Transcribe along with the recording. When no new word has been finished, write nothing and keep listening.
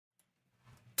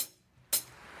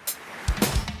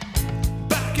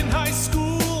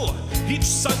Each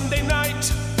Sunday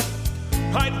night,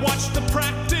 I'd watch the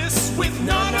practice with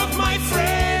none of my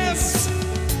friends.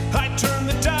 I'd turn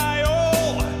the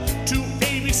dial to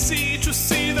ABC to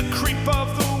see the creep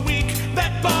of the week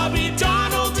that Bobby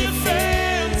Donald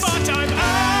defends. But I'm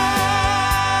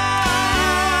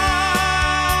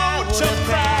out of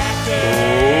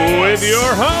practice. With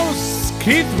your hosts,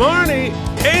 Keith Varney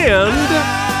and...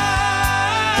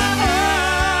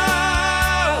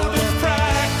 Out of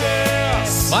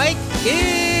practice. Mike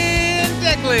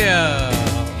Indeglio.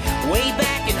 Way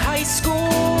back in high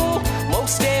school,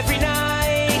 most every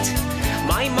night,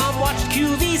 my mom watched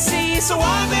QVC, so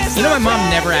I missed. You know, my mom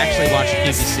never actually watched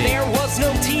QVC. There was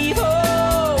no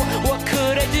TiVo. What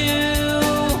could I do?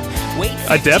 Wait,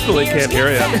 I definitely 15 years, can't hear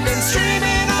get you. back and stream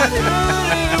it on Hulu.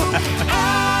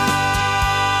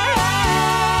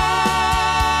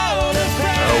 Out of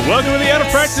practice. Welcome to the Out of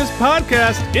Practice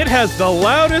podcast. It has the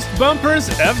loudest bumpers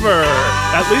ever,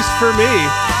 at least for me.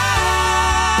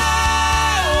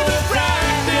 Out of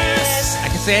practice. I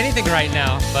can say anything right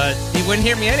now, but you wouldn't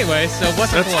hear me anyway, so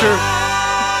what's the That's point? true.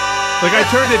 Like, I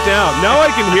turned it down. Now I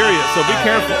can hear you, so be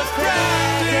careful.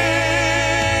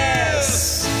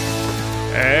 Practice.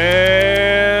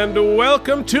 And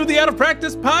welcome to the Out of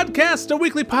Practice podcast, a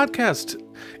weekly podcast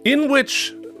in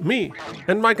which me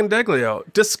and Mike Indeglio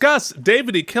discuss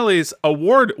David E. Kelley's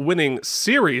award-winning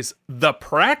series, The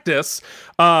Practice,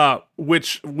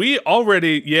 which we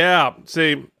already,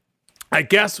 see, I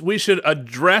guess we should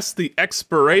address the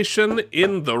expiration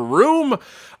in the room.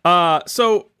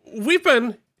 So we've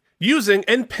been using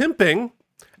and pimping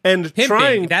and Pimping,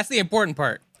 trying. that's the important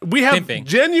part. We have Pimping.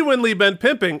 genuinely been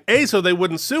pimping, A, so they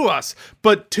wouldn't sue us,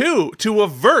 but 2, to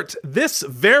avert this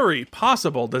very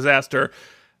possible disaster.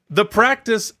 The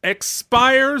Practice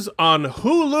expires on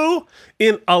Hulu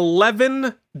in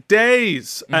 11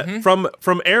 days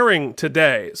from airing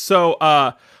today. So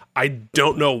I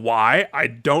don't know why. I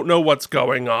don't know what's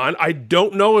going on. I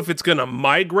don't know if it's going to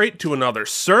migrate to another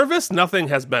service. Nothing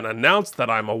has been announced that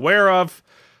I'm aware of.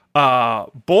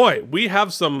 Boy, we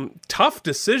have some tough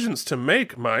decisions to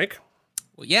make, Mike.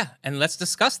 Well, yeah, and let's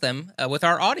discuss them with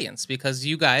our audience, because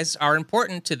you guys are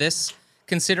important to this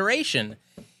consideration.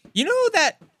 You know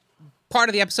that part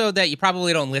of the episode that you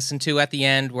probably don't listen to at the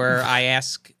end, where I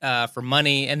ask for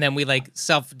money, and then we like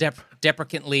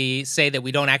self-deprecantly say that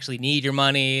we don't actually need your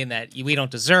money and that we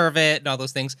don't deserve it and all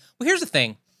those things? Well, here's the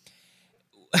thing.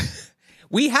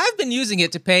 We have been using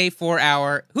it to pay for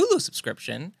our Hulu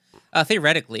subscription,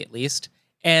 theoretically at least.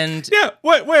 And Yeah,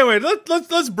 wait.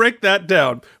 Let's break that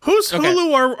down. Whose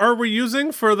Hulu are we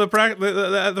using for the practice?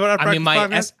 I mean,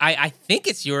 I think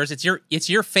it's yours. It's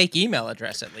your fake email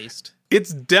address, at least.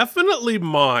 It's definitely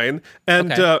mine.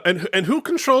 And Okay. and who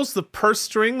controls the purse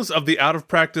strings of the Out of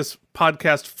Practice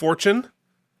podcast fortune?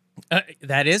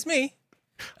 That is me.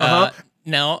 No.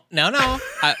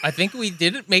 I think we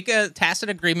did make a tacit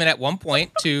agreement at one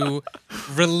point to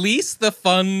release the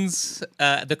funds,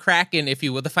 the Kraken, if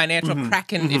you will, the financial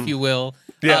Kraken, if you will,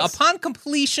 Yes. upon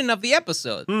completion of the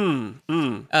episode,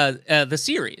 the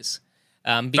series.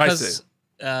 Because,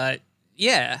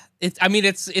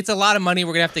 it's a lot of money.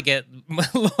 We're gonna have to get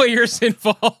lawyers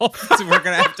involved. We're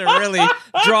gonna have to really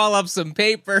draw up some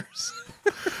papers.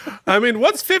 I mean,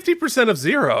 what's 50% of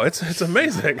zero? It's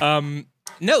amazing.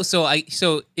 No, so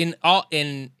in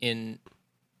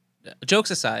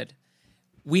jokes aside,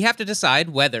 we have to decide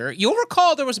whether you'll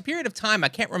recall there was a period of time, I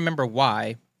can't remember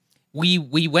why, we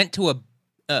went to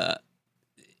a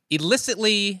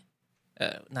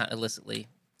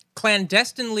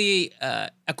clandestinely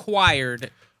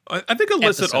acquired. I think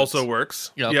illicit episodes. also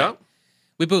works. Yeah, okay. Yeah.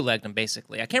 We bootlegged them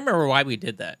basically. I can't remember why we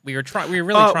did that. We were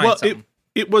really trying something.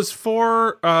 It was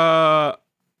for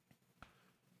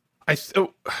it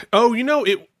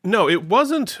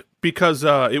wasn't because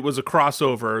it was a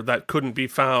crossover that couldn't be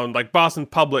found. Like Boston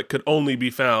Public could only be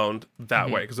found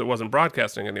that way because it wasn't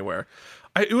broadcasting anywhere.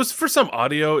 It was for some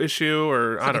audio issue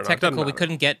or I don't know. Technical, we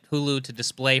couldn't get Hulu to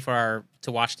display to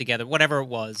watch together, whatever it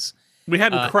was. We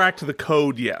hadn't cracked the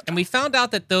code yet. And we found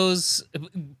out that those,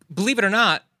 believe it or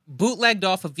not, bootlegged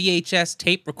off a VHS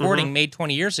tape recording made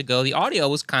 20 years ago, the audio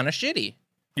was kind of shitty.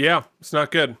 Yeah, it's not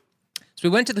good. So we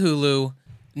went to the Hulu.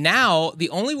 Now, the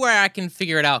only way I can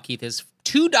figure it out, Keith, is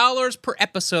 $2 per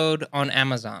episode on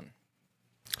Amazon.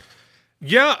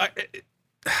 Yeah,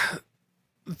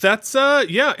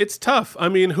 it's tough. I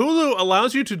mean, Hulu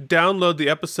allows you to download the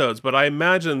episodes, but I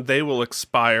imagine they will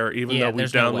expire even though we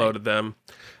there's no way. downloaded them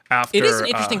after. It is an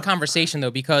interesting conversation,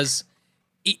 though, because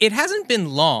it hasn't been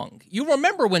long. You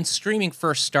remember when streaming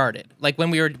first started, like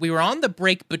when we were on the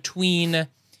break between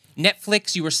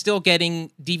Netflix. You were still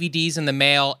getting DVDs in the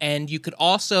mail, and you could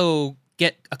also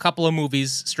get a couple of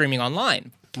movies streaming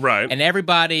online. Right. And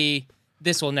everybody,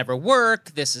 this will never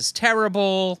work. This is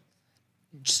terrible.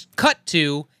 Just cut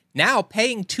to now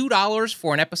paying $2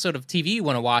 for an episode of TV you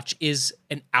want to watch is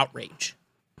an outrage.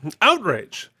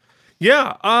 Outrage.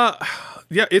 Yeah.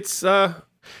 Yeah, it's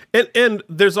and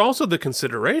there's also the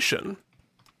consideration,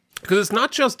 because it's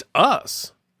not just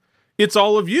us. It's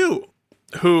all of you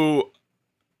who,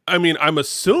 I mean, I'm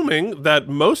assuming that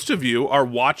most of you are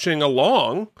watching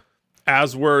along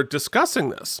as we're discussing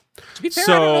this. To be fair,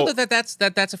 I don't know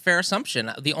that's a fair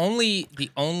assumption. The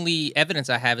only evidence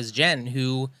I have is Jen,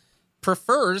 who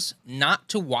prefers not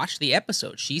to watch the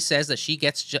episode. She says that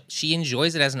she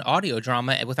enjoys it as an audio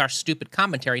drama with our stupid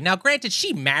commentary. Now, granted,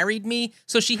 she married me,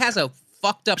 so she has a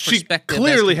fucked up perspective. She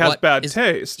clearly has bad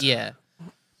taste. Yeah.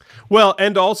 Well,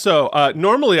 and also,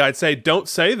 normally I'd say don't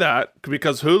say that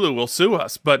because Hulu will sue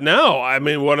us. But no, I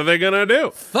mean, what are they going to do?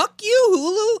 Fuck you,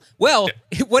 Hulu. Well,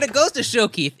 what it goes to show,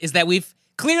 Keith, is that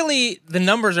clearly the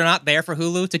numbers are not there for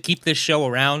Hulu to keep this show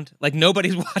around. Like,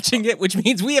 nobody's watching it, which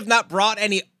means we have not brought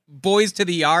any boys to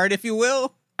the yard, if you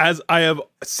will. As I have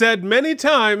said many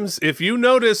times, if you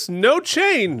notice no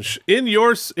change in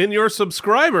your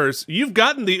subscribers, you've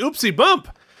gotten the oopsie bump.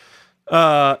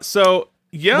 So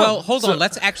yeah. Well, hold on.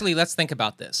 Let's think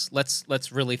about this.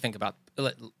 Let's really think about.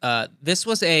 This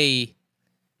was a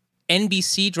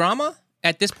NBC drama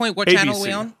at this point. What channel are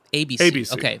we on?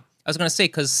 ABC. Okay, I was gonna say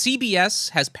because CBS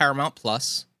has Paramount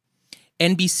Plus,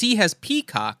 NBC has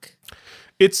Peacock.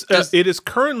 It is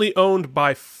currently owned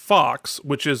by Fox,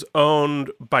 which is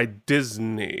owned by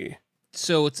Disney.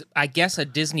 So it's, I guess, a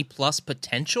Disney Plus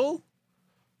potential?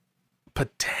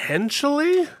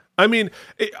 Potentially? I mean,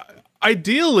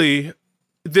 ideally,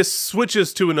 this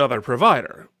switches to another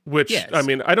provider, which, yes. I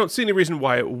mean, I don't see any reason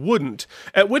why it wouldn't.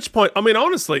 At which point, I mean,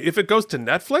 honestly, if it goes to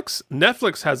Netflix,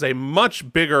 Netflix has a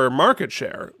much bigger market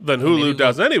share than Hulu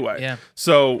does anyway. Yeah.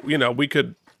 So, you know, we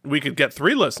could get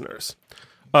 3 listeners.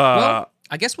 Well,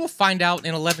 I guess we'll find out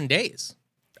in 11 days.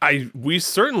 We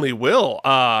certainly will.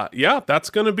 Yeah, that's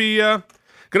going to be gonna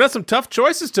have some tough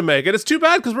choices to make, and it's too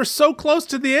bad because we're so close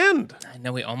to the end. I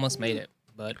know we almost made it,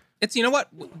 but it's, you know what?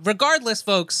 Regardless,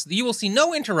 folks, you will see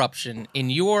no interruption in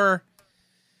your.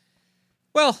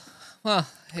 Well,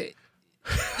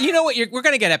 you know what? We're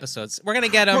gonna get episodes. We're gonna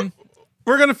get them.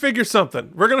 We're gonna figure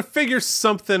something. We're gonna figure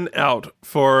something out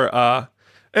for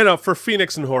for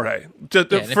Phoenix and Jorge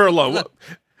for a long.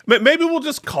 Maybe we'll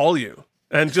just call you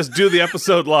and just do the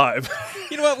episode live.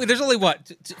 You know what? There's only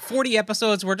 40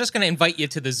 episodes. We're just going to invite you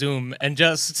to the Zoom and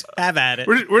just have at it.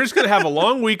 We're just going to have a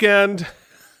long weekend,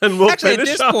 and we'll actually finish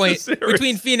at this off point the series.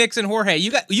 Between Phoenix and Jorge,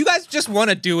 you guys just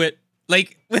want to do it.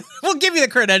 Like, we'll give you the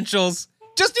credentials.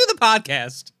 Just do the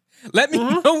podcast. Let me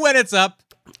know when it's up,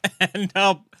 and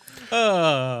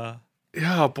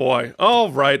yeah, boy.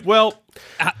 All right. Well,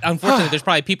 unfortunately, there's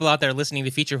probably people out there listening to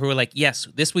the feature who are like, yes,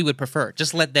 this we would prefer.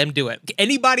 Just let them do it.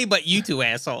 Anybody but you two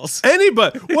assholes.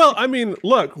 Anybody. Well, I mean,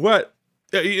 look, what,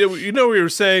 we were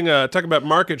saying, talking about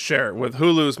market share with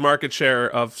Hulu's market share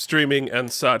of streaming and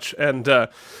such. And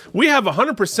we have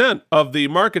 100% of the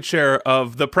market share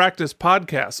of the Practice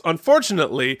podcast.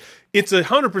 Unfortunately, it's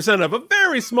 100% of a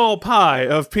very small pie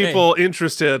of people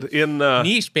interested in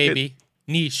niche, baby.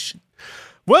 Niche.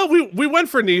 Well, we went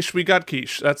for niche. We got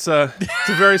quiche. It's a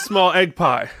very small egg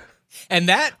pie. And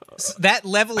that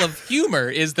level of humor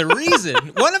is the reason,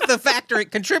 one of the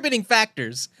contributing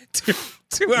factors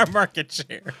to our market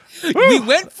share. We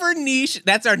went for niche.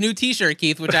 That's our new T-shirt,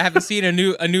 Keith, which I haven't seen a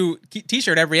new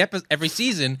T-shirt every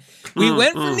season. We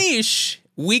went for niche.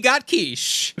 We got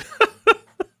quiche.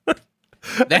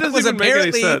 That doesn't make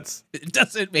any sense. It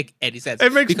doesn't make any sense.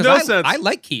 It makes no sense. I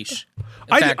like quiche.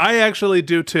 I actually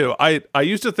do too. I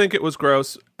used to think it was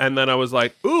gross, and then I was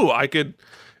like, ooh, I could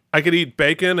eat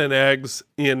bacon and eggs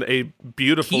in a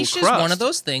beautiful quiche crust. Is one of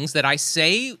those things that I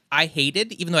say I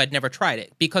hated, even though I'd never tried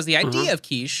it, because the idea of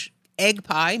quiche, egg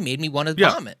pie, made me want to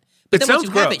vomit. But then once you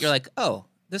have it, you're like, oh,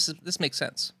 this makes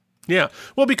sense. Yeah.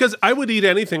 Well, because I would eat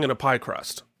anything in a pie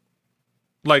crust.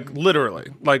 Like, literally.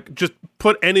 Like, just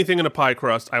put anything in a pie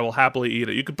crust, I will happily eat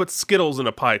it. You could put Skittles in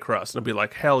a pie crust, and I'd be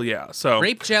like, hell yeah. So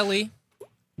Grape jelly.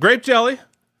 hot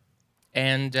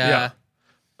And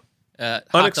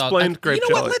unexplained dog. grape jelly.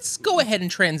 You know what? Let's go ahead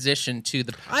and transition to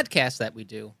the podcast that we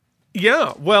do.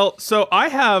 Yeah. Well, so I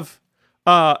have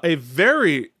a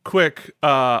very quick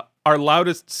our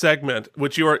loudest segment,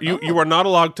 which you are not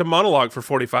allowed to monologue for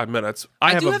 45 minutes.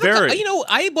 I have a very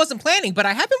I wasn't planning, but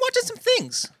I have been watching some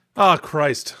things. Oh,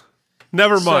 Christ.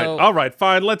 Never mind. All right,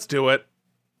 fine. Let's do it.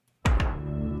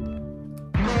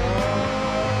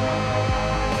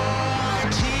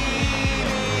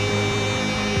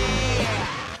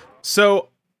 So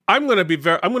I'm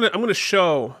gonna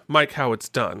show Mike how it's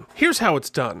done. Here's how it's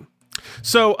done.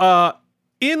 So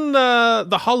in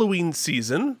the Halloween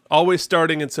season, always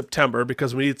starting in September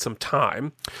because we need some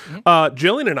time,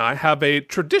 Jillian and I have a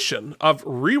tradition of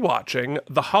rewatching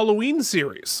the Halloween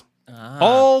series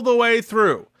all the way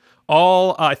through.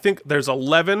 I think there's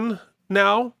 11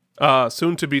 now,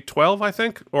 soon to be 12, I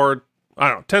think, or I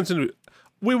don't know, 10 soon to be.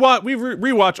 We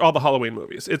rewatch all the Halloween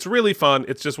movies. It's really fun.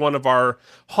 It's just one of our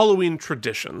Halloween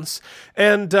traditions,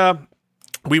 and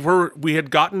we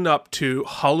had gotten up to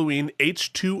Halloween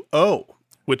H2O,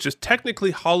 which is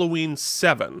technically Halloween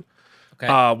 7,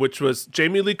 which was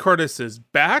Jamie Lee Curtis is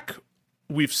back.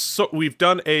 We've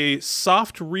done a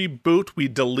soft reboot. We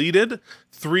deleted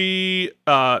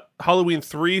Halloween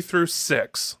 3 through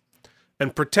 6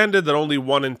 and pretended that only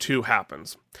 1 and 2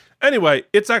 happens. Anyway,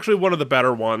 it's actually one of the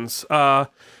better ones.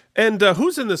 And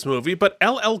who's in this movie but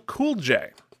LL Cool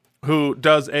J, who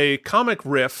does a comic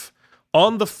riff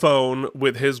on the phone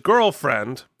with his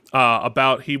girlfriend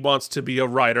about he wants to be a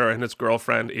writer and his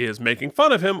girlfriend is making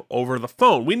fun of him over the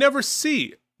phone. We never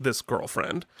see this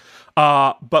girlfriend,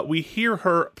 but we hear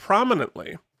her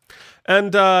prominently.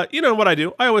 And you know what I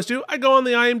do? I always do. I go on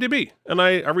the IMDb and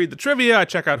I read the trivia. I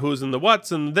check out who's in the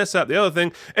what's and this, that, the other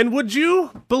thing. And would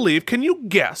you believe, can you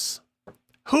guess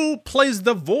who plays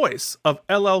the voice of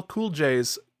LL Cool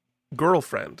J's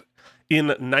girlfriend in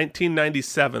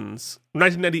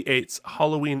 1998's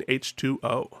Halloween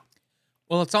H2O?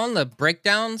 Well, it's on the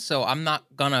breakdown, so I'm not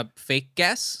gonna fake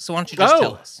guess. So why don't you just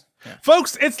tell us? Yeah.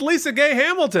 Folks, it's Lisa Gay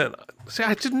Hamilton. See,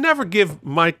 I should never give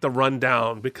Mike the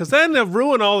rundown because then they'll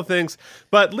ruin all the things.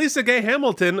 But Lisa Gay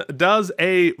Hamilton does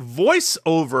a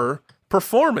voiceover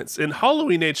performance in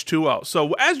Halloween H2O.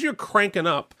 So as you're cranking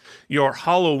up your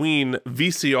Halloween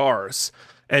VCRs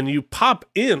and you pop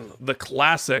in the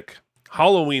classic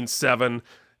Halloween 7,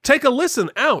 take a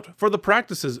listen out for the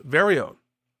practice's very own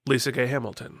Lisa Gay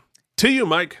Hamilton. To you,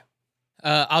 Mike.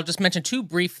 I'll just mention 2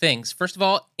 brief things. First of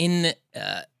all, in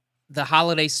the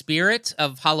holiday spirit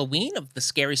of Halloween, of the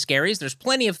scary scaries, there's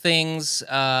plenty of things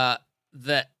that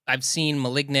I've seen,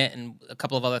 Malignant and a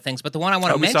couple of other things. But the one I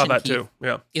want to mention, saw that Keith, too.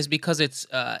 Yeah, is because it's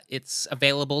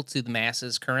available to the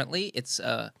masses currently. It's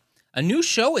a new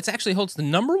show. It actually holds the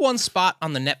 #1 spot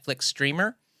on the Netflix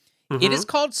streamer. Mm-hmm. It is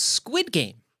called Squid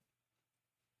Game.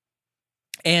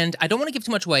 And I don't want to give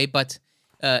too much away, but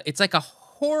it's like a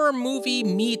horror movie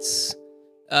meets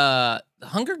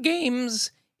Hunger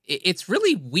Games. It's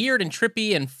really weird and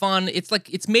trippy and fun. It's like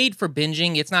it's made for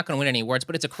binging. It's not going to win any awards,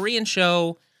 but it's a Korean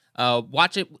show.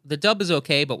 Watch it. The dub is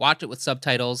okay, but watch it with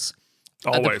subtitles.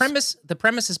 Always. The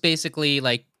premise is basically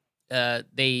like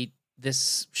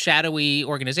this shadowy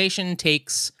organization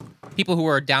takes people who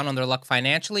are down on their luck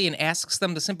financially and asks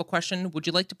them the simple question: would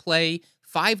you like to play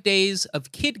 5 days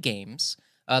of kid games?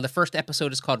 The first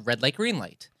episode is called Red Light, Green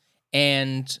Light.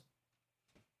 And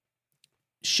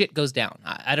shit goes down.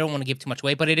 I don't want to give too much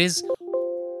away, but it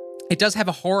does have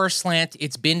a horror slant.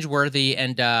 It's binge worthy,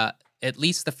 and at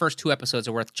least the first 2 episodes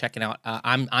are worth checking out.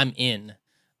 I'm in.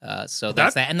 So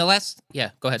that's that. And the last,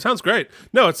 go ahead. Sounds great.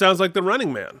 No, it sounds like The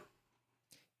Running Man.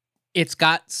 It's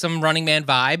got some Running Man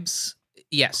vibes.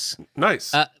 Yes.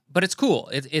 Nice. But it's cool.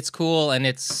 It's cool, and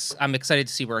I'm excited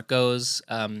to see where it goes.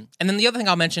 And then the other thing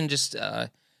I'll mention, just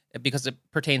because it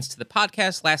pertains to the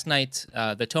podcast, last night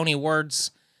the Tony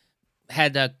Awards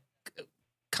had a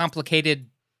complicated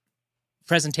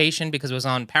presentation because it was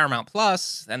on Paramount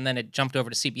Plus, and then it jumped over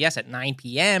to CBS at 9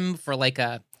 p.m. for like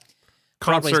a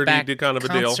concert kind of a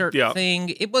deal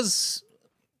thing. It's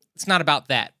not about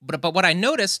that, but what I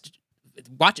noticed,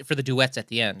 watch it for the duets at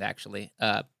the end. Actually,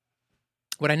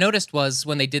 what I noticed was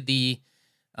when they did the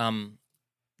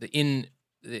in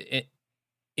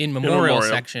memorial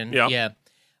section,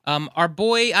 our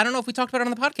boy, I don't know if we talked about it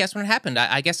on the podcast when it happened.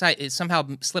 I guess it somehow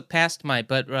slipped past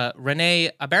but Rene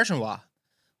Auberjonois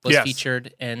was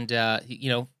featured, and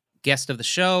guest of the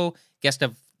show, guest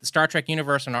of the Star Trek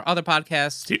universe on our other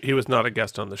podcast. He was not a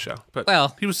guest on the show, but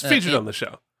he was featured on the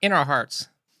show. In our hearts.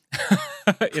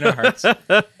 In our hearts.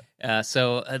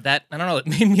 So that, I don't know, it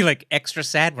made me like extra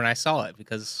sad when I saw it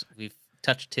because we've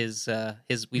touched we've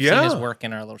seen his work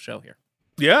in our little show here.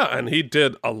 Yeah, and he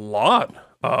did a lot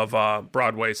of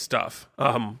Broadway stuff.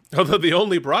 Although the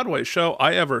only Broadway show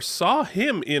I ever saw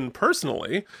him in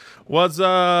personally was,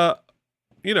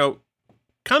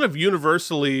 kind of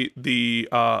universally the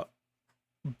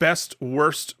best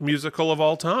worst musical of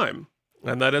all time,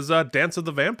 and that is Dance of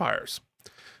the Vampires,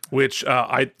 which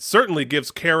I certainly gives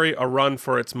Carrie a run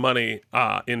for its money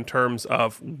in terms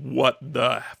of what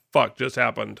the fuck just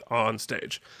happened on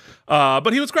stage.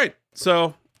 But he was great.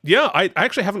 So, yeah, I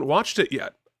actually haven't watched it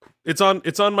yet. It's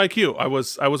on my queue. I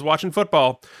was watching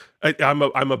football.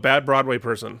 I'm a bad Broadway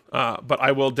person, but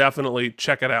I will definitely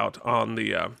check it out on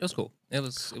the. It was cool. It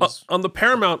was On the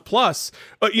Paramount Plus.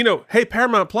 Hey,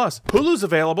 Paramount Plus, Hulu's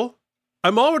available.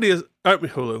 I'm already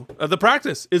Hulu. The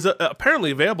Practice is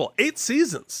apparently available. 8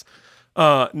 seasons.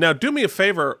 Now, do me a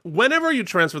favor. Whenever you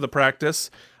transfer The Practice,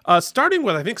 starting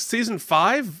with I think season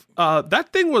 5, that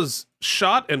thing was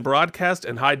shot and broadcast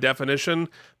in high definition.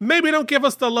 Maybe don't give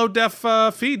us the low def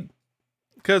feed.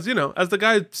 Because, as the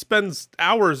guy spends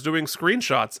hours doing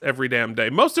screenshots every damn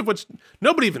day, most of which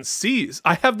nobody even sees.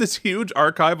 I have this huge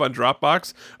archive on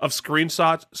Dropbox of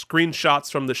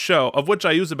screenshots from the show, of which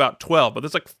I use about 12, but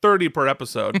there's like 30 per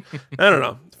episode. I don't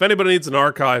know. If anybody needs an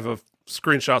archive of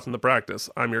screenshots in The Practice,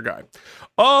 I'm your guy.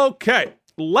 Okay,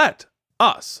 let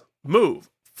us move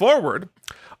forward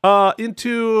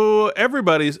into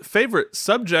everybody's favorite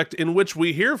subject in which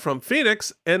we hear from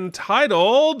Phoenix,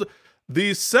 entitled...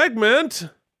 the segment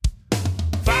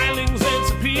Filings and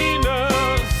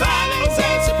subpoenas. Filings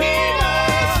and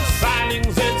subpoenas.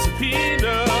 Filings and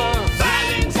subpoenas.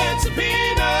 Filings and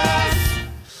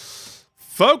subpoenas.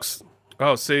 Folks,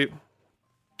 see,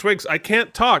 Twigs, I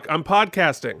can't talk. I'm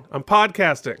podcasting.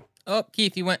 Oh,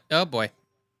 Keith, you went. Oh boy.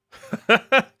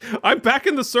 I'm back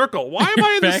in the circle. Why am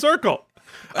I in the circle?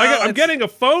 I'm getting a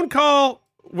phone call.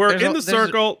 We're in the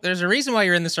circle. There's a reason why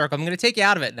you're in the circle. I'm going to take you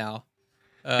out of it now.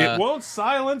 It won't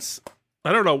silence.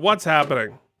 I don't know what's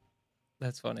happening.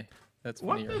 That's funny. That's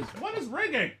funny. What is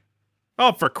ringing?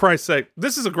 Oh, for Christ's sake.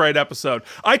 This is a great episode.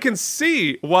 I can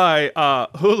see why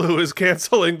Hulu is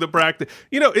canceling The Practice.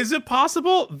 Is it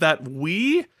possible that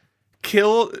we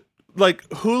kill... like,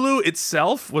 Hulu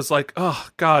itself was like, oh,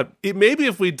 God, maybe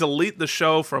if we delete the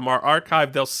show from our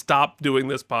archive, they'll stop doing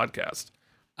this podcast.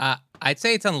 I'd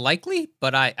say it's unlikely,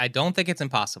 but I don't think it's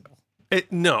impossible.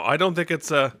 No, I don't think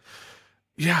it's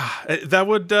that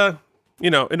would,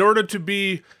 in order to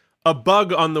be a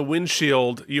bug on the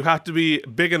windshield, you have to be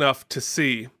big enough to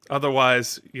see.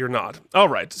 Otherwise, you're not. All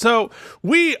right. So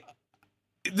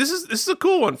this is a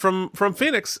cool one from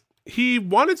Phoenix. He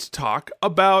wanted to talk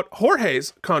about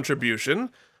Jorge's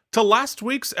contribution to last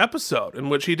week's episode, in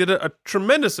which he did a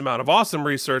tremendous amount of awesome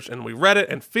research, and we read it,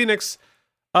 and Phoenix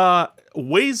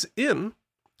weighs in.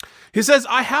 He says,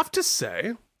 I have to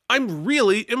say, I'm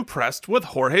really impressed with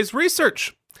Jorge's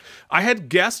research. I had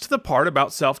guessed the part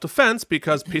about self-defense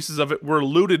because pieces of it were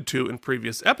alluded to in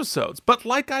previous episodes, but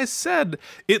like I said,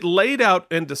 it laid out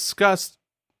and discussed.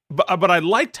 But I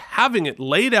liked having it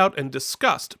laid out and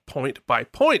discussed point by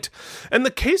point. And the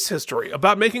case history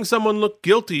about making someone look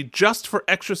guilty just for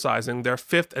exercising their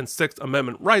Fifth and Sixth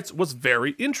Amendment rights was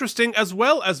very interesting, as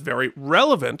well as very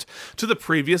relevant to the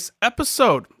previous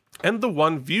episode and the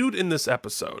one viewed in this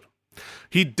episode.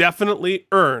 He definitely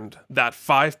earned that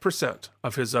 5%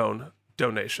 of his own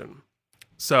donation.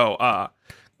 So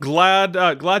glad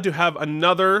to have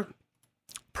another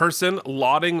person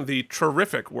lauding the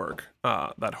terrific work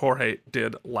that Jorge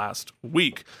did last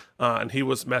week. And he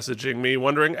was messaging me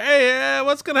wondering, hey,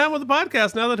 what's going to happen with the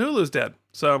podcast now that Hulu's dead?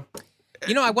 So,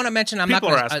 I want to mention, I'm not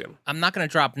going to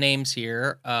drop names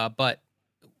here, but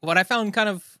what I found kind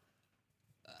of,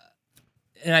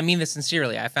 and I mean this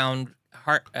sincerely, I found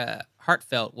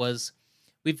heartfelt was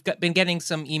we've been getting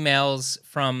some emails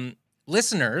from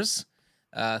listeners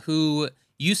who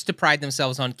used to pride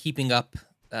themselves on keeping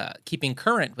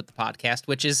current with the podcast,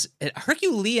 which is a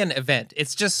Herculean event.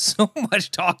 It's just so much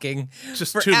talking,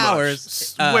 just for too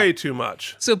hours, much, way too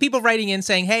much. So people writing in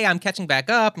saying, "Hey, I'm catching back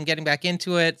up. I'm getting back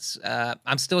into it.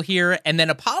 I'm still here," and then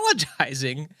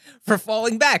apologizing for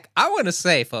falling back. I want to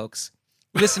say, folks,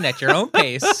 listen at your own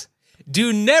pace.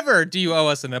 Never do you owe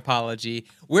us an apology.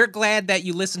 We're glad that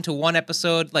you listened to one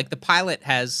episode. Like, the pilot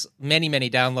has many, many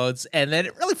downloads, and then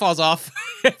it really falls off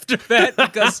after that,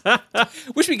 because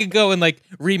wish we could go and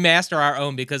remaster our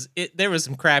own, because there was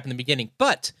some crap in the beginning.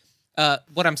 But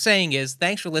what I'm saying is,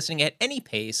 thanks for listening at any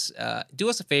pace. Do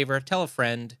us a favor, tell a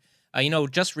friend.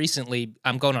 Just recently,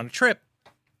 I'm going on a trip,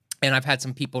 and I've had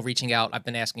some people reaching out. I've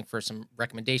been asking for some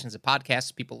recommendations of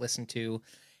podcasts people listen to.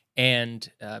 And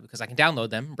because I can download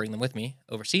them and bring them with me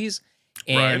overseas.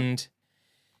 And,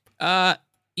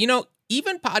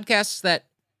 even podcasts that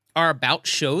are about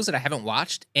shows that I haven't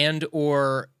watched and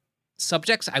or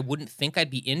subjects I wouldn't think I'd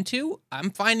be into, I'm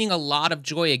finding a lot of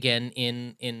joy again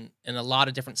in a lot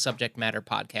of different subject matter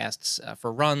podcasts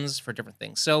for runs, for different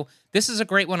things. So this is a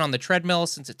great one on the treadmill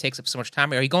since it takes up so much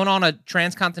time. Are you going on a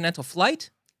transcontinental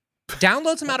flight?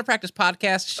 Download some Out of Practice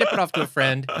podcast, ship it off to a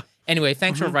friend. Anyway,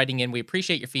 thanks for writing in. We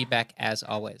appreciate your feedback, as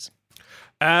always.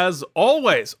 As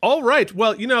always. All right.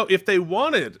 Well, if they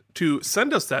wanted to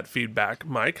send us that feedback,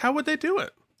 Mike, how would they do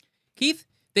it? Keith,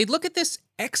 they'd look at this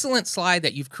excellent slide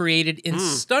that you've created in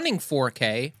stunning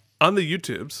 4K. On the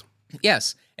YouTubes.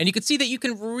 Yes. And you can see that you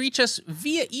can reach us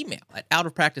via email at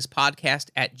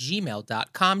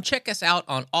outofpracticepodcast@gmail.com. Check us out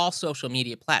on all social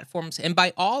media platforms. And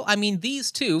by all, I mean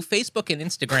these two, Facebook and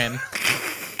Instagram,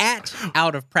 at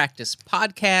Out of Practice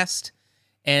Podcast.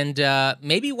 And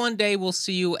maybe one day we'll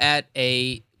see you at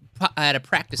a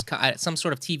practice con, at some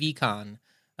sort of TV con.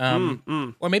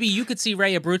 Or maybe you could see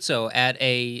Ray Abruzzo at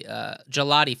a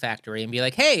gelati factory and be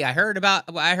like, "Hey, I heard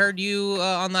you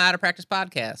on the Out of Practice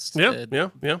podcast." Yeah.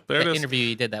 There it is. Interview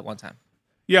you did that one time.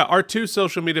 Yeah, our two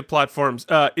social media platforms.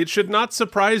 It should not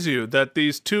surprise you that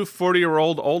these two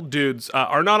 40-year-old old dudes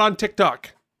are not on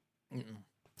TikTok.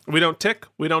 We don't tick,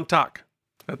 we don't talk.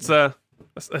 That's not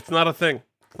a thing.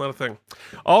 It's not a thing.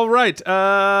 All right.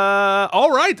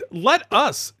 Let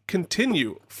us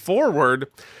continue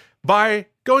forward by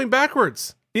going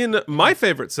backwards in my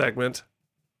favorite segment.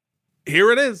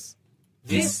 Here it is.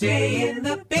 This day in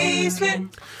the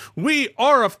basement. We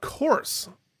are, of course,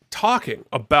 talking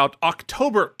about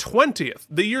October 20th,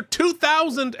 the year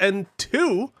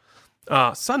 2002,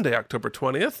 Sunday, October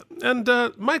 20th. And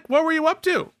Mike, what were you up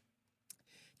to?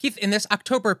 Keith, in this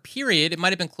October period, it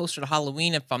might have been closer to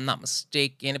Halloween if I'm not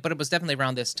mistaken, but it was definitely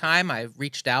around this time. I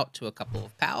reached out to a couple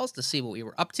of pals to see what we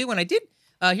were up to, and I did.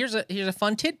 Here's a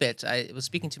fun tidbit. I was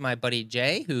speaking to my buddy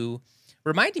Jay, who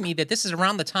reminded me that this is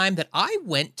around the time that I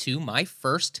went to my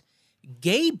first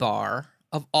gay bar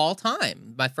of all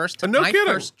time. My first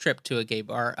trip to a gay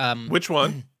bar. Which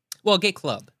one? Well, a gay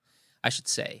club, I should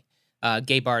say.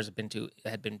 Gay bars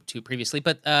had been to previously,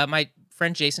 but my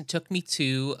friend Jason took me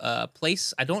to a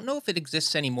place. I don't know if it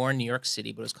exists anymore in New York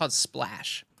City, but it was called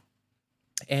Splash.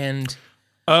 And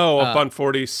up on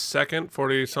 42nd,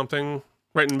 40 something,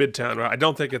 right in Midtown. Right? I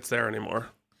don't think it's there anymore.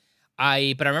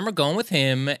 But I remember going with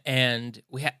him, and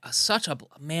we had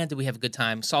did we have a good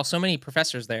time. Saw so many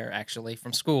professors there actually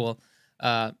from school,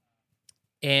 and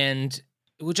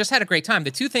we just had a great time.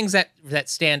 The two things that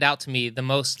stand out to me the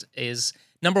most is,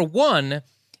 number one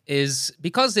is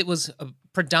because it was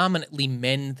predominantly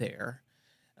men there.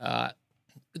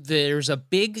 There's a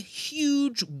big,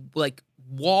 huge, like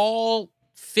wall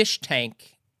fish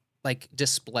tank, like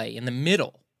display in the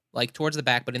middle, like towards the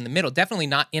back, but in the middle. Definitely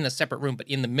not in a separate room, but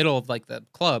in the middle of like the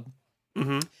club.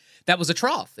 Mm-hmm. That was a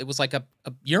trough. It was like a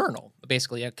urinal,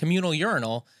 basically a communal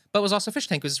urinal, but it was also a fish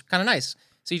tank. It was kind of nice.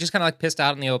 So you just kind of like pissed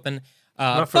out in the open.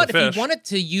 But if you wanted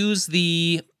to use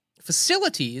the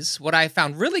facilities, what I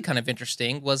found really kind of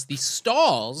interesting was the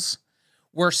stalls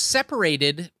were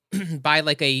separated by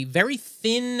like a very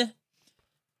thin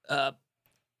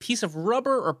piece of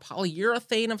rubber or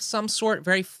polyurethane of some sort,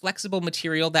 very flexible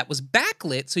material that was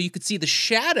backlit so you could see the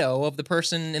shadow of the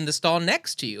person in the stall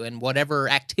next to you and whatever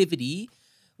activity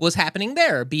was happening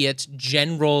there, be it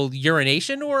general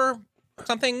urination or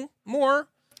something more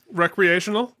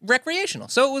recreational.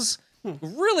 So it was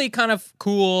really kind of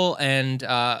cool, and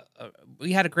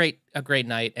we had a great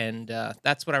night, and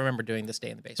that's what I remember doing this day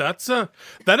in the basement.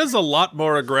 That is a lot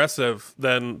more aggressive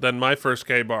than my first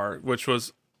gay bar, which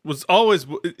was always,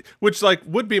 which like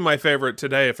would be my favorite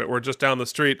today if it were just down the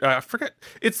street. I forget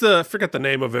the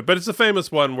name of it, but it's a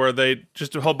famous one where they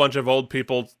just a whole bunch of old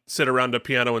people sit around a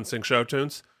piano and sing show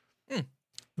tunes.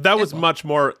 That was much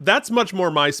more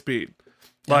my speed.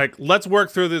 Like, let's work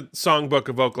through the songbook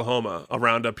of Oklahoma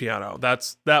around a piano.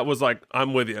 That was like,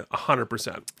 I'm with you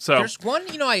 100%. So there's one,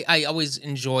 I always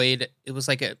enjoyed. It was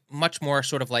like a much more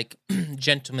sort of like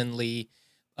gentlemanly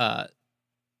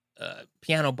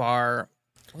piano bar.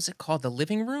 What was it called? The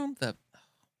Living Room? I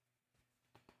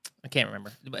can't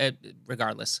remember.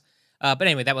 Regardless. But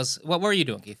anyway, what were you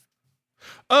doing, Keith?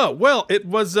 Oh, well, it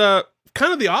was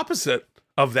kind of the opposite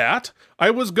of that. I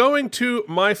was going to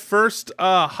my first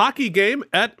hockey game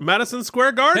at Madison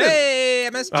Square Garden. Hey,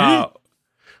 MSG.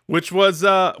 Which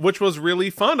was really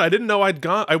fun. I didn't know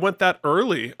I went that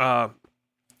early.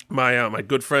 My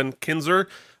good friend Kinzer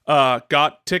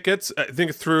got tickets, I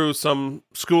think through some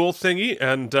school thingy,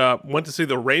 and went to see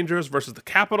the Rangers versus the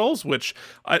Capitals, which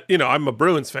I'm a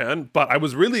Bruins fan, but I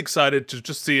was really excited to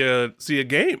just see a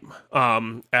game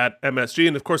at MSG,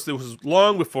 and of course it was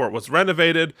long before it was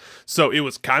renovated, so it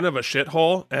was kind of a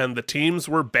shithole, and the teams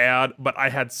were bad, but I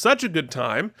had such a good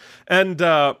time, and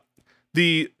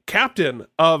the captain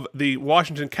of the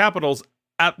Washington Capitals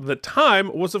at the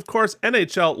time was, of course,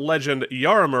 NHL legend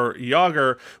Jaromir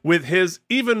Jagr with his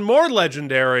even more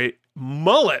legendary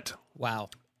mullet.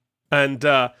 Wow. And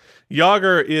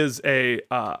Jagr is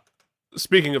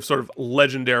speaking of sort of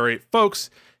legendary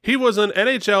folks, he was an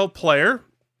NHL player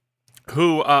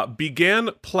who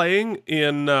began playing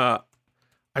in, I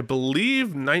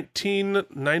believe,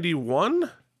 1991.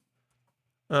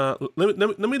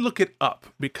 Let me look it up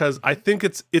because I think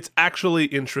it's actually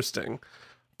interesting.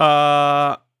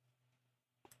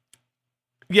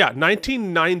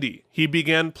 1990 he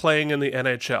began playing in the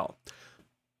NHL.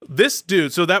 This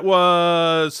dude, so that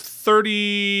was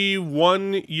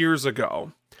 31 years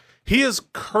ago. He is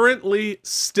currently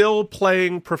still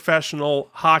playing professional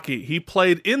hockey. He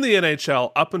played in the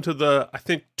NHL up until I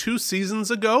think 2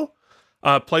 seasons ago.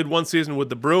 Played 1 season with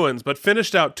the Bruins, but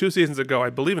finished out 2 seasons ago,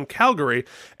 I believe in Calgary,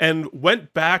 and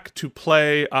went back to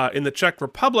play in the Czech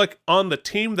Republic on the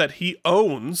team that he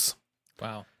owns.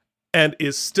 Wow. And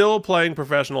is still playing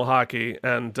professional hockey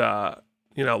and,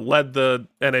 led the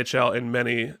NHL in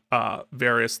many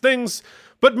various things,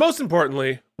 but most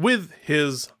importantly, with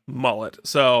his mullet.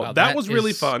 So Wow, that was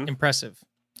really is fun. Impressive.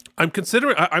 I'm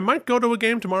considering, I might go to a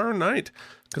game tomorrow night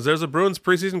because there's a Bruins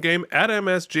preseason game at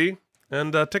MSG,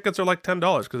 and tickets are like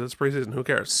 $10 because it's preseason. Who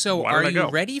cares? So Why are don't I you go?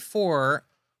 ready for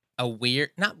a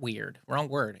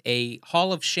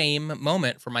Hall of Shame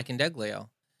moment for Mike Indeglio?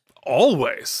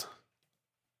 Always.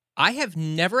 I have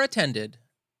never attended,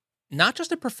 not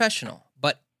just a professional,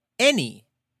 but any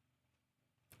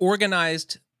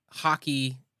organized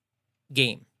hockey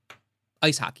game,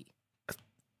 ice hockey.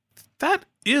 That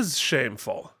is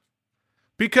shameful.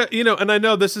 Because, and I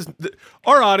know this is,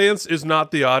 our audience is not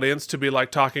the audience to be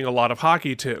like talking a lot of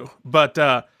hockey to, but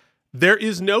there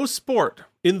is no sport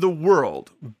in the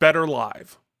world better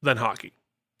live than hockey.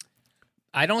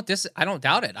 I don't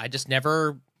doubt it. I just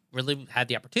never really had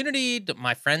the opportunity.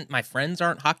 My friends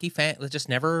aren't hockey fans. It just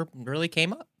never really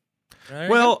came up.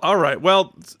 Well, all right.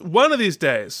 Well, one of these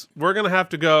days we're gonna have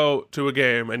to go to a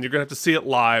game, and you're gonna have to see it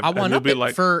live. I and want you'll up be it.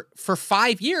 like, For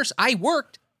 5 years, I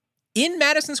worked in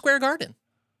Madison Square Garden.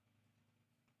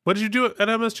 "What did you do at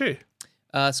MSG?"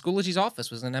 Schoology's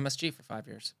office was in MSG for 5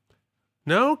 years.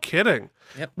 No kidding.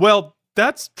 Yep. Well,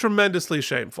 that's tremendously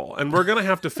shameful, and we're gonna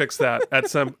have to fix that at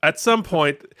some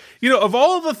point. Of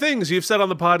all of the things you've said on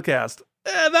the podcast,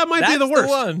 that might be the worst.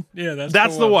 One. Yeah,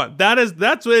 That's the one. That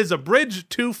is a bridge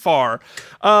too far.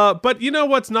 But you know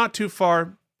what's not too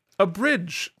far? A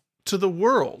bridge to the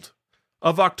world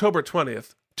of October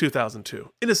 20th,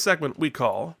 2002. In a segment we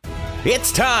call...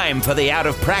 It's time for the Out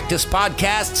of Practice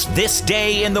Podcast's This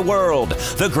Day in the World.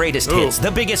 The greatest hits, the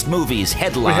biggest movies,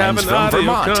 headlines from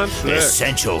Vermont,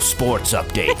 essential sports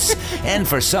updates, and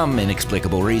for some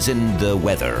inexplicable reason, the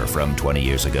weather from 20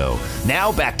 years ago.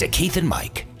 Now back to Keith and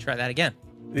Mike. Try that again.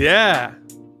 Yeah.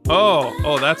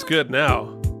 Oh, that's good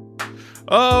now.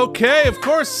 Okay, of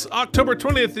course, October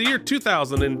 20th, the year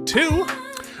 2002.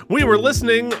 We were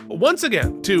listening once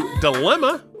again to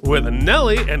Dilemma with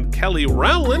Nelly and Kelly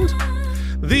Rowland.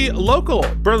 The local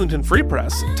Burlington Free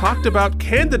Press talked about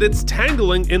candidates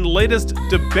tangling in latest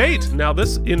debate. Now,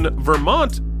 this in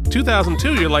Vermont,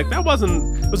 2002. You're like, it was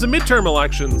the midterm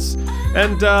elections,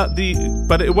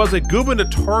 but it was a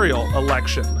gubernatorial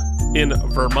election in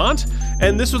Vermont,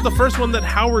 and this was the first one that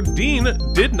Howard Dean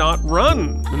did not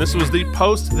run. And this was the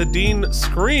Post the Dean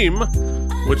Scream,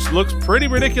 which looks pretty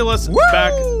ridiculous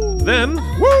back then.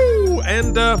 Woo!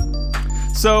 And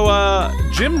so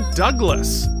Jim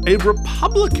Douglas, a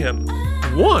Republican,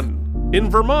 won in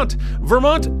Vermont.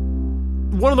 Vermont,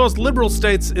 one of those liberal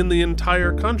states in the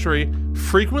entire country,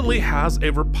 frequently has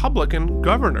a Republican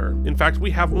governor. In fact,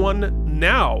 we have one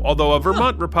now, although a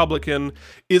Vermont Republican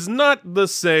is not the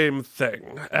same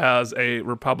thing as a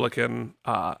Republican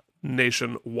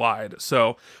nationwide.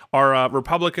 So our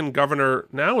Republican governor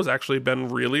now has actually been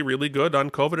really, really good on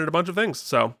COVID and a bunch of things.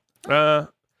 So,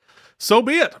 so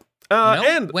be it.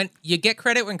 And when you get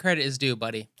credit when credit is due,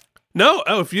 buddy. No,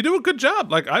 if you do a good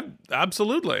job, like I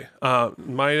absolutely.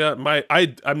 I'm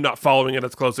not following it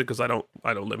as closely because I don't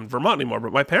live in Vermont anymore.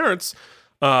 But my parents,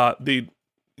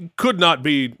 could not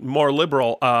be more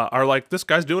liberal. Are like, this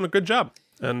guy's doing a good job,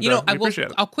 and we appreciate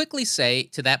it. I'll quickly say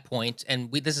to that point,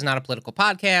 and this is not a political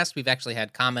podcast. We've actually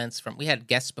had comments we had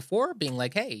guests before being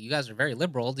like, "Hey, you guys are very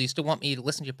liberal. Do you still want me to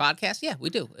listen to your podcast?" Yeah, we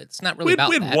do. It's not really about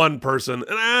we that. had one person,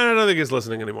 and I don't think he's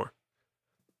listening anymore.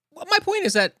 Well, my point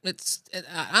is that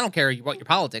I don't care what your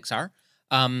politics are.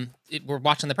 We're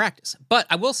watching the practice. But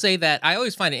I will say that I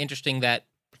always find it interesting that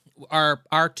our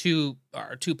two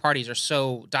parties are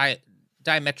so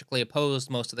diametrically opposed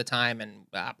most of the time,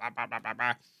 and blah, blah, blah, blah, blah,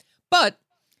 blah. But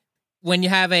when you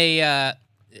have a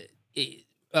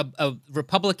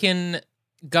Republican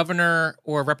governor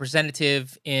or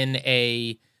representative in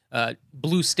a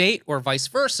blue state or vice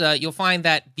versa, you'll find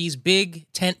that these big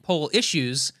tentpole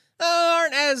issues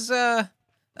aren't as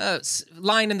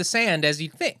line in the sand as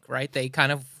you'd think, right? They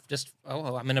kind of just,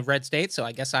 I'm in a red state, so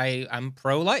I guess I'm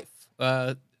pro-life.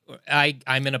 I'm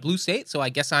in a blue state, so I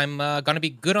guess I'm going to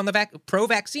be good on the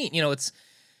pro-vaccine. It's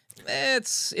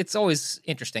It's always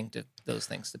interesting to those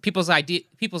things. People's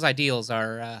ideals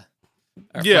are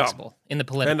flexible in the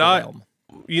political realm.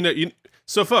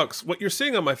 So folks, what you're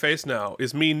seeing on my face now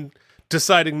is me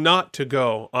deciding not to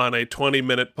go on a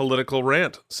 20-minute political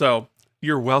rant. So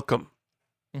you're welcome.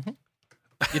 Mm-hmm.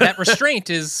 That restraint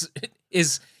is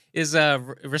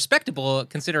respectable,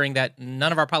 considering that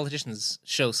none of our politicians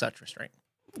show such restraint.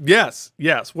 Yes.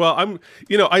 Well,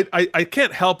 I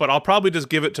can't help it. I'll probably just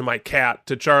give it to my cat,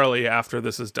 to Charlie, after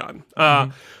this is done.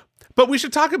 But we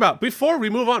should talk about, before we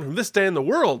move on from this day in the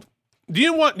world, do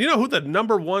you know who the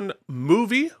number one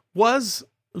movie was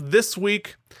this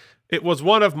week? It was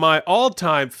one of my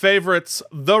all-time favorites,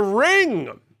 The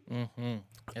Ring. Mm-hmm.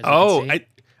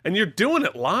 And you're doing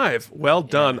it live. Well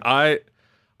done.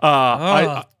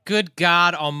 Good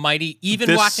God Almighty!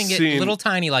 Even watching it little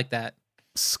tiny like that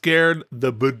scared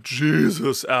the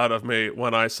bejesus out of me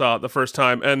when I saw it the first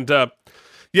time. And I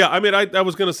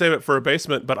was going to save it for a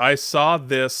basement, but I saw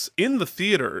this in the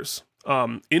theaters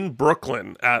in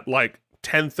Brooklyn at like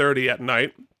 10:30 at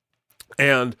night.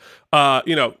 And,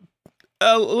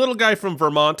 a little guy from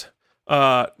Vermont,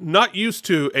 not used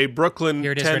to a Brooklyn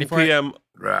 10 p.m.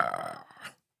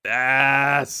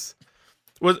 Yes.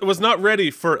 Was not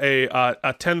ready for a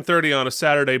 10:30 on a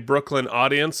Saturday Brooklyn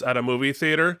audience at a movie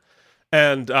theater.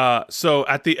 And so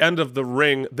at the end of The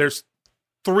Ring, there's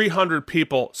 300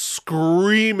 people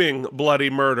screaming bloody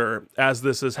murder as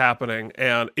this is happening.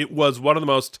 And it was one of the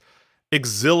most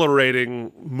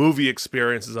exhilarating movie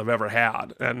experiences I've ever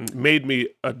had, and made me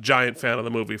a giant fan of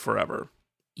the movie forever.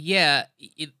 Yeah.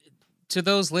 To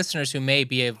those listeners who may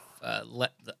be of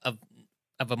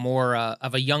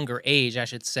a younger age, I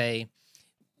should say,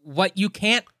 what you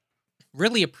can't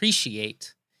really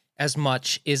appreciate as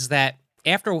much is that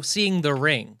after seeing The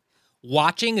Ring,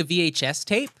 watching a VHS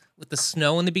tape with the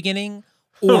snow in the beginning,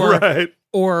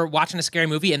 or watching a scary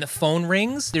movie and the phone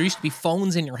rings. There used to be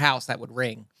phones in your house that would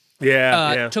ring.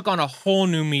 Yeah. Took on a whole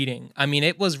new meaning. I mean,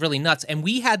 it was really nuts. And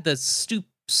we had the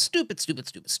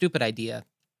stupid idea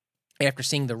after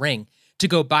seeing The Ring to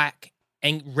go back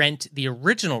and rent the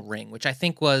original Ring, which I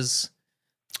think was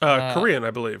Korean,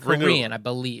 I believe. Korean, I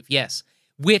believe, yes.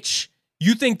 Which,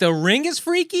 you think The Ring is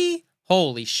freaky?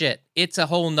 Holy shit. It's a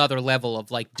whole nother level of,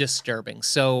 like, disturbing.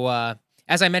 So,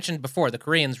 as I mentioned before, the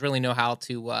Koreans really know how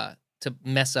to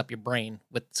mess up your brain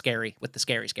with the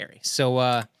scary.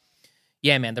 So,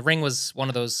 yeah, man, The Ring was one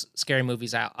of those scary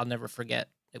movies I'll never forget.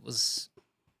 It was...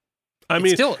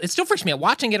 it still freaks me out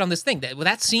watching it on this thing.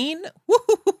 That scene,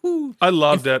 woo-hoo-hoo-hoo. I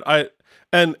loved it.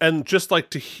 And just like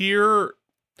to hear,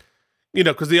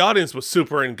 because the audience was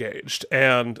super engaged,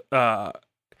 and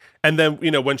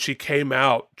then when she came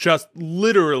out, just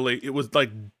literally it was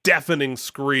like deafening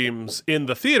screams in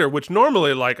the theater, which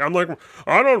normally I'm like,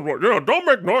 I don't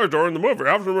make noise during the movie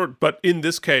afterward. But in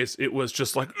this case, it was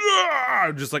just like,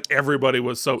 just like everybody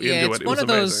was so into it. It was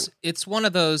amazing. It's one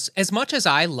of those, as much as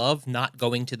I love not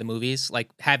going to the movies, like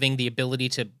having the ability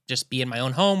to just be in my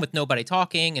own home with nobody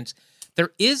talking, and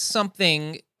there is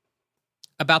something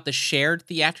about the shared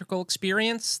theatrical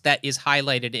experience that is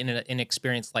highlighted in an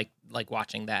experience like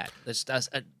watching that. This does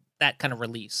that kind of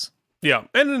release. Yeah,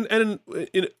 and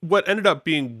what ended up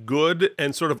being good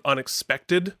and sort of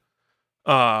unexpected,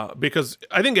 because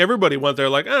I think everybody went there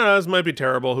like, this might be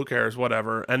terrible, who cares,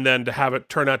 whatever, and then to have it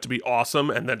turn out to be awesome,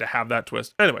 and then to have that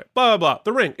twist. Anyway, blah, blah, blah.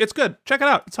 The Ring, it's good. Check it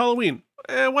out. It's Halloween.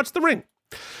 Watch The Ring.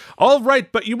 All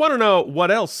right, but you want to know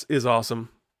what else is awesome?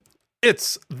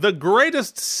 It's the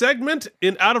greatest segment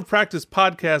in Out of Practice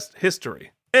podcast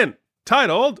history,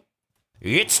 entitled...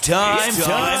 It's time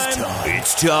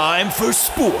for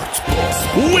Sports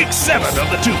Ball. Week 7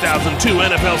 of the 2002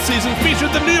 NFL season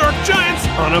featured the New York Giants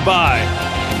on a bye.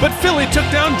 But Philly took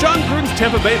down John Gruden's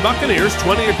Tampa Bay Buccaneers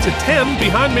 20-10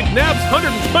 behind McNabb's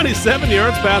 127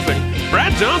 yards passing.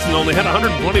 Brad Johnson only had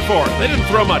 124. They didn't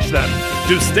throw much then.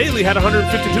 Deuce Staley had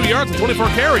 152 yards and 24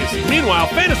 carries. Meanwhile,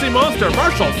 fantasy monster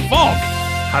Marshall Faulk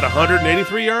had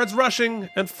 183 yards rushing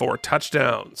and 4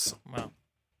 touchdowns. Wow.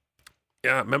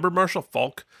 Yeah, remember Marshall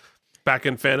Faulk back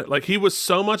in he was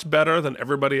so much better than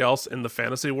everybody else in the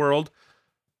fantasy world.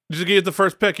 Just get the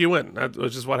first pick, you win. That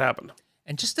was just what happened.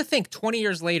 And just to think, 20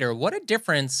 years later, what a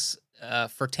difference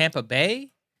for Tampa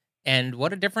Bay, and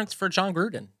what a difference for John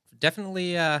Gruden.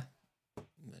 Definitely,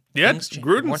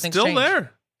 Gruden's still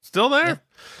there. Still there.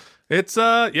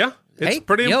 Yeah. It's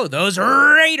pretty. Yo, those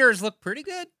Raiders look pretty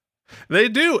good. They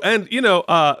do. And,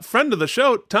 friend of the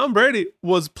show, Tom Brady,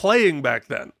 was playing back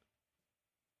then.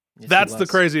 Yes, that's the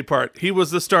crazy part. He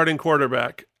was the starting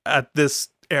quarterback at this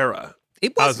era.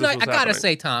 It was not, I gotta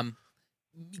say, Tom,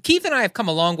 Keith and I have come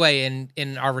a long way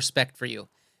in our respect for you.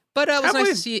 But it was nice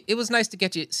to see. It was nice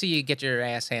to see you get your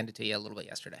ass handed to you a little bit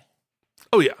yesterday.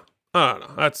 Oh yeah, I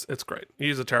don't know. It's great.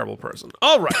 He's a terrible person.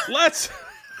 All right, let's.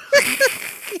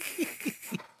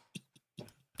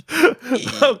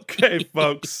 Okay,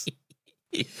 folks.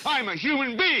 I'm a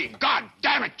human being. God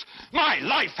damn it! My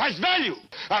life has value,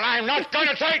 and I'm not going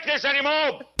to take this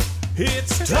anymore.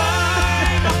 It's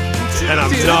time. And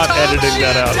I'm not editing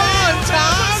that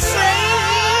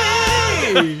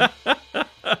out.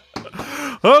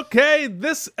 Okay,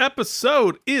 this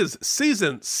episode is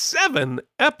season 7,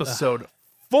 episode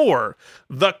 4.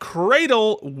 The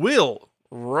Cradle Will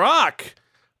Rock.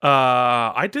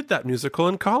 I did that musical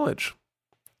in college.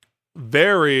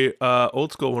 Very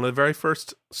old school, one of the very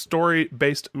first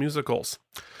story-based musicals.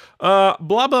 Blah,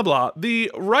 blah, blah. The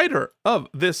writer of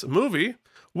this movie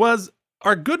was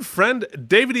our good friend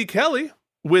David E. Kelley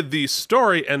with the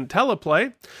story and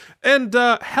teleplay, and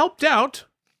helped out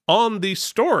on the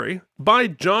story by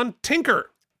John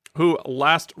Tinker, who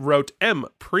last wrote M.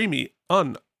 Preemie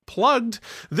Unplugged.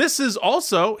 This is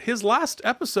also his last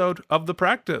episode of The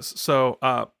Practice, so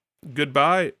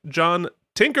goodbye, John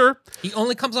Tinker. He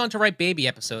only comes on to write baby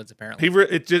episodes, apparently.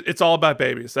 It's all about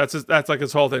babies. That's like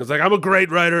his whole thing. It's like, I'm a great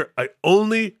writer. I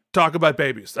only talk about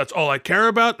babies. That's all I care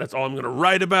about. That's all I'm going to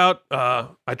write about.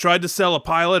 I tried to sell a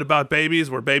pilot about babies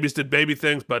where babies did baby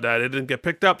things, but it didn't get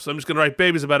picked up, so I'm just going to write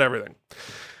babies about everything.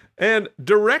 And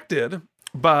directed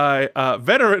by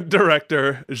veteran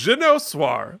director Jeannot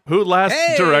Soir, who last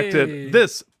directed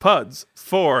This Pud's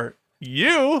For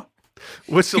You.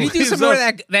 Can you do some more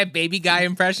of that baby guy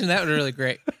impression? That would be really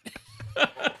great.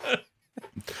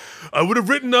 I would have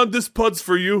written on This Pud's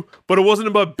For You, but it wasn't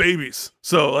about babies.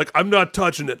 So, like, I'm not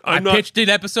touching it. I pitched an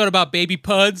episode about baby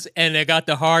puds, and I got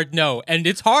the hard no. And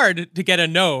it's hard to get a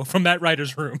no from that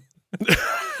writer's room.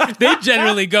 They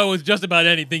generally go with just about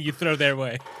anything you throw their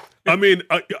way. I mean,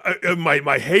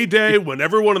 my heyday, when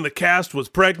everyone in the cast was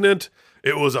pregnant,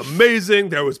 it was amazing.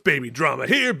 There was baby drama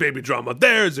here, baby drama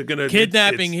there. Is it gonna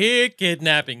kidnapping here,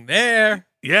 kidnapping there?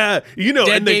 Yeah, you know,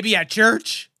 dead baby at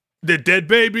church. They're dead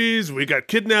babies. We got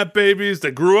kidnapped babies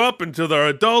that grew up until they're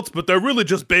adults, but they're really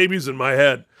just babies in my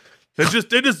head. They're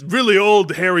just really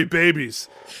old, hairy babies.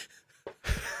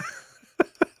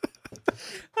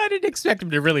 I didn't expect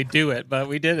him to really do it, but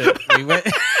we did it. We went.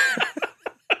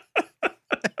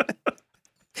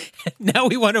 Now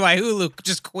we wonder why Hulu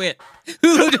just quit.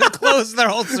 Hulu just closed their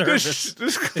whole service.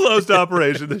 Just closed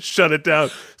operation. Just shut it down.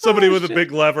 Somebody with a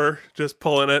big lever just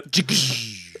pulling it.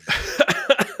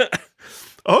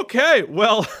 Okay,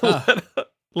 well,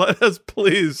 let us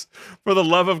please, for the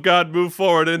love of God, move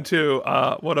forward into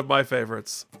one of my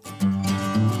favorites.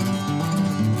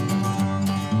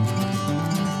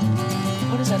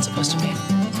 What is that supposed to mean?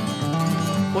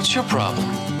 What's your problem?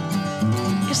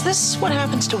 Is this what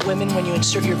happens to women when you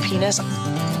insert your penis?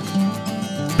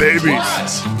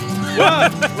 Babies.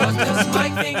 What does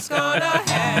Mike think's gonna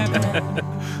happen?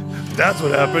 That's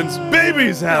what happens.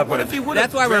 Babies happen.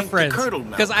 That's why we're friends.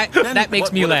 Because that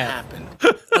makes me laugh.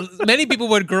 Many people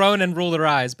would groan and roll their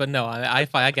eyes, but no,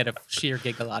 I get a sheer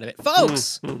giggle out of it.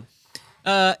 Folks,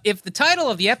 if the title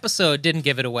of the episode didn't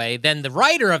give it away, then the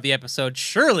writer of the episode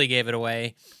surely gave it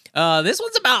away. This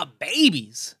one's about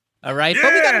babies. All right, yeah.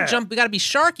 But we gotta be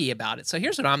sharky about it. So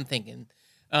here's what I'm thinking.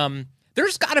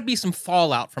 There's got to be some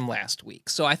fallout from last week.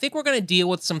 So I think we're going to deal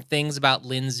with some things about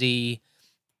Lindsay.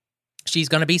 She's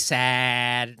going to be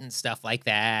sad and stuff like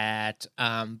that.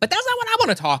 But that's not what I want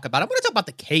to talk about. I want to talk about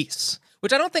the case,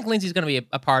 which I don't think Lindsay's going to be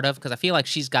a part of because I feel like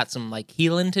she's got some like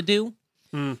healing to do.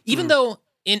 Even though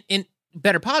in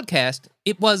Better Podcast,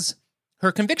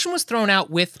 her conviction was thrown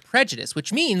out with prejudice,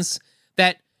 which means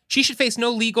that she should face no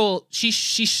legal.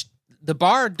 The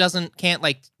bar can't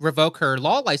like revoke her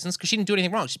law license because she didn't do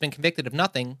anything wrong. She's been convicted of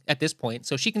nothing at this point,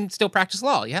 so she can still practice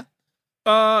law. Yeah.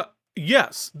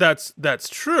 Yes, that's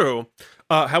true.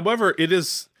 However, it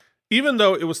is, even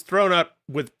though it was thrown out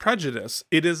with prejudice,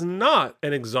 it is not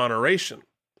an exoneration.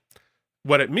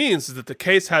 What it means is that the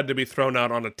case had to be thrown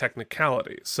out on a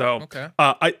technicality. So, okay.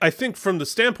 I think from the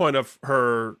standpoint of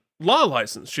her law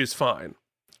license, she's fine.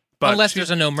 But unless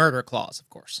there's a no murder clause, of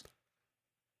course.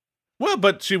 Well,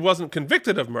 but she wasn't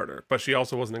convicted of murder, but she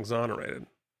also wasn't exonerated.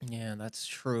 Yeah, that's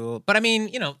true. But I mean,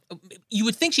 you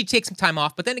would think she'd take some time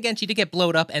off, but then again, she did get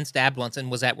blowed up and stabbed once and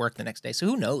was at work the next day. So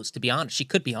who knows? To be honest, she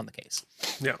could be on the case.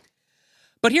 Yeah.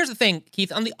 But here's the thing,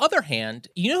 Keith. On the other hand,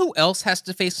 you know who else has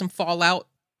to face some fallout?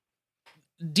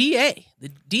 The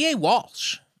DA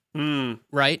Walsh.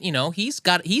 Right? He's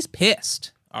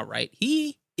pissed. All right.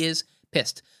 He is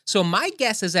pissed. So my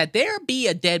guess is that there be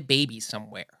a dead baby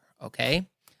somewhere. Okay.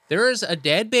 There is a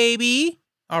dead baby.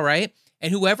 All right.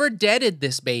 And whoever deaded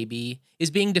this baby is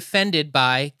being defended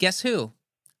by, guess who?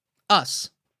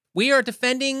 Us. We are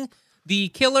defending the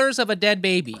killers of a dead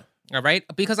baby, all right?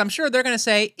 Because I'm sure they're going to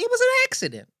say, it was an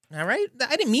accident, all right?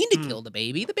 I didn't mean to kill the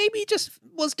baby. The baby just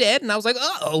was dead, and I was like,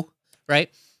 uh-oh, right?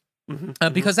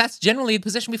 Because that's generally the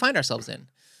position we find ourselves in.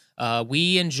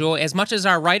 We enjoy, as much as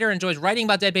our writer enjoys writing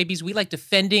about dead babies, we like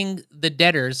defending the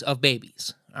deaders of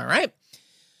babies, all right?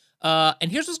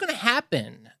 And here's what's going to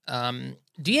happen.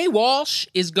 D.A. Walsh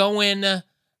is going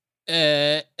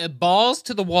balls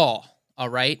to the wall, all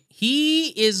right? He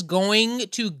is going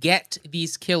to get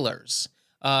these killers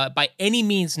by any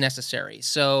means necessary.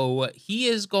 So he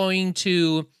is going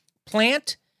to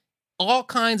plant all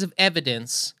kinds of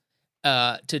evidence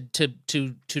to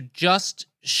just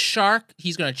shark.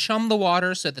 He's going to chum the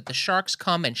water so that the sharks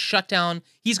come and shut down.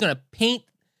 He's going to paint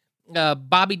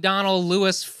Bobby Donnell,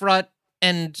 Louis Frutt,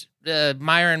 and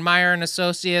Meyer and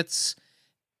Associates.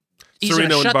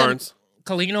 Carlino and Barnes.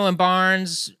 Carlino and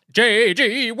Barnes.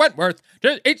 J.G. Wentworth.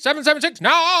 8776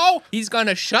 now. He's going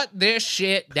to shut this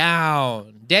shit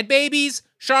down. Dead babies,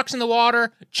 sharks in the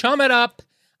water, chum it up.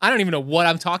 I don't even know what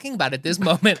I'm talking about at this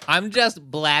moment. I'm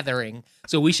just blathering.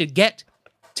 So we should get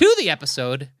to the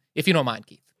episode, if you don't mind,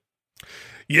 Keith.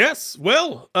 Yes.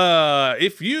 Well,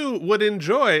 if you would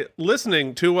enjoy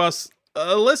listening to us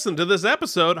listen to this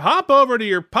episode, hop over to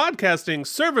your podcasting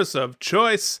service of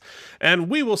choice, and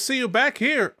we will see you back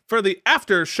here for the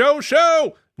after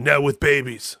show. Now with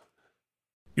babies.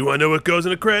 You want to know what goes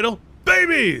in a cradle?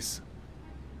 Babies!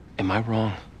 Am I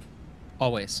wrong?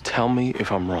 Always. Tell me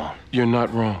if I'm wrong. You're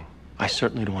not wrong. I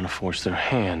certainly don't want to force their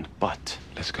hand, but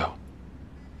let's go.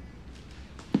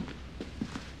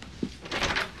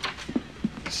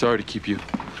 Sorry to keep you.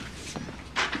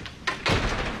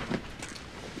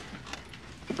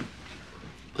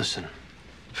 Listen,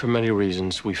 for many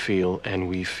reasons we feel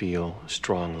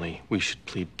strongly we should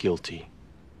plead guilty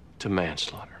to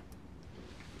manslaughter.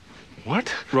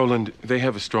 What? Roland, they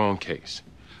have a strong case.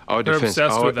 Our defense,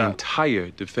 our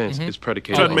entire defense is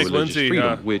predicated on religious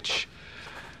freedom, which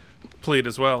plead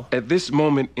as well. At this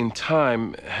moment in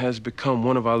time has become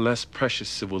one of our less precious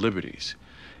civil liberties.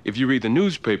 If you read the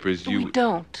newspapers, We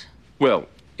don't. Well,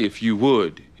 if you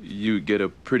would, you'd get a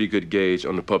pretty good gauge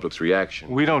on the public's reaction.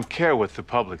 We don't care what the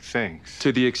public thinks.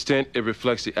 To the extent it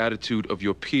reflects the attitude of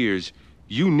your peers,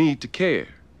 you need to care.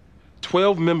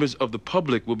 12 members of the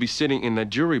public will be sitting in that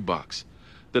jury box.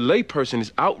 The layperson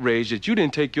is outraged that you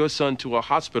didn't take your son to a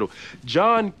hospital.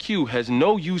 John Q has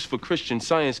no use for Christian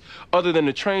Science other than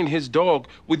to train his dog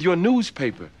with your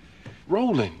newspaper.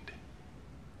 Roland,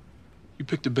 you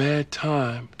picked a bad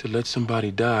time to let somebody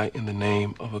die in the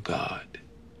name of a god.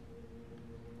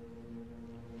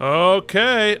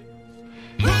 Okay.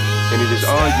 And it is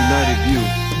our united view.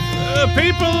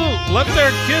 People let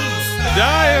their kids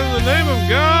die in the name of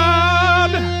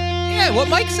God. Yeah, what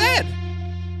Mike said.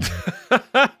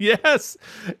 Yes,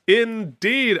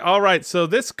 indeed. All right, so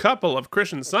this couple of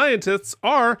Christian Scientists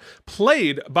are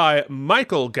played by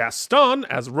Michael Gaston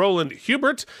as Roland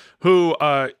Hubert, who,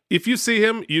 if you see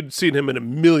him, you'd seen him in a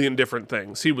million different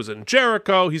things. He was in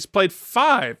Jericho. He's played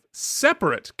 5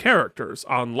 separate characters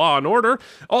on Law & Order,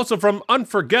 also from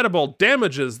Unforgettable,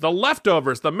 Damages, The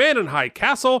Leftovers, The Man in High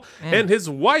Castle, and his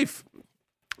wife,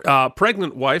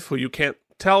 pregnant wife, who you can't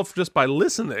tell just by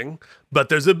listening, but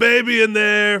there's a baby in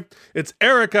there. It's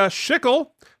Erica Schickel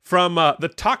from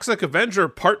The Toxic Avenger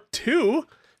Part 2,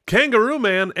 Kangaroo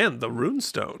Man, and The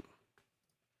Runestone.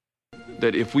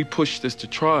 That if we push this to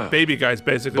trial, baby guy's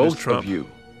basically both of you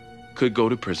could go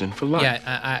to prison for life.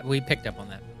 Yeah, we picked up on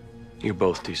that. You're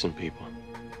both decent people.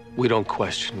 We don't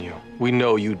question you. We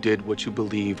know you did what you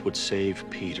believed would save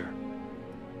Peter.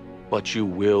 But you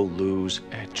will lose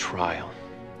at trial.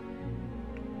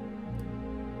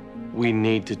 We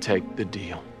need to take the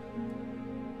deal.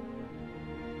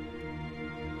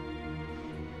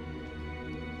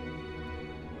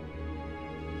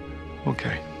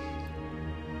 Okay.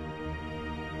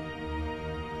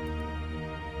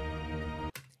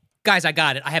 Guys, I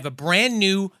got it. I have a brand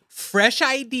new, fresh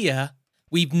idea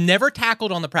we've never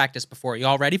tackled on the practice before. You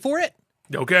all ready for it?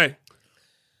 Okay.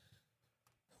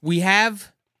 We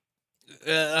have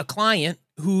a client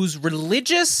whose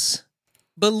religious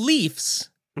beliefs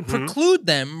preclude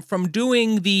them from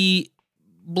doing the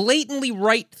blatantly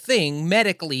right thing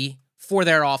medically for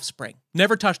their offspring.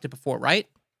 Never touched it before, right?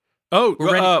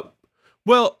 Oh,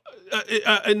 well,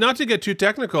 not to get too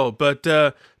technical, but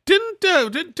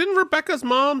didn't Rebecca's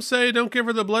mom say don't give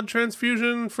her the blood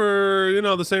transfusion for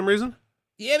the same reason?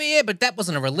 Yeah, but that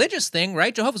wasn't a religious thing,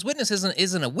 right? Jehovah's Witness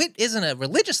isn't a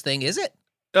religious thing, is it?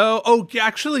 Oh,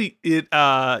 actually, it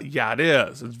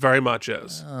is. It very much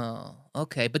is. Oh,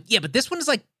 okay. But this one is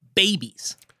like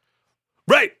babies.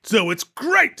 Right. So it's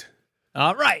great.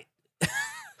 All right.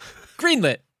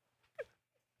 Greenlit.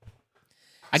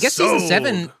 I guess season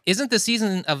 7 isn't the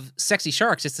season of Sexy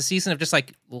Sharks. It's the season of just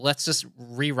like, let's just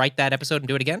rewrite that episode and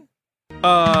do it again.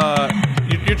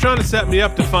 You're trying to set me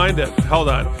up to find it. Hold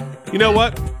on. You know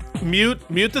what? Mute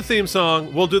the theme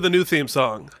song. We'll do the new theme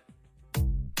song.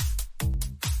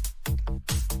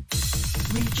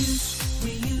 Reduce,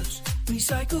 reuse,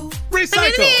 recycle.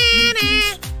 Recycle.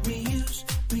 Reduce, reuse,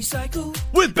 recycle.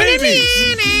 With babies.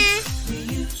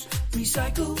 Reuse,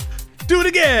 recycle. Do it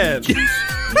again.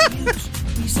 Reuse,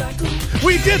 recycle.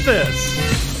 We did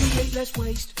this. Create less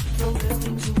waste. Throw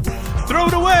things away. Throw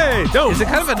it away. Don't. It's a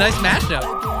kind of a nice mashup.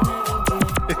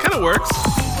 It kind of works.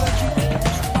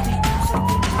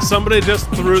 Somebody just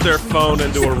threw their phone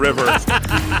into a river.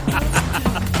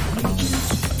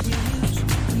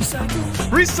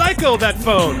 Recycle that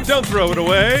phone. Don't throw it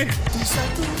away.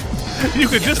 You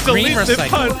could just delete it.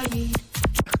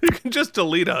 You can just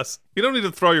delete us. You don't need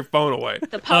to throw your phone away.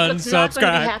 The public's not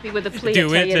going to be happy with the plea.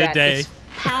 Do it today. It's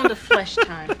pound of flesh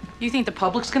time. You think the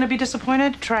public's gonna be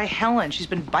disappointed? Try Helen. She's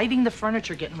been biting the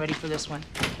furniture getting ready for this one.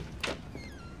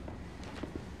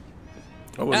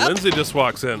 Oh, and Lindsay just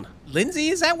walks in. Lindsay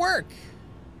is at work.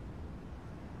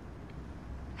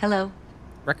 Hello.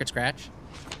 Record scratch.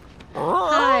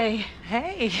 Hi.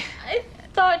 Hey. I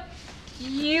thought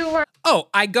you were... Oh,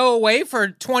 I go away for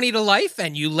 20 to life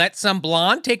and you let some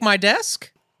blonde take my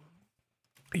desk?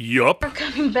 Yup.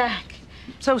 coming back.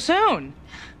 So soon.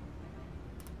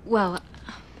 Well...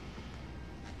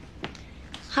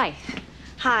 Hi.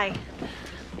 Hi.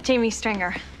 Jamie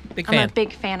Stringer. Big I'm fan. a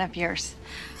big fan of yours.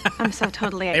 I'm so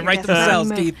totally at They your write desk.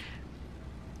 themselves, Keith.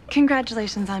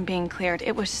 Congratulations on being cleared.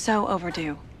 It was so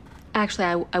overdue.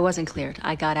 Actually, I wasn't cleared.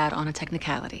 I got out on a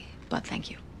technicality, but thank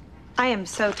you. I am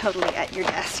so totally at your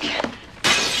desk.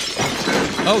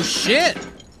 Oh, shit.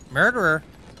 Murderer.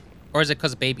 Or is it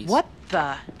because of babies? What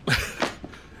the?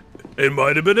 It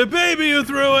might have been a baby who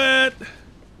threw it.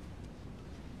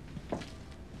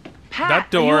 Pat,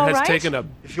 That door are you has all right? taken a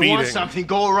If you want beating. something,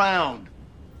 go around.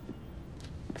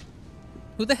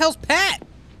 Who the hell's Pat?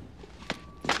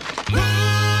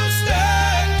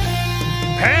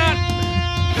 Pat!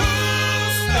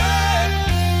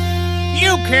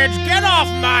 You kids, get off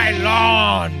my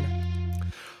lawn!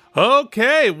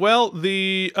 Okay, well,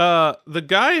 the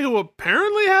guy who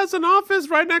apparently has an office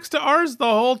right next to ours the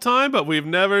whole time, but we've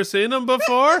never seen him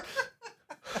before.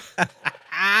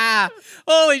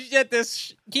 Holy shit,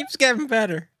 this keeps getting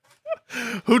better.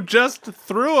 Who just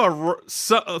threw a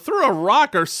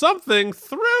rock or something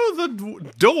through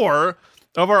the door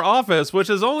of our office, which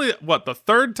is only, the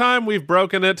third time we've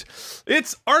broken it.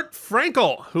 It's Art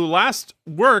Frankel, who last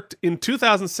worked in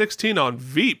 2016 on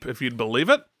Veep, if you'd believe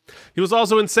it. He was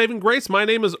also in Saving Grace, My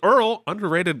Name is Earl,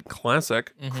 underrated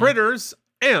classic, Critters,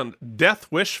 and Death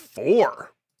Wish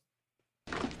 4.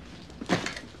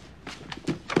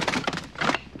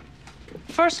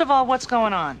 First of all, what's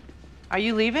going on? Are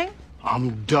you leaving?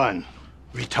 I'm done.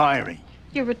 Retiring.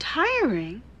 You're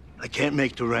retiring? I can't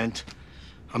make the rent.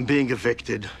 I'm being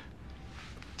evicted.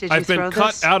 Did you I've throw been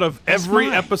cut this? out of every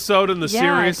mine. episode in the series.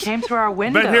 Yeah, it came through our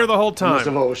window. Been here the whole I must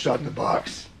have time. overshot the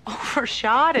box.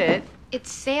 Overshot it. It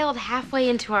sailed halfway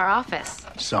into our office.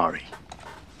 Sorry.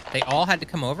 They all had to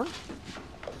come over?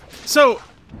 So,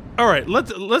 all right,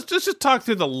 let's just talk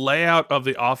through the layout of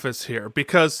the office here,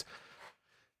 because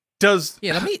we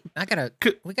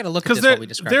gotta look at this while we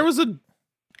describe there it. was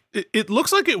it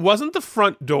looks like it wasn't the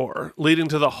front door leading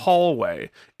to the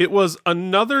hallway. It was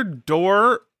another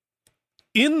door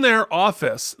in their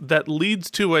office that leads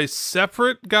to a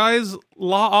separate guy's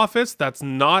law office that's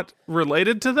not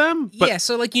related to them. But yeah,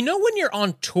 so like, you know when you're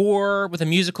on tour with a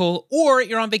musical or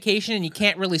you're on vacation and you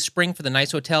can't really spring for the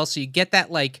nice hotel, so you get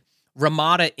that like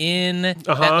Ramada Inn that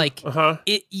like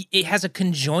it has a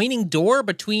conjoining door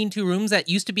between two rooms that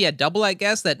used to be a double, I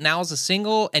guess, that now is a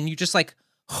single, and you just like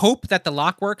hope that the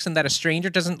lock works and that a stranger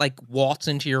doesn't like waltz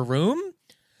into your room.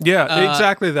 Yeah,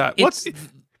 exactly that.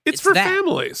 It's for that.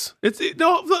 families.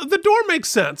 The door makes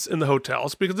sense in the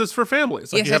hotels because it's for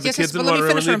families. Like you have the kids in but one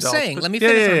room and the Let me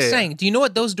adults. finish what I'm Yeah. saying. Do you know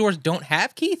what those doors don't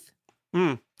have, Keith?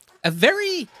 A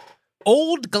very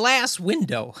old glass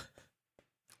window.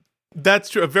 That's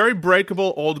true. A very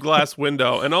breakable old glass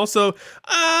window. And also,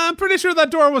 I'm pretty sure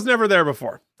that door was never there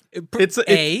before. It's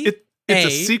a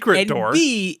secret and door.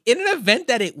 B, in an event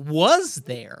that it was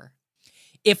there,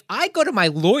 if I go to my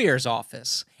lawyer's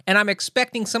office and I'm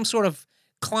expecting some sort of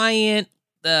client,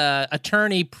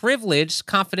 attorney privilege,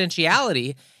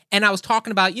 confidentiality, and I was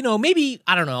talking about, maybe,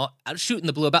 I don't know, shooting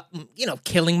the blue about,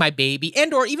 killing my baby,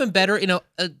 and or even better,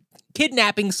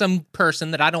 kidnapping some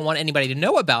person that I don't want anybody to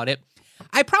know about it,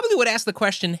 I probably would ask the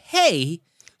question, hey,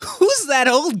 who's that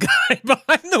old guy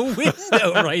behind the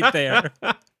window right there?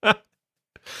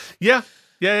 Yeah.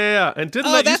 And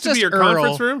didn't that used to be your Earl.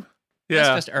 conference room? Yeah.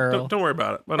 That's just Earl. Don't worry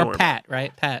about it. Don't Or worry Pat,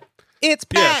 right? Pat. It's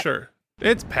Pat. Yeah, sure.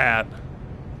 It's Pat.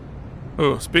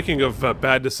 Oh, speaking of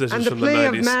bad decisions And the from the plea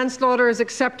 90s. of manslaughter is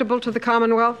acceptable to the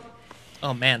Commonwealth?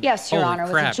 Oh, man. Yes, Your Holy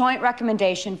Honor, crap. with a joint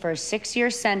recommendation for a 6-year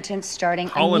sentence starting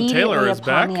Holland immediately Taylor is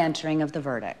upon back. the entering of the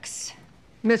verdicts.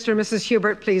 Mr. and Mrs.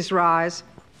 Hubert, please rise.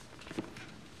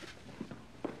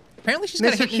 Apparently she's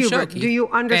got a Mr. hit new show, Hubert, Keith. do you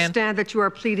understand that you are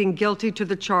pleading guilty to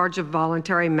the charge of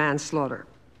voluntary manslaughter?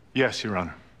 Yes, Your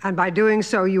Honor. And by doing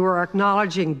so, you are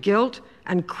acknowledging guilt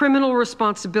and criminal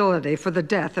responsibility for the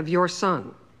death of your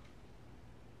son.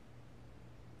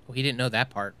 Well, he didn't know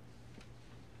that part.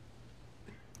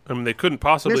 I mean, they couldn't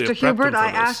possibly Mr. have prepped Hubert, him for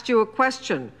I this. asked you a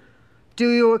question. Do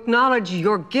you acknowledge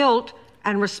your guilt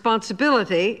and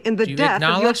responsibility in the Do you death of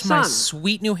your acknowledge my son?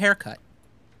 sweet new haircut?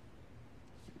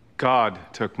 God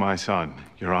took my son,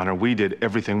 Your Honor. We did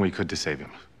everything we could to save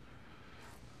him.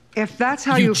 If that's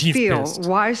how you Eugene's feel, pissed.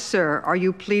 why, sir, are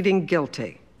you pleading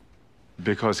guilty?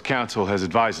 Because counsel has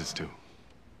advised us to.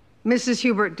 Mrs.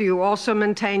 Hubert, do you also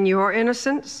maintain your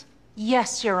innocence?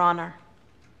 Yes, Your Honor.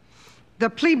 The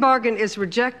plea bargain is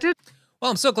rejected.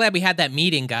 Well, I'm so glad we had that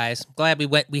meeting, guys. Glad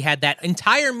we had that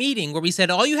entire meeting where we said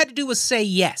all you had to do was say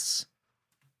yes.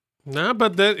 No,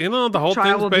 but the whole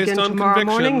Trial thing's will based begin on tomorrow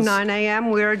convictions. morning, 9 a.m.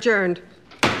 We're adjourned.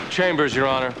 Chambers, Your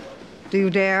Honor. Do you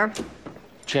dare?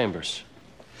 Chambers.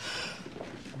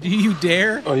 Do you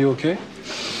dare? Are you okay?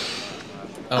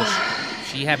 Oh,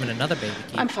 she having another baby.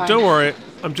 Keith. I'm fine. Don't worry.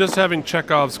 I'm just having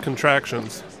Chekhov's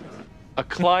contractions. A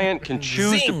client can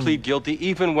choose to plead guilty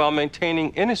even while maintaining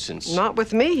innocence. Not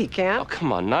with me, he can't. Oh,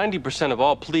 come on. 90% of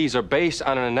all pleas are based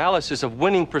on an analysis of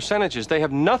winning percentages. They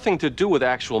have nothing to do with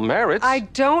actual merits. I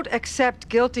don't accept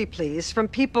guilty pleas from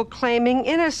people claiming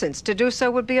innocence. To do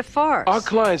so would be a farce. Our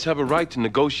clients have a right to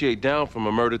negotiate down from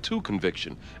a murder 2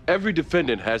 conviction. Every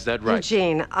defendant has that right.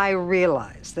 Eugene, I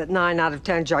realize that 9 out of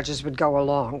 10 judges would go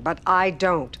along, but I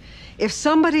don't. If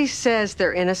somebody says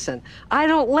they're innocent, I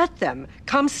don't let them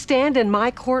come stand in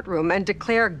my courtroom and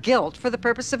declare guilt for the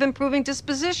purpose of improving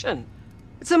disposition.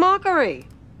 It's a mockery.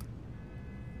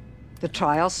 The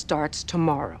trial starts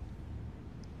tomorrow.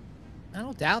 I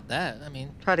don't doubt that. I mean,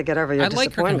 Try to get over your I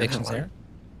like her disappointment. convictions Helen.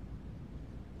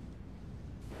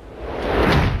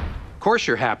 there. Of course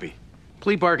you're happy.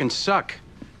 Plea bargains suck.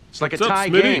 It's like What's a up, tie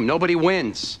Smitty? game. Nobody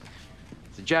wins.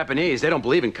 The Japanese, they don't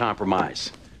believe in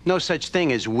compromise. No such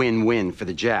thing as win-win for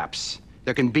the Japs.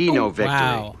 There can be no victory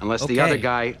wow. unless the Okay. other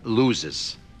guy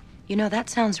loses. You know,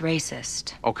 that sounds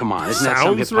racist. Oh, come on. Isn't that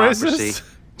some Sounds hypocrisy? racist?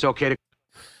 It's okay to...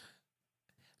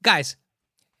 Guys,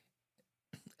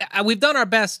 we've done our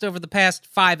best over the past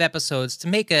 5 episodes to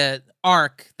make a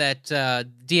arc that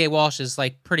D.A. Walsh is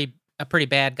like a pretty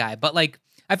bad guy, but like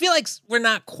I feel like we're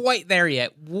not quite there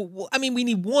yet. I mean, we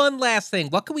need one last thing.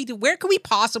 What can we do? Where can we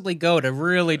possibly go to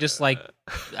really just like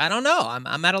I don't know.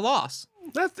 I'm at a loss.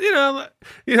 That's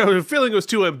the feeling was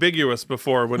too ambiguous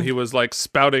before when he was like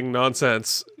spouting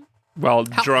nonsense while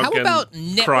drunk How about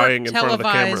and network crying in front of the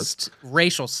cameras. televised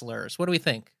racial slurs? What do we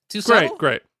think? Too subtle?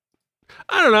 Great.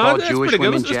 I don't know. Call That's Jewish pretty good.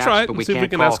 women Let's Japs, try it but and we see if we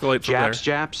can't can call escalate from there.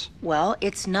 Japs. Well,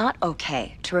 it's not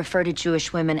okay to refer to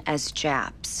Jewish women as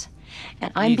Japs.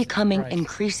 And I'm Jesus becoming Christ.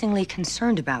 increasingly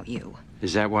concerned about you.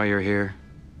 Is that why you're here?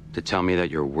 To tell me that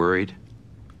you're worried?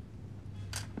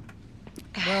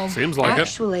 Well, Seems like it.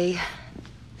 Actually,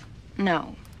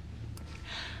 no.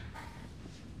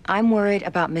 I'm worried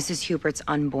about Mrs. Hubert's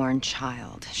unborn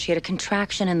child. She had a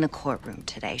contraction in the courtroom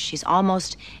today. She's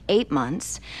almost 8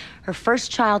 months. Her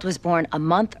first child was born a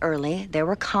month early. There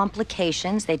were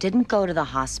complications. They didn't go to the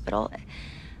hospital.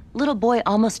 Little boy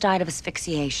almost died of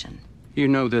asphyxiation. You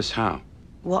know this how?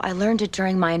 Well, I learned it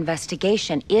during my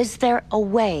investigation. Is there a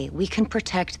way we can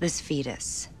protect this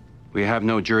fetus? We have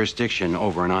no jurisdiction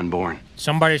over an unborn.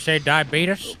 Somebody say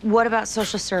diabetes? What about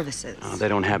social services? They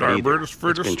don't have it either. Diabetes It's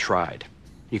fetus? been tried.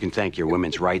 You can thank your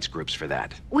women's rights groups for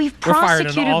that. We've We're firing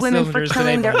on prosecuted all women for cylinders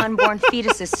killing today, their man. unborn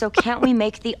fetuses, so can't we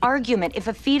make the argument if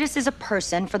a fetus is a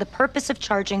person for the purpose of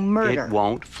charging murder? It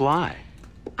won't fly.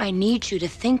 I need you to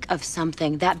think of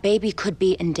something. That baby could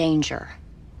be in danger.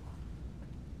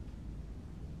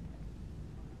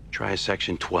 Try a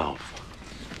Section 12.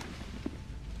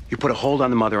 You put a hold on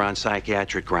the mother on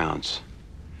psychiatric grounds.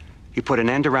 You put an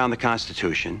end around the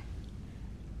Constitution.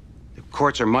 The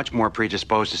courts are much more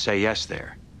predisposed to say yes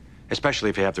there, especially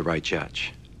if you have the right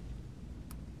judge.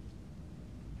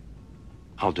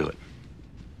 I'll do it.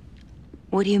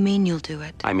 What do you mean you'll do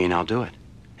it? I mean, I'll do it.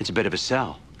 It's a bit of a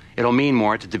sell. It'll mean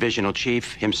more if the divisional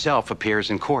chief himself appears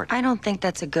in court. I don't think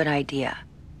that's a good idea.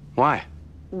 Why?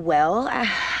 Well,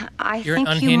 I You're an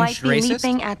think you might unhinged be racist?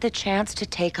 leaping at the chance to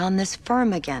take on this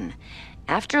firm again.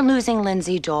 After losing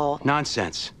Lindsay Dole...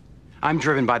 Nonsense. I'm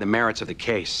driven by the merits of the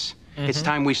case. It's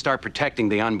time we start protecting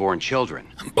the unborn children.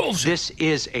 Bullshit. This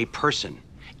is a person.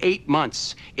 8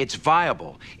 months. It's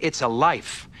viable. It's a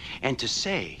life. And to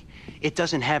say it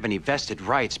doesn't have any vested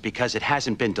rights because it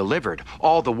hasn't been delivered,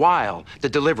 all the while the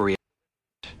delivery...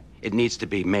 It needs to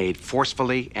be made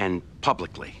forcefully and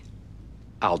publicly.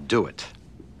 I'll do it.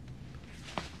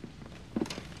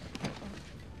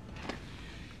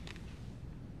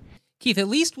 Keith, at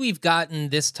least we've gotten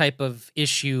this type of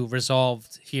issue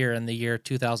resolved here in the year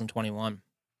 2021.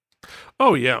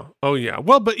 Oh yeah.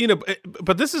 Well, but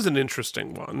but this is an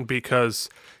interesting one because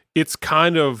it's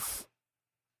kind of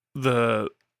the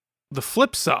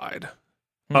flip side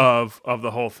of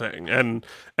the whole thing. And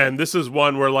this is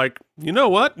one where, like, you know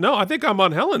what? No, I think I'm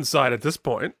on Helen's side at this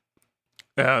point.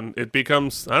 And it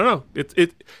becomes, I don't know.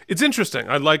 It's interesting.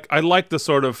 I like the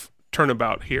sort of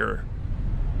turnabout here.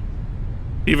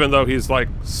 Even though he's like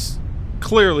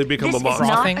clearly become a monster.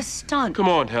 This is not a stunt. Come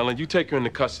on, Helen. You take her into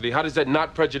custody. How does that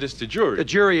not prejudice the jury? The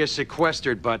jury is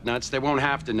sequestered, Buttnuts. They won't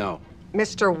have to know.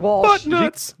 Mr. Walsh.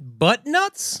 Buttnuts.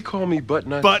 Buttnuts? Call me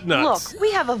Buttnuts. Buttnuts. Look,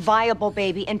 we have a viable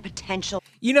baby and potential.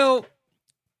 You know,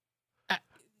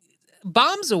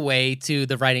 bombs away to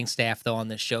the writing staff, though, on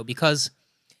this show, because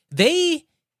they,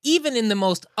 even in the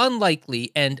most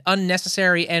unlikely and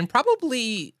unnecessary and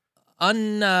probably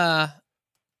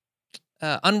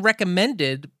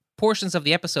unrecommended portions of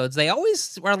the episodes, they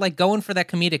always are like going for that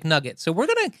comedic nugget. So we're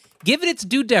gonna give it its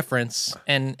due deference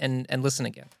and listen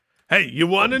again. Hey, you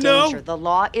want to know The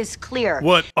law is clear.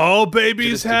 what all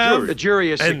babies have? The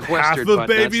jury is and sequestered, half of Buttnuts.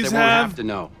 babies They won't have have to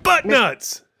know. butt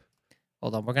nuts.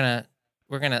 Hold on, we're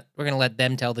gonna let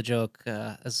them tell the joke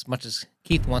as much as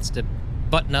Keith wants to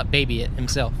button up baby it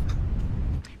himself.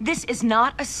 This is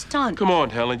not a stunt. Come on,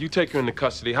 Helen. You take her into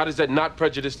custody. How does that not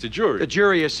prejudice the jury? The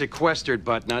jury is sequestered,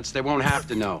 Buttnuts. They won't have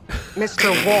to know. Mr.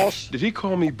 Walsh. Did he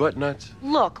call me Buttnuts?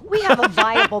 Look, we have a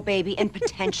viable baby in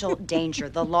potential danger.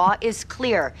 The law is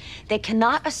clear. They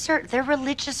cannot assert their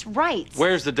religious rights.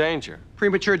 Where's the danger?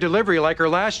 Premature delivery like her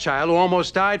last child who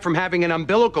almost died from having an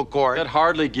umbilical cord. That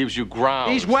hardly gives you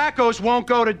grounds. These wackos won't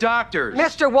go to doctors.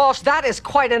 Mr. Walsh, that is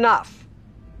quite enough.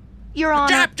 Your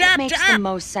Honor, it makes the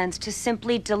most sense to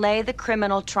simply delay the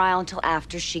criminal trial until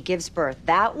after she gives birth.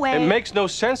 That way... It makes no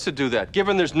sense to do that,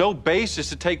 given there's no basis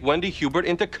to take Wendy Hubert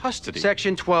into custody.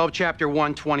 Section 12, Chapter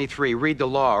 123. Read the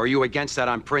law. Are you against that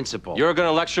on principle? You're going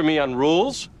to lecture me on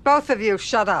rules? Both of you,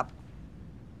 shut up.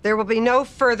 There will be no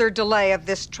further delay of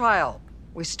this trial.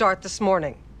 We start this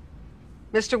morning.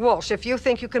 Mr. Walsh, if you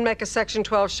think you can make a Section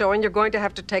 12 showing, you're going to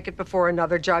have to take it before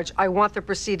another judge. I want the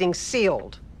proceedings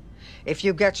sealed. If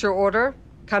you get your order,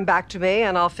 come back to me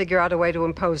and I'll figure out a way to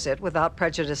impose it without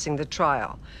prejudicing the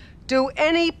trial. Do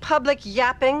any public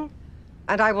yapping,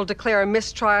 and I will declare a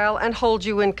mistrial and hold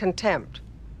you in contempt.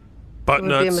 It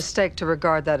would be a mistake to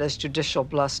regard that as judicial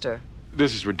bluster.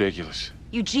 This is ridiculous.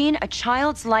 Eugene, a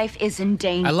child's life is in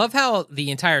danger. I love how the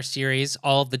entire series,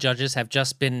 all of the judges have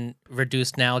just been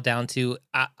reduced now down to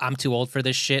I'm too old for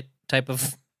this shit type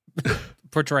of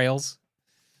portrayals.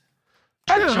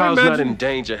 That child's not in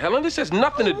danger, Helen. This has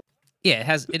nothing to do.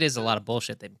 Yeah, it is a lot of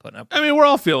bullshit they've been putting up. I mean, we're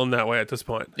all feeling that way at this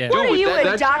point. Yeah. What are you,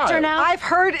 a doctor now? I've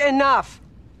heard enough.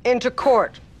 Into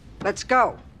court. Let's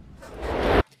go.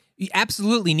 You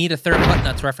absolutely need a third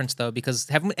Buttnuts reference, though, because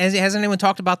has anyone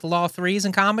talked about the law of threes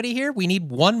in comedy here? We need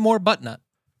one more Buttnut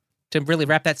to really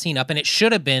wrap that scene up, and it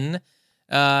should have been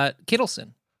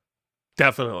Kittleson.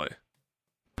 Definitely.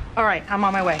 All right, I'm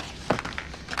on my way.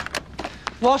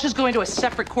 Walsh is going to a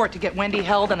separate court to get Wendy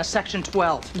held on a Section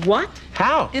 12. What?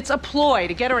 How? It's a ploy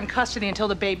to get her in custody until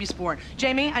the baby's born.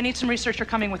 Jamie, I need some researcher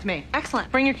coming with me.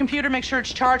 Excellent. Bring your computer, make sure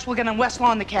it's charged. We'll get on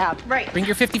Westlaw in the cab. Right. Bring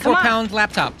your Come 54-pound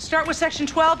laptop. Start with Section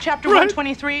 12, Chapter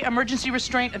 123, Emergency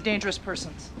Restraint of Dangerous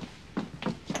Persons.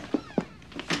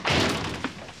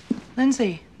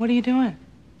 Lindsay, what are you doing?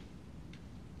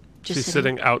 She's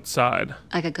sitting outside.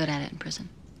 I got good at it in prison.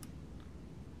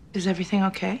 Is everything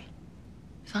okay?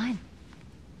 Fine.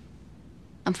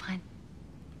 I'm fine.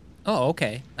 Oh,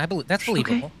 okay. I believe that's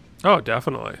believable. Oh,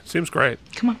 definitely. Seems great.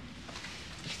 Come on.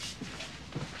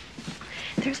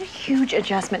 There's a huge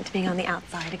adjustment to being on the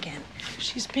outside again.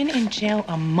 She's been in jail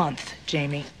a month,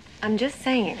 Jamie. I'm just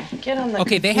saying. Get on the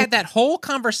Okay, they had that whole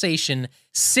conversation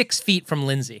 6 feet from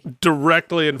Lindsay.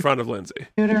 Directly in front of Lindsay.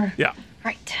 Computer. Yeah.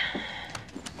 Right.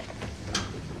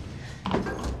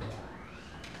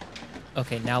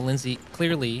 Okay, now Lindsay,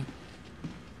 clearly...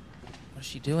 What is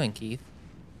she doing, Keith?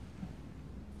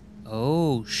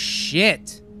 Oh,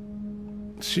 shit.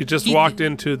 She just walked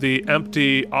into the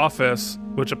empty office,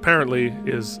 which apparently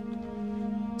is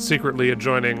secretly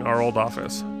adjoining our old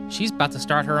office. She's about to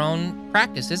start her own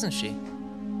practice, isn't she?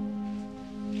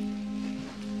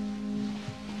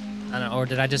 I don't know, or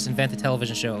did I just invent the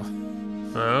television show? I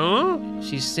don't know.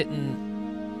 She's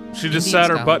sitting... She just sat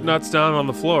her butt nuts down on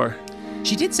the floor.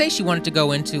 She did say she wanted to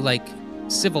go into, like,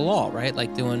 civil law, right?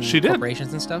 Like doing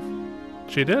corporations and stuff?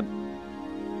 She did.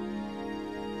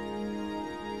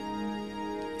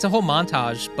 It's a whole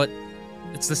montage, but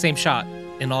it's the same shot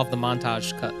in all of the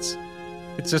montage cuts.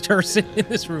 It's just her sitting in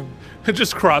this room.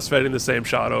 Just crossfading the same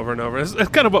shot over and over. It's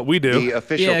kind of what we do. The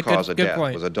official cause of death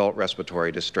was adult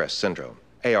respiratory distress syndrome,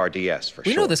 ARDS for short.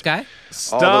 We know this guy.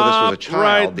 Stop Although this was a child,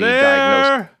 right the there.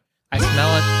 diagnosis... I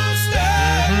smell it.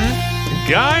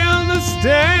 Guy on the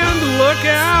stand, look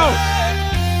out!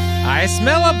 I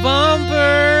smell a bumper!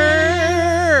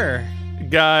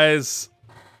 Guys,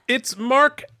 it's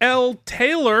Mark L.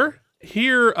 Taylor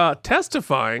here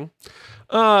testifying,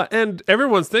 and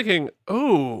everyone's thinking,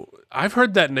 oh, I've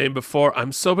heard that name before.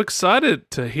 I'm so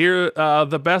excited to hear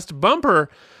the best bumper.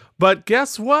 But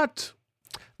guess what?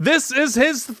 This is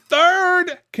his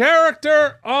third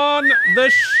character on the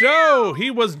show.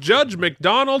 He was Judge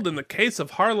McDonald in the case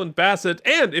of Harlan Bassett.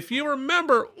 And if you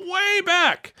remember way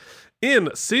back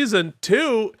in season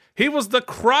 2, he was the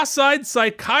cross-eyed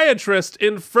psychiatrist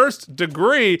in First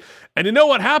Degree. And you know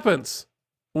what happens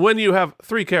when you have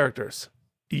 3 characters?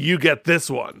 You get this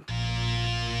one.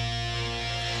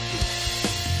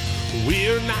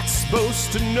 We're not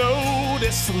supposed to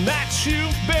notice that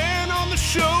you've been on the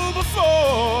show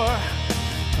before,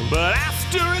 but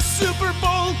after a Super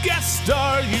Bowl guest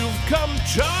star, you've come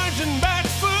charging back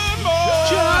for more.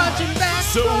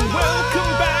 So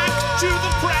welcome back to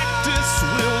the practice.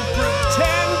 We'll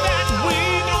pretend that we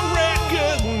don't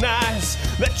recognize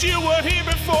that you were here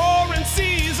before in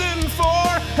season 4,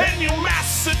 and you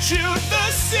Massachusetts the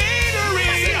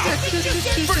scenery.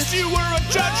 First you were a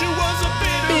judge who was a bit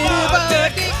of a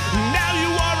dick. Now you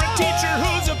are a teacher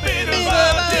who's a bit of a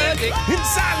dick. In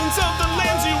Silence of the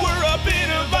Lambs you were a bit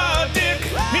of a dick.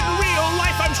 In real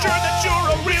life I'm sure that you're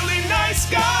a really nice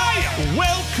guy.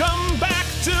 Welcome back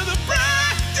to the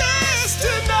practice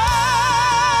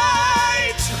tonight.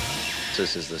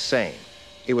 This is the same.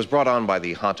 It was brought on by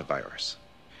the hantavirus.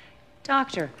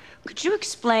 Doctor, could you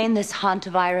explain this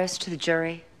hantavirus to the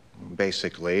jury?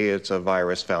 Basically, it's a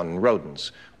virus found in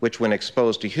rodents, which when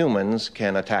exposed to humans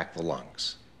can attack the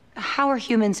lungs. How are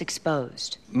humans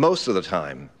exposed? Most of the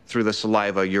time, through the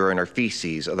saliva, urine, or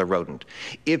feces of the rodent.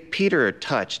 If Peter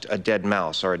touched a dead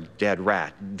mouse or a dead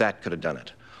rat, that could have done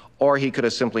it. Or he could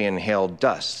have simply inhaled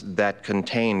dust that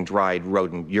contained dried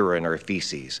rodent urine or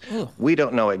feces. Ooh. We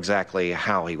don't know exactly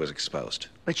how he was exposed.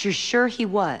 But you're sure he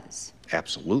was?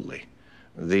 Absolutely.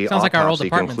 The Sounds like our old autopsy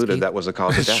apartments, concluded Keith. that was the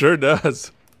cause of death. Sure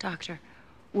does. Doctor,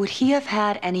 would he have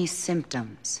had any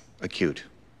symptoms? Acute.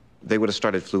 They would have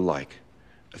started flu-like.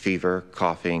 Fever,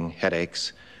 coughing,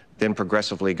 headaches, then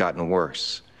progressively gotten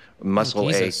worse. Muscle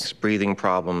Jesus. aches, breathing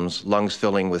problems, lungs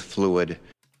filling with fluid.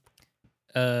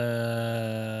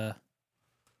 Ugh.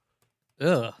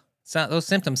 Those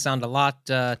symptoms sound a lot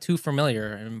too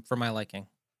familiar for my liking.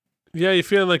 Yeah, you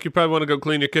feeling like you probably want to go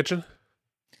clean your kitchen?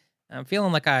 I'm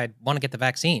feeling like I want to get the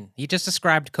vaccine. He just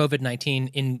described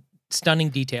COVID-19 in stunning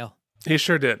detail. He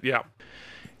sure did, yeah.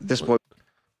 This boy...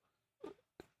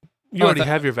 You already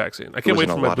have your vaccine. I can't wait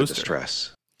for my booster.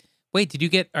 Distress. Wait, did you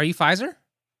get... Are you Pfizer?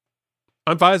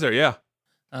 I'm Pfizer, yeah.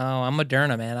 Oh, I'm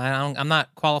Moderna, man. I'm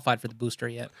not qualified for the booster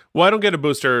yet. Well, I don't get a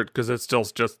booster because it's still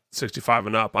just 65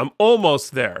 and up. I'm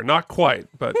almost there. Not quite,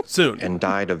 but soon. And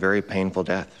died a very painful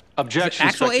death. Objection,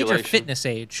 Actual age or speculation. fitness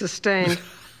age? Sustained.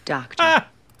 Doctor,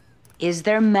 is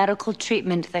there medical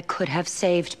treatment that could have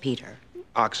saved Peter?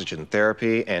 Oxygen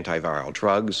therapy, antiviral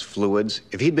drugs, fluids.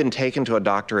 If he'd been taken to a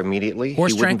doctor immediately,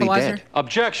 Horse he wouldn't be tranquilizer? dead.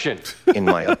 Objection. In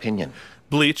my opinion.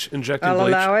 Bleach, injecting I'll bleach.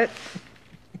 allow it.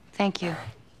 Thank you.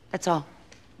 That's all.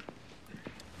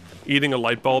 Eating a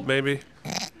light bulb, maybe?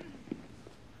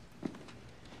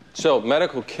 So,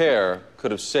 medical care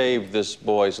could have saved this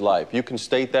boy's life. You can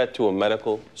state that to a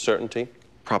medical certainty?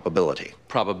 Probability.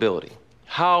 Probability.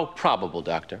 How probable,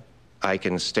 doctor? I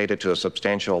can state it to a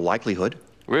substantial likelihood.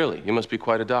 Really? You must be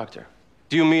quite a doctor.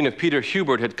 Do you mean if Peter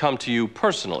Hubert had come to you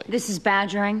personally? This is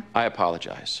badgering. I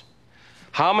apologize.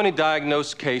 How many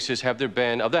diagnosed cases have there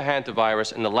been of the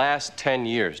hantavirus in the last 10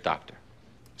 years, doctor?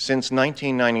 Since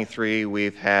 1993,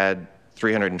 we've had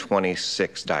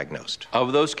 326 diagnosed.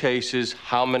 Of those cases,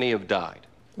 how many have died?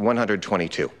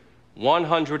 122.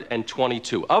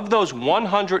 122. Of those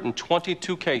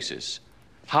 122 cases,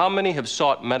 how many have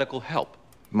sought medical help?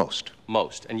 Most.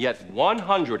 Most. And yet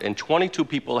 122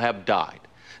 people have died.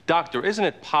 Doctor, isn't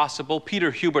it possible Peter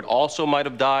Hubert also might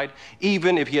have died,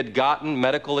 even if he had gotten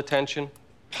medical attention?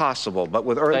 Possible, but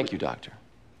with early... Thank you, Doctor.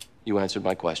 You answered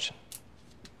my question.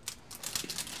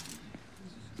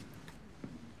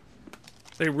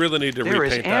 They really need to There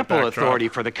is repaint that ample backdrop. authority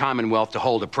for the Commonwealth to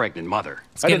hold a pregnant mother.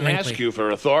 I didn't ask you for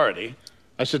authority.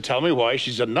 I said, tell me why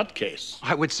she's a nutcase.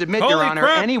 I would submit, Holy Your Honor,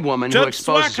 crap. any woman Judge who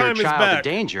exposes her Swackheim is child back. to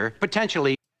danger,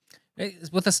 potentially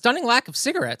With a stunning lack of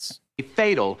cigarettes.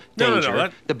 fatal No, danger,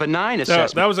 that- the benign No,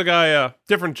 assessment. that was a guy,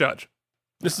 different judge.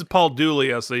 This is Paul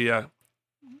Dooley as the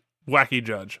wacky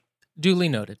judge. Duly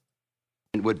noted.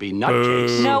 Would be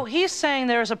nutcase. No, he's saying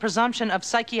there is a presumption of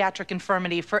psychiatric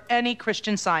infirmity for any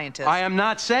Christian Scientist. I am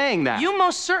not saying that. You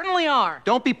most certainly are.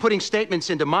 Don't be putting statements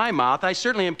into my mouth. I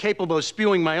certainly am capable of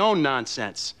spewing my own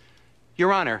nonsense.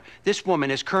 Your Honor, this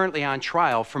woman is currently on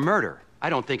trial for murder. I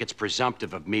don't think it's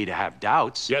presumptive of me to have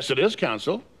doubts. Yes, it is,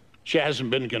 counsel. She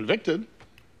hasn't been convicted.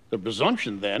 The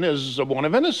presumption, then, is one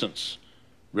of innocence.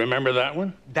 Remember that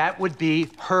one? That would be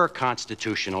her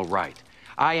constitutional right.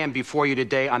 I am before you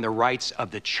today on the rights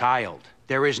of the child.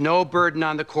 There is no burden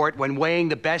on the court when weighing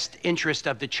the best interest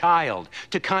of the child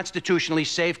to constitutionally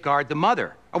safeguard the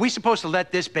mother. Are we supposed to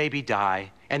let this baby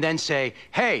die and then say,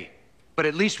 hey, but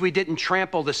at least we didn't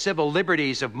trample the civil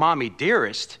liberties of Mommy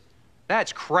Dearest?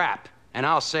 That's crap, and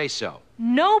I'll say so.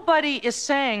 Nobody is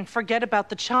saying forget about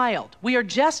the child. We are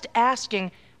just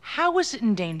asking, how is it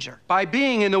in danger? By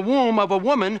being in the womb of a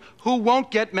woman who won't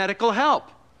get medical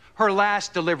help. Her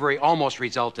last delivery almost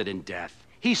resulted in death.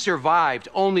 He survived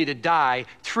only to die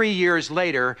 3 years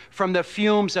later from the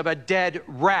fumes of a dead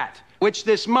rat, which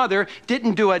this mother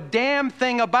didn't do a damn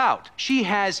thing about. She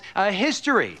has a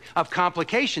history of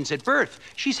complications at birth.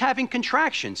 She's having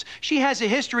contractions. She has a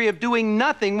history of doing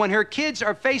nothing when her kids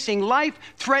are facing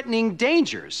life-threatening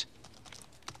dangers.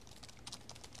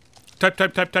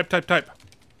 Type.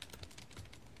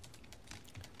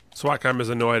 Swackheim is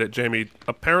annoyed at Jamie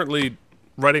apparently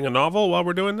writing a novel while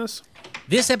we're doing this.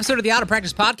 This episode of the Out of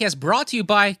Practice podcast brought to you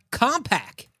by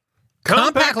Compaq.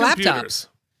 Compaq laptops. computers.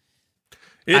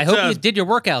 I hope you did your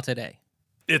workout today.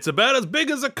 It's about as big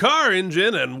as a car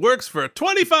engine and works for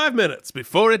 25 minutes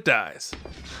before it dies.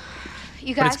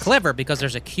 You But guys, it's clever because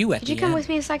there's a queue at could the you come end. with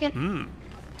me a second?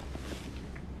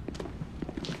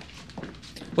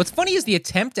 What's funny is the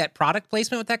attempt at product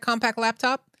placement with that Compaq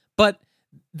laptop, but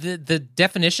the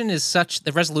definition is such,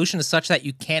 the resolution is such that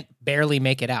you can't barely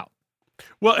make it out.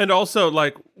 Well, and also,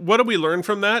 like, what do we learn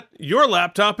from that? Your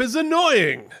laptop is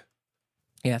annoying.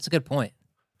 Yeah, that's a good point.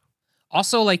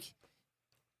 Also, like,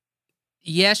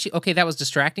 yeah, okay, that was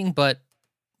distracting, but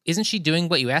isn't she doing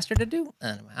what you asked her to do?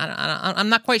 I'm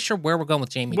not quite sure where we're going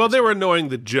with Jamie. Well, they were annoying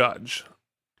the judge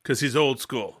because he's old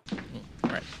school.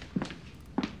 Right.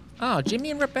 Oh,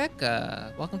 Jimmy and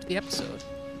Rebecca, welcome to the episode.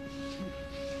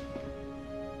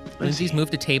 Lindsay's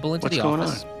moved a table into the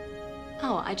office.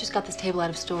 Oh, I just got this table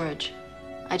out of storage.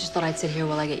 I just thought I'd sit here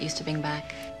while I get used to being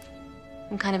back.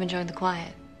 I'm kind of enjoying the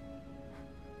quiet.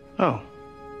 Oh.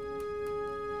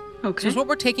 Okay. So is what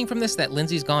we're taking from this that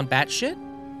Lindsay's gone batshit?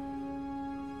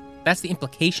 That's the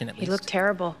implication, at least. He looked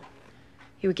terrible.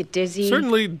 He would get dizzy.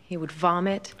 Certainly He would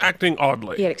vomit. acting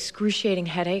oddly. He had excruciating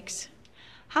headaches.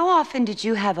 How often did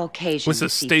you have occasion This to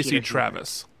is see Stacey Peter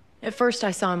Travis. At first,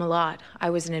 I saw him a lot. I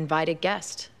was an invited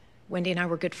guest. Wendy and I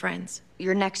were good friends.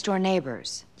 Your next-door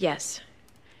neighbors? Yes.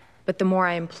 But the more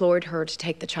I implored her to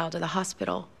take the child to the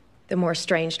hospital, the more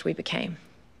estranged we became,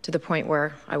 to the point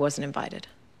where I wasn't invited.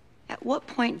 At what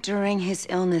point during his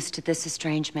illness did this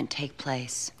estrangement take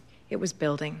place? It was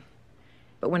building.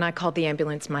 But when I called the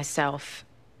ambulance myself,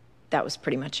 that was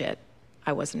pretty much it.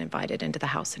 I wasn't invited into the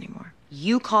house anymore.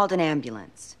 You called an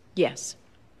ambulance? Yes.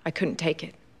 I couldn't take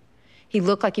it. He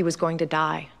looked like he was going to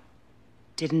die.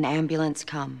 Did an ambulance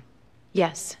come?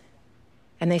 Yes.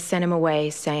 And they sent him away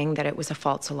saying that it was a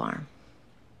false alarm.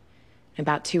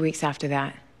 About 2 weeks after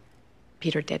that,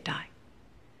 Peter did die.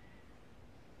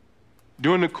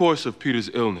 During the course of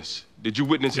Peter's illness, did you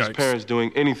witness his parents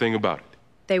doing anything about it?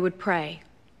 They would pray.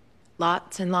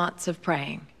 Lots and lots of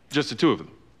praying. Just the two of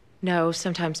them? No,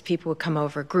 sometimes people would come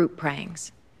over, group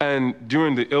prayings. And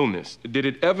during the illness, did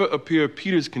it ever appear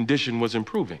Peter's condition was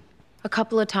improving? A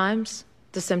couple of times,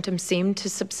 the symptoms seemed to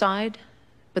subside,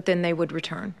 but then they would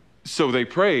return. So they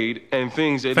prayed, and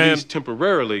things at least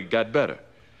temporarily got better.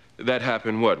 That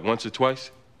happened, what, once or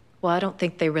twice? Well, I don't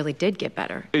think they really did get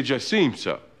better. It just seemed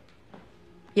so.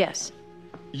 Yes.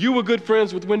 You were good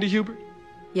friends with Wendy Hubert?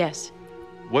 Yes.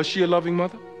 Was she a loving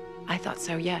mother? I thought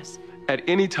so, yes. At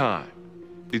any time,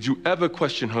 did you ever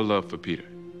question her love for Peter?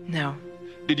 No.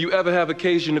 Did you ever have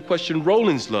occasion to question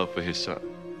Roland's love for his son?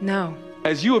 No.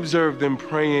 As you observed them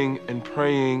praying and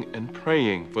praying and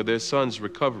praying for their son's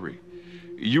recovery,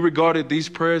 you regarded these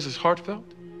prayers as heartfelt?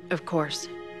 Of course.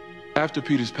 After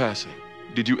Peter's passing,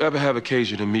 did you ever have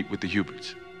occasion to meet with the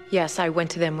Huberts? Yes, I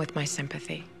went to them with my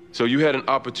sympathy. So you had an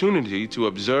opportunity to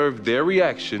observe their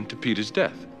reaction to Peter's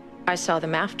death? I saw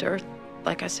them after,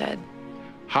 like I said.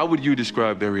 How would you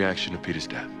describe their reaction to Peter's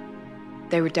death?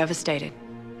 They were devastated.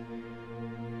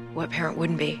 What parent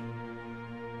wouldn't be?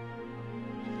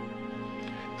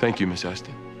 Thank you, Miss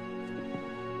Aston.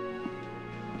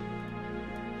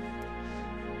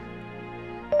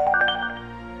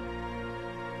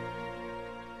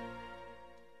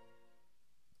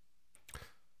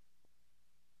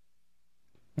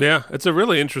 Yeah, it's a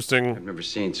really interesting I've never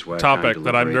seen topic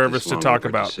that I'm nervous to talk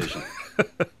about.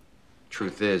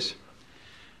 Truth is,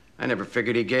 I never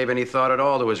figured he gave any thought at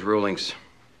all to his rulings.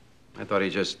 I thought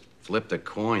he just flipped a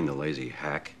coin, the lazy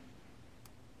hack.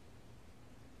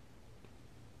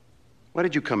 Why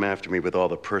did you come after me with all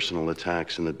the personal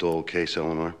attacks in the Dole case,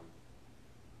 Eleanor?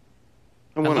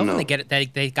 I want to know. They get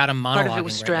it. They got a monologue. Part of it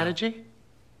was strategy.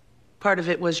 Part of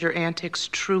it was your antics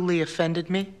truly offended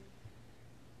me.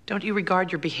 Don't you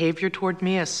regard your behavior toward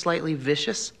me as slightly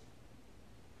vicious?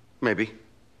 Maybe.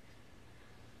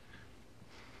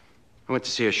 I went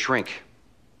to see a shrink.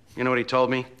 You know what he told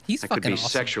me? He's I could be fucking awesome.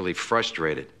 sexually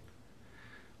frustrated.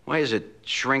 Why is it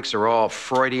shrinks are all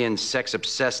Freudian,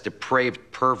 sex-obsessed, depraved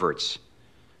perverts?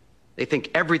 They think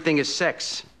everything is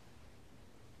sex.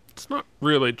 It's not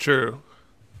really true.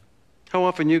 How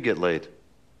often you get laid?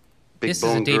 Big This is a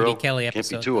bone David girl? E. Kelly Can't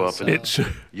episode, be too though, often. so-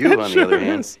 You, it on the sure other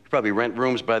hand, is. you probably rent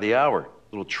rooms by the hour.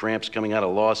 Little tramps coming out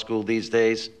of law school these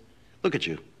days. Look at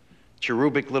you.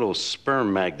 Cherubic little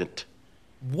sperm magnet.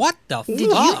 What the Did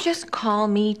you just call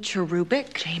me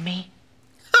cherubic? Jamie.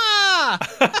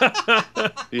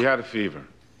 He had a fever.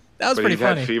 That was but pretty he'd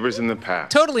funny. had fevers in the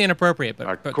past. Totally inappropriate, but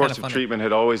Our but course kind of funny. treatment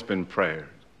had always been prayer,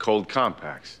 cold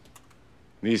compacts.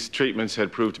 These treatments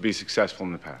had proved to be successful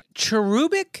in the past.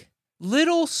 Cherubic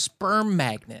little sperm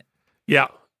magnet. Yeah.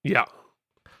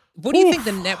 What do you think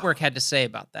the network had to say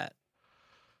about that?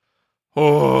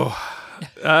 Oh,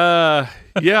 yeah.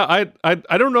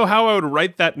 I don't know how I would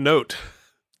write that note.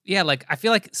 Yeah, like I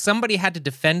feel like somebody had to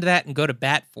defend that and go to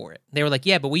bat for it. They were like,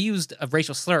 "Yeah, but we used a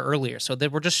racial slur earlier, so they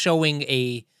were just showing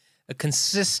a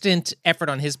consistent effort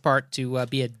on his part to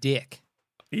be a dick."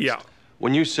 Yeah.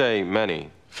 When you say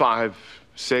many, 5,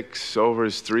 6, over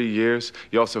his 3 years.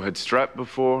 He also had strep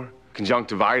before,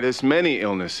 conjunctivitis, many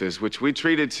illnesses, which we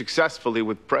treated successfully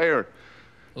with prayer.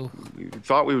 We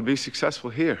thought we would be successful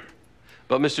here.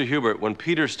 But Mr. Hubert, when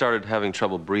Peter started having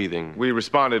trouble breathing, we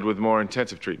responded with more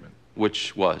intensive treatment.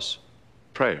 Which was?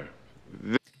 Prayer.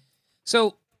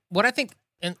 So what I think,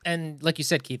 and like you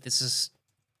said, Keith, this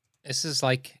is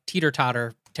like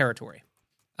teeter-totter territory.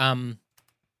 But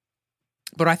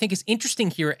I think is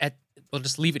interesting here we'll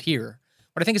just leave it here.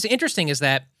 What I think is interesting is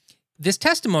that this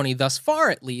testimony, thus far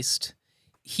at least,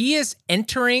 he is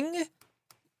entering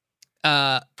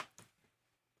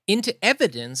into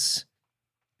evidence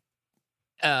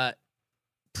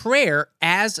prayer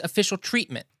as official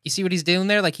treatment. You see what he's doing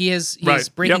there? Like he's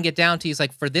breaking it down to, he's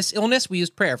like, for this illness, we use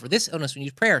prayer. For this illness, we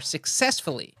use prayer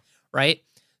successfully, right?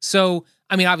 So,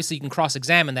 I mean, obviously you can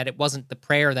cross-examine that it wasn't the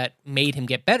prayer that made him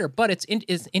get better, but it's an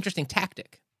interesting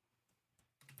tactic.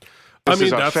 This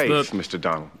is our faith, Mr.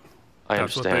 Donald. I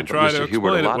understand, but Mr.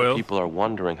 Hubert, a lot of people are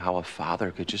wondering how a father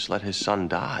could just let his son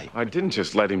die. I didn't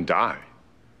just let him die.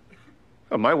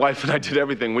 My wife and I did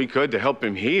everything we could to help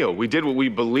him heal. We did what we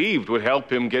believed would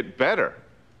help him get better.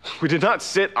 We did not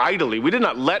sit idly. We did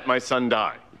not let my son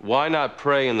die. Why not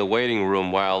pray in the waiting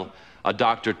room while a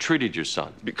doctor treated your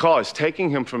son? Because taking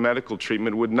him for medical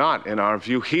treatment would not, in our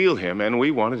view, heal him, and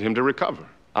we wanted him to recover.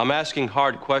 I'm asking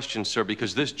hard questions, sir,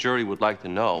 because this jury would like to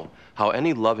know how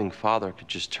any loving father could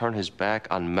just turn his back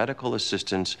on medical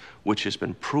assistance which has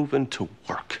been proven to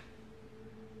work.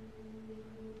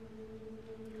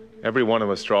 Every one of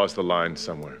us draws the line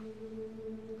somewhere.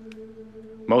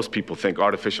 Most people think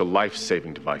artificial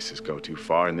life-saving devices go too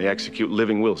far, and they execute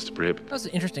living wills to prohibit. That was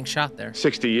an interesting shot there.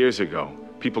 60 years ago,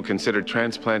 people considered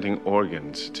transplanting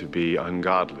organs to be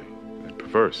ungodly and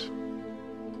perverse.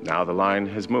 Now the line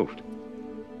has moved.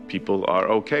 People are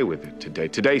okay with it today.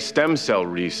 Today, stem cell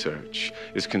research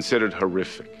is considered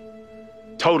horrific,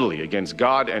 totally against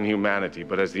God and humanity.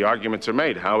 But as the arguments are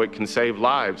made, how it can save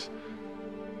lives,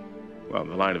 well,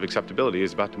 the line of acceptability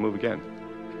is about to move again.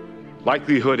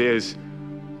 Likelihood is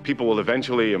people will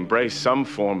eventually embrace some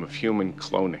form of human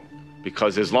cloning,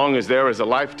 because as long as there is a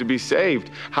life to be saved,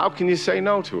 how can you say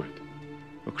no to it?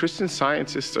 Well, Christian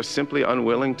scientists are simply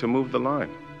unwilling to move the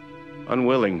line.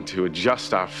 unwilling to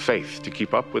adjust our faith to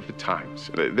keep up with the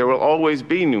times. There will always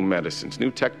be new medicines,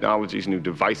 new technologies, new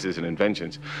devices and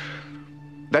inventions.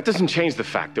 That doesn't change the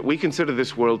fact that we consider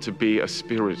this world to be a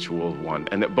spiritual one,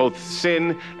 and that both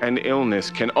sin and illness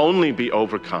can only be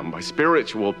overcome by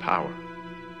spiritual power.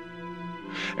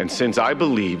 And since I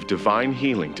believe divine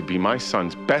healing to be my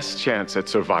son's best chance at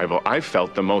survival, I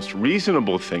felt the most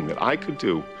reasonable thing that I could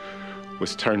do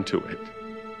was turn to it.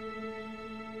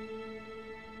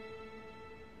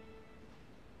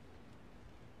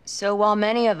 So while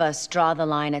many of us draw the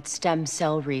line at stem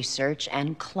cell research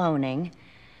and cloning,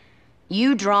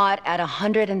 you draw it at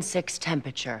 106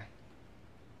 temperature.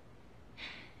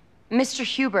 Mr.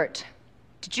 Hubert,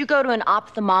 did you go to an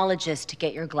ophthalmologist to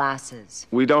get your glasses?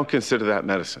 We don't consider that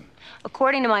medicine.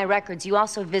 According to my records, you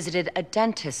also visited a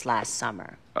dentist last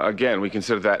summer. Again, we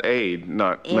consider that aid,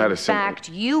 not medicine. In fact,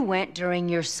 you went during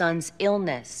your son's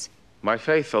illness. My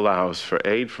faith allows for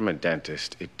aid from a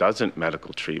dentist. It doesn't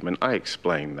medical treatment. I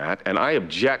explain that, and I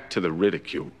object to the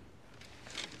ridicule.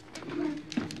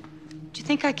 Do you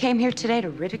think I came here today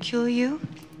to ridicule you?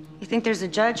 You think there's a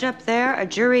judge up there, a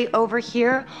jury over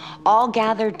here, all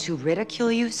gathered to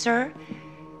ridicule you, sir?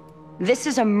 This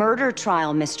is a murder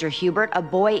trial, Mr. Hubert. A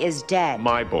boy is dead.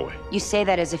 My boy. You say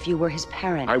that as if you were his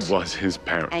parent. I was his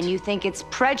parent. And you think it's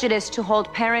prejudice to hold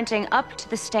parenting up to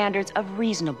the standards of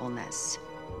reasonableness.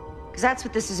 Because that's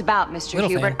what this is about, Mr.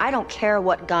 Hubert. I don't care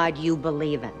what God you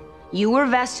believe in. You were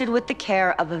vested with the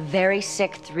care of a very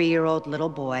sick 3-year-old little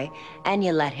boy, and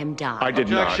you let him die. I did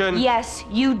not. Yes,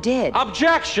 you did.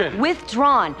 Objection!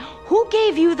 Withdrawn. Who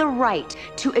gave you the right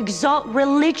to exalt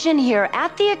religion here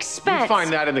at the expense? You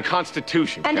find that in the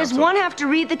Constitution, And does Counsel. one have to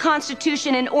read the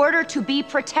Constitution in order to be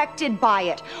protected by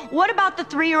it? What about the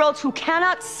 3-year-olds who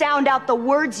cannot sound out the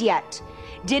words yet?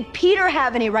 Did Peter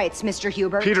have any rights, Mr.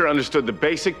 Hubert? Peter understood the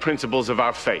basic principles of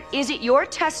our faith. Is it your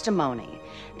testimony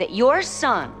that your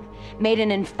son made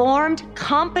an informed,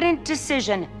 competent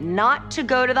decision not to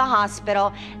go to the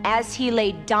hospital as he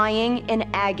lay dying in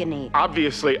agony?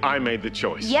 Obviously, I made the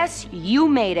choice. Yes, you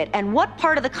made it. And what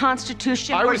part of the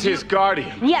Constitution I were was you- his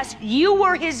guardian. Yes, you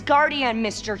were his guardian,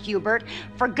 Mr. Hubert.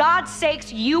 For God's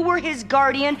sakes, you were his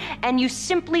guardian, and you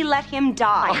simply let him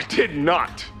die. I did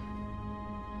not.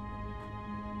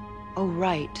 Oh,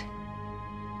 right.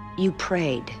 You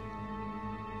prayed.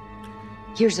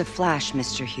 Here's a flash,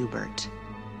 Mr. Hubert.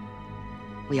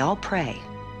 We all pray.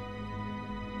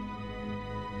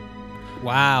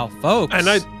 Wow, folks. And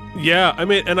I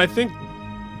think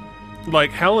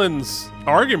like Helen's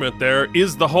argument there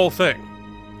is the whole thing,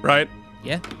 right?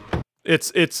 Yeah.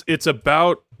 It's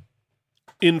about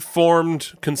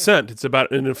informed consent. It's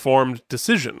about an informed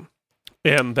decision.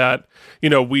 And that,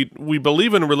 we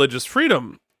believe in religious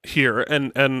freedom here,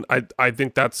 and I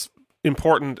think that's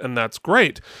important and that's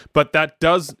great, but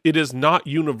it is not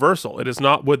universal. It is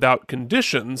not without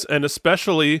conditions, and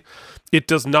especially it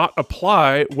does not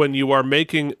apply when you are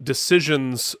making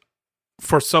decisions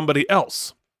for somebody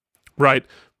else, right?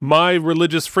 My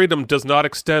religious freedom does not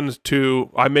extend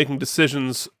to I'm making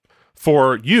decisions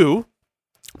for you,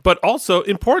 but also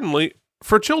importantly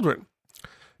for children.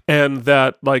 And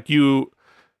that like you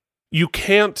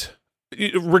can't,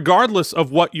 regardless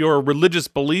of what your religious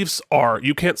beliefs are,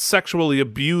 you can't sexually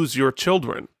abuse your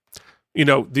children.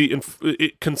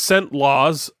 Consent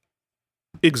laws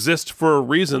exist for a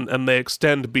reason, and they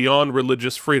extend beyond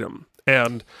religious freedom.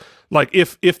 And like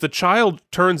if the child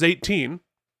turns 18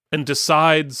 and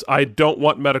decides I don't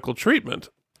want medical treatment,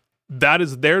 that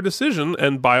is their decision,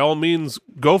 and by all means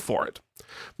go for it.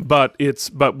 But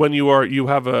when you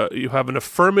have an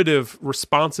affirmative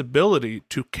responsibility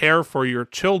to care for your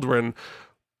children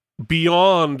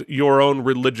beyond your own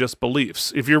religious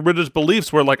beliefs. If your religious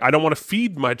beliefs were like, I don't want to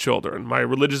feed my children, my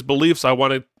religious beliefs, I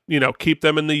want to keep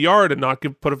them in the yard and not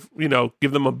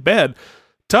give them a bed.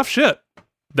 Tough shit.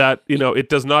 That it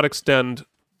does not extend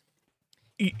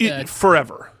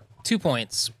forever. 2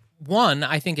 points. One,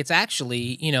 I think it's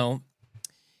actually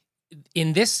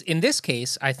in this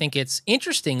case, I think it's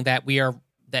interesting that we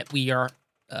are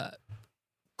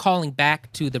calling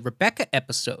back to the Rebecca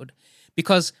episode,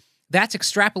 because that's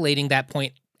extrapolating that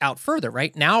point out further,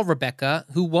 right? Now Rebecca,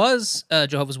 who was a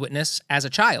Jehovah's Witness as a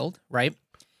child, right,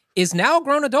 is now a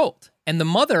grown adult, and the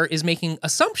mother is making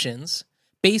assumptions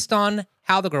based on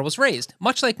how the girl was raised.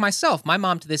 Much like myself, my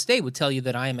mom to this day would tell you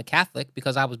that I am a Catholic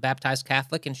because I was baptized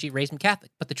Catholic and she raised me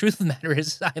Catholic. But the truth of the matter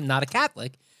is I am not a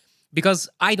Catholic, because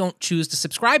I don't choose to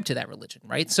subscribe to that religion,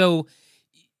 right? So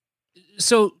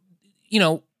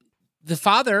the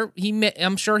father,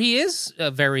 I'm sure he is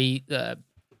very,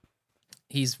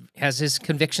 has his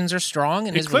convictions are strong,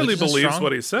 and he his clearly religion is believes strong.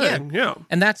 what he's saying, yeah.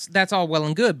 And that's all well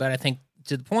and good, but I think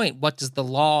to the point, how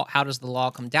does the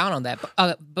law come down on that?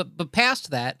 But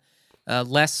past that,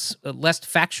 less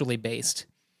factually based,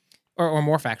 or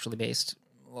more factually based,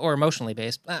 or emotionally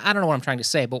based. I don't know what I'm trying to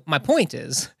say, but my point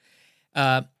is,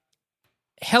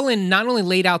 Helen not only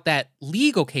laid out that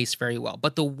legal case very well,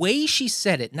 but the way she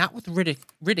said it, not with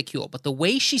ridicule, but the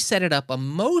way she set it up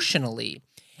emotionally,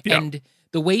 and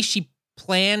the way she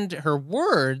planned her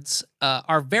words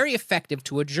are very effective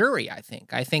to a jury, I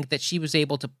think. I think that she was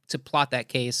able to plot that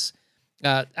case.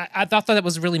 I thought that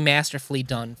was really masterfully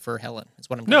done for Helen. Is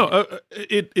what I'm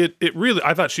it really.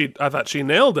 I thought she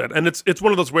nailed it, and it's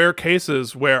one of those rare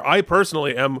cases where I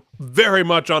personally am very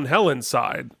much on Helen's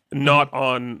side, not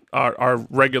on our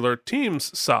regular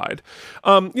team's side.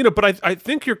 But I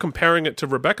think you're comparing it to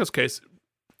Rebecca's case.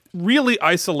 Really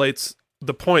isolates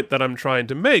the point that I'm trying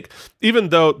to make, even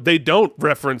though they don't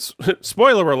reference,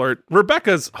 spoiler alert,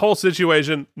 Rebecca's whole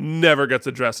situation never gets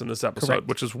addressed in this episode. Correct.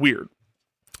 Which is weird.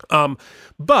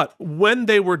 But when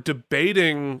they were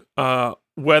debating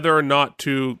whether or not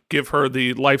to give her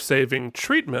the life-saving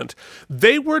treatment,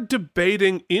 they were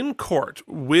debating in court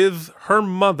with her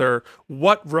mother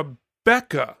what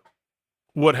Rebecca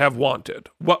would have wanted,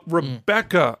 what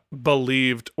Rebecca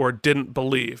believed or didn't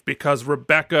believe, because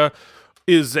Rebecca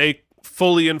is a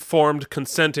fully informed,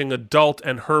 consenting adult,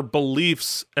 and her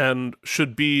beliefs and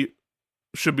should be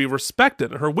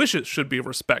respected, and her wishes should be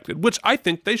respected, which I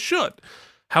think they should.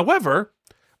 However,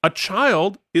 a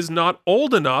child is not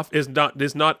old enough, is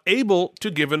not able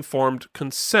to give informed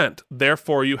consent.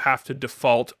 Therefore, you have to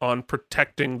default on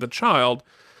protecting the child,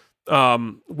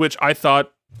 which I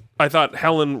thought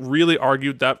Helen really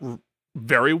argued that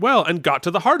very well and got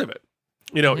to the heart of it.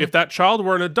 If that child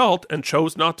were an adult and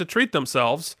chose not to treat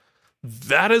themselves,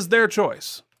 that is their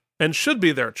choice and should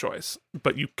be their choice.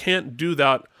 But you can't do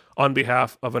that on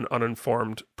behalf of an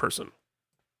uninformed person.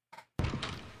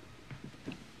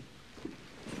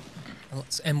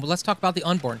 Let's talk about the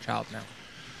unborn child now.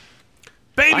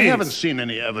 Babies! I haven't seen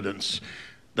any evidence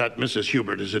that Mrs.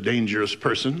 Hubert is a dangerous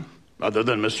person, other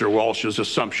than Mr. Walsh's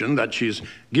assumption that she's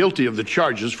guilty of the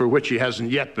charges for which she hasn't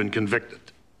yet been convicted.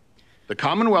 The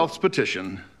Commonwealth's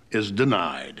petition is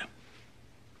denied.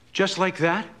 Just like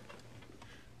that?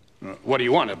 What do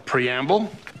you want, a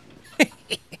preamble?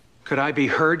 Could I be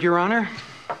heard, Your Honor?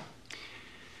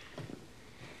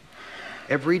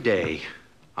 Every day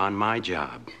on my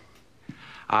job,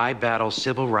 I battle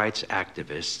civil rights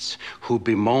activists who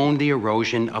bemoan the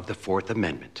erosion of the Fourth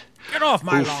Amendment. Get off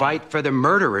my lawn. Who fight for the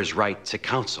murderer's right to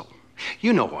counsel.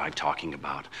 You know who I'm talking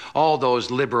about. All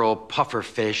those liberal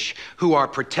pufferfish who are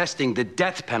protesting the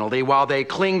death penalty while they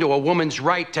cling to a woman's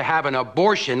right to have an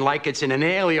abortion like it's an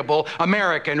inalienable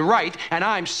American right, and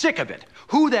I'm sick of it.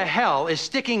 Who the hell is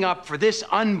sticking up for this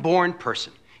unborn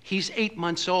person? He's 8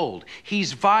 months old.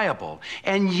 He's viable.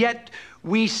 And yet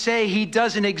we say he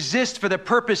doesn't exist for the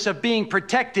purpose of being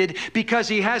protected because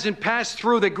he hasn't passed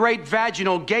through the Great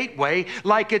Vaginal Gateway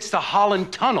like it's the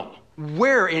Holland Tunnel.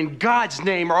 Where in God's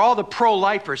name are all the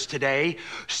pro-lifers today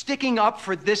sticking up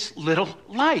for this little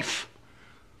life?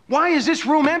 Why is this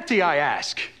room empty, I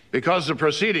ask? Because the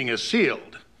proceeding is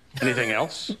sealed. Anything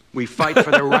else? We fight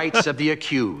for the rights of the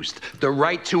accused, the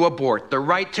right to abort, the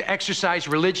right to exercise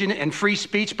religion and free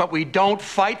speech, but we don't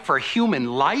fight for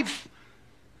human life?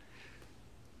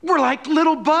 We're like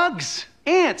little bugs,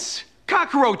 ants,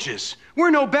 cockroaches. We're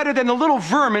no better than the little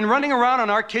vermin running around on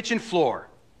our kitchen floor.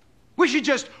 We should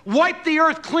just wipe the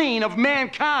earth clean of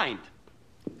mankind.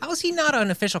 How is he not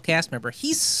an official cast member?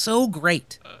 He's so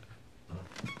great.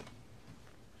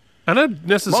 I don't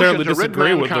necessarily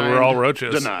disagree with the We're All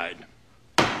Roaches. Denied.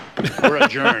 We're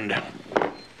adjourned.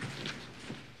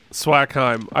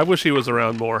 Swackheim. I wish he was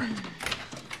around more.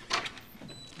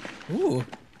 Ooh,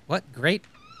 what great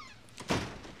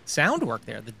sound work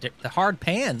there. The hard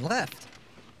pan left.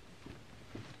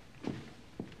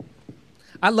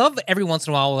 I love every once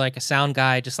in a while like a sound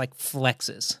guy just like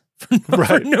flexes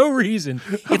for no reason.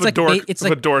 It's like it's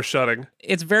like a door shutting.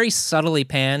 It's very subtly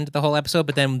panned the whole episode,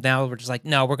 but then now we're just like,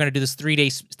 no, we're gonna do this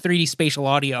 3D spatial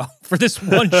audio for this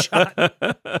one shot.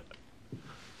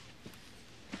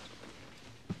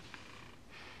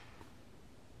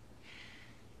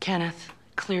 Kenneth,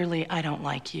 clearly I don't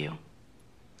like you.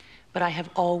 But I have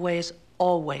always,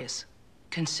 always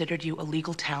considered you a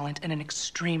legal talent and an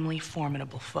extremely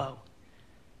formidable foe.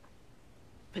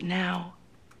 But now,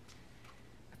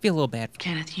 I feel a little bad.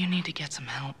 Kenneth, you need to get some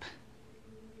help.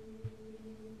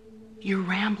 You're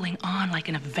rambling on like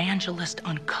an evangelist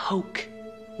on coke.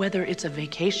 Whether it's a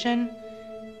vacation...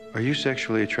 Are you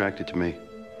sexually attracted to me?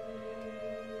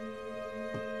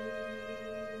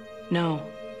 No,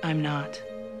 I'm not.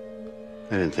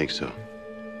 I didn't think so.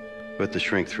 But the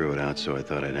shrink threw it out, so I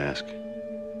thought I'd ask.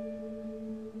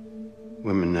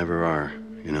 Women never are,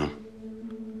 you know,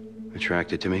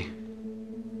 attracted to me.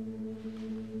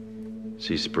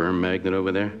 See sperm magnet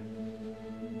over there?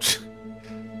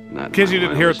 Not in case you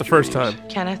didn't hear it the first time.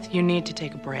 Kenneth, you need to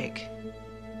take a break.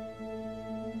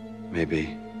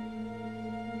 Maybe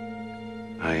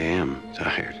I am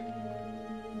tired.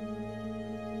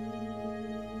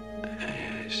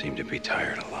 I seem to be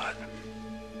tired a lot.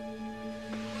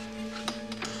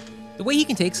 The way he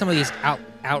can take some of these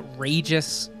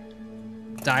outrageous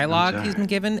dialogue he's been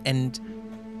given and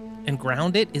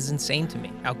ground it is insane to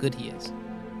me. How good he is.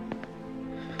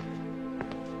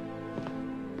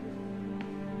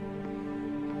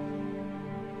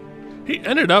 He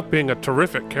ended up being a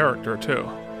terrific character too.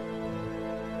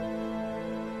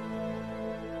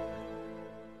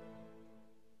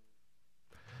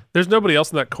 There's nobody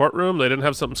else in that courtroom? They didn't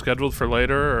have something scheduled for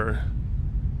later, or...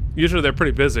 Usually they're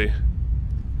pretty busy.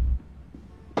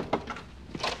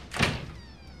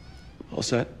 All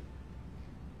set?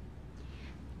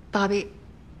 Bobby,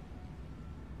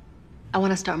 I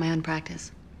want to start my own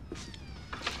practice.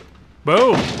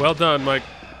 Boom! Well done, Mike.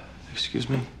 Excuse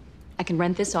me? I can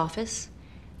rent this office,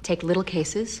 take little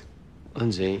cases.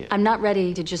 Lindsay. I'm not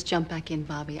ready to just jump back in,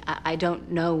 Bobby. I don't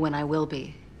know when I will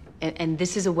be. And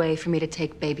this is a way for me to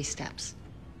take baby steps.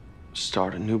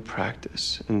 Start a new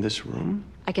practice in this room?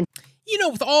 I can... You know,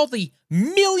 with all the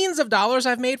millions of dollars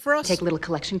I've made for us? Take little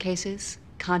collection cases,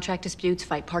 contract disputes,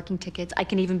 fight parking tickets. I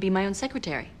can even be my own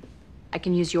secretary. I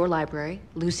can use your library.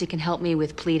 Lucy can help me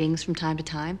with pleadings from time to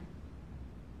time.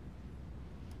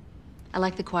 I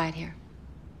like the quiet here.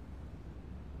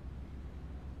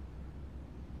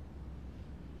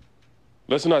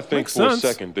 Let's not think Makes for sense. a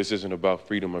second this isn't about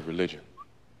freedom of religion.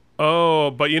 Oh,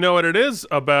 but you know what it is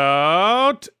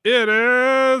about? It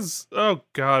is... Oh,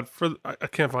 God. I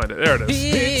can't find it. There it is.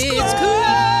 It's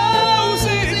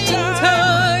closing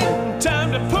time.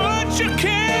 Time to put your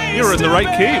case. You were in the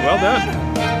right key. Well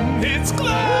done. It's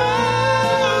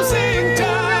closing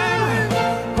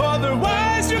time.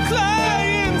 Otherwise, your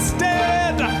client's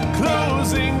dead.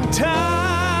 Closing time.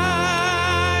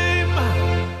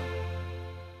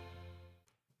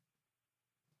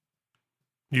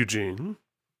 Eugene.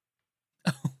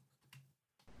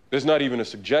 There's not even a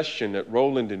suggestion that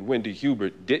Roland and Wendy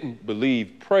Hubert didn't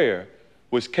believe prayer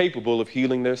was capable of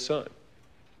healing their son.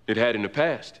 It had in the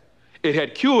past. It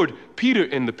had cured Peter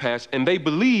in the past, and they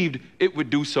believed it would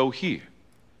do so here.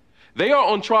 They are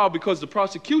on trial because the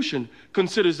prosecution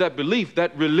considers that belief,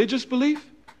 that religious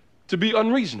belief, to be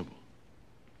unreasonable.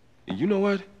 And you know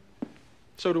what?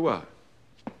 So do I.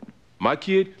 My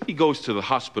kid, he goes to the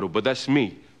hospital, but that's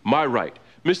me, my right.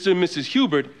 Mr. and Mrs.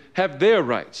 Hubert have their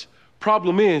rights.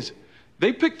 Problem is,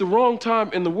 they picked the wrong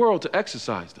time in the world to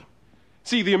exercise them.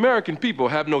 See, the American people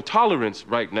have no tolerance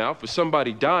right now for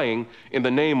somebody dying in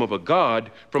the name of a god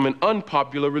from an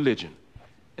unpopular religion.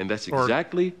 And that's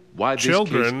exactly why this case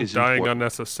Children is dying important.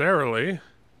 unnecessarily.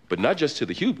 But not just to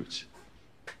the Huberts,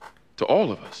 to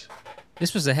all of us.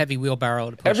 This was a heavy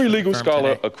wheelbarrow to push. Every for the legal firm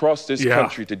scholar today. across this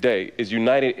country today is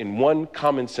united in one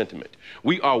common sentiment.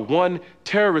 We are one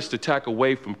terrorist attack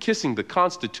away from kissing the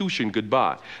Constitution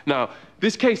goodbye. Now,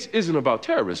 this case isn't about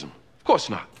terrorism. Of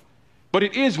course not. But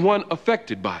it is one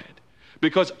affected by it.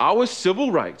 Because our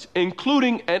civil rights,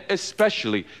 including and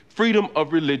especially freedom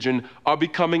of religion, are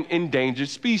becoming endangered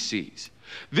species.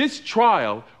 This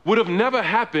trial would have never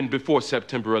happened before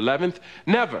September 11th.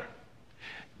 Never.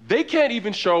 They can't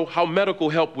even show how medical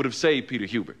help would have saved Peter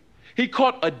Hubert. He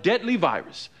caught a deadly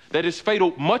virus that is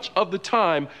fatal much of the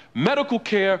time, medical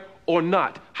care or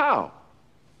not. How?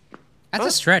 That's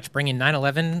a stretch. Bringing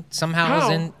 9/11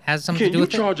 somehow has something to Can do you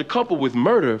with it. charge a couple with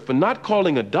murder for not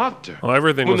calling a doctor? Well,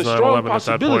 everything when was the strong 9/11 at that point.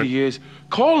 possibility is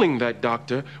calling that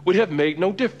doctor would have made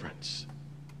no difference.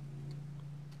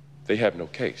 They have no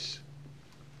case.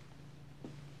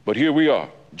 But here we are,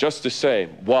 just the same.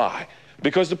 Why?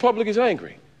 Because the public is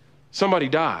angry. Somebody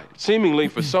died, seemingly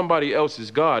for somebody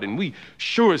else's God, and we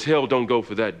sure as hell don't go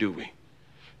for that, do we?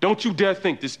 Don't you dare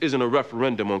think this isn't a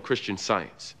referendum on Christian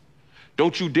Science.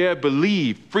 Don't you dare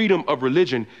believe freedom of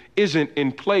religion isn't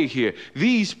in play here.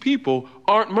 These people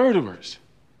aren't murderers.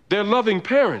 They're loving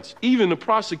parents. Even the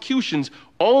prosecution's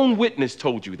own witness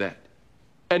told you that.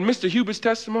 And Mr. Hubert's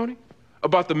testimony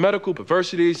about the medical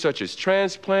perversities such as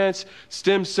transplants,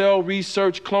 stem cell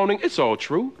research, cloning, it's all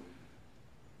true.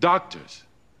 Doctors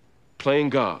playing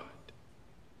God.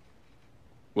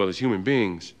 Well, as human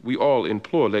beings, we all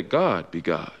implore, let God be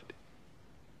God.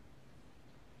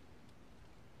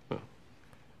 Well,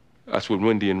 that's what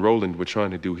Wendy and Roland were trying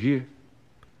to do here.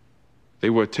 They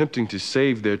were attempting to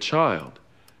save their child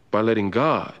by letting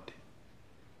God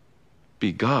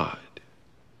be God.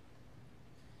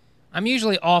 I'm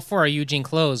usually all for a Eugene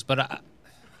close, but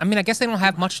I mean, I guess they don't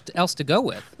have much else to go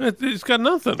with. It's got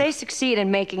nothing. If they succeed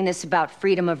in making this about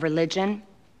freedom of religion,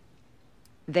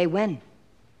 they win.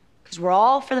 Because we're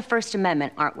all for the First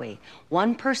Amendment, aren't we?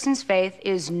 One person's faith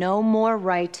is no more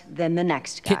right than the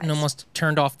next guy's. Kitten almost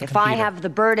turned off the If computer. I have the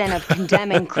burden of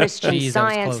condemning Christian Jeez, that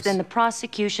was Science, close. then the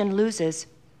prosecution loses,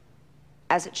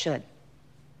 as it should.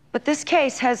 But this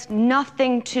case has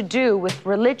nothing to do with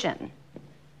religion.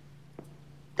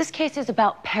 This case is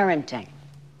about parenting.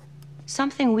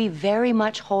 Something we very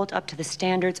much hold up to the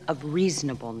standards of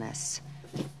reasonableness,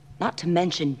 not to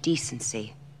mention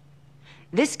decency.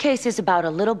 This case is about a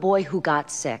little boy who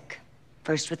got sick,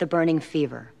 first with a burning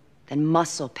fever, then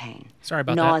muscle pain, Sorry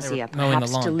about that. They nausea, were mowing the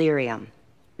perhaps lawn. delirium.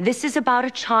 This is about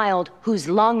a child whose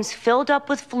lungs filled up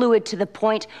with fluid to the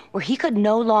point where he could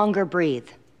no longer breathe,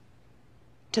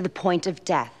 to the point of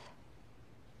death,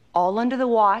 all under the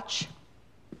watch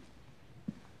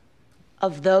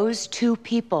of those two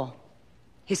people,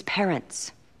 his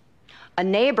parents. A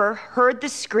neighbor heard the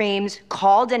screams,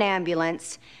 called an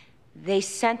ambulance. They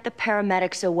sent the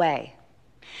paramedics away.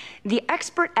 The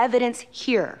expert evidence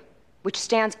here, which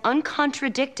stands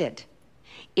uncontradicted,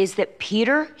 is that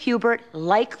Peter Hubert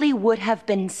likely would have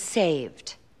been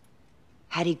saved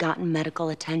had he gotten medical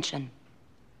attention.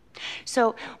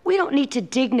 So we don't need to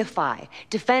dignify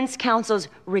defense counsel's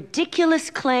ridiculous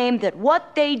claim that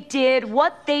what they did,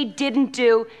 what they didn't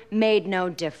do, made no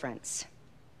difference.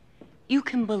 You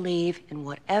can believe in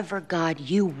whatever God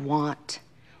you want.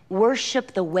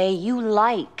 Worship the way you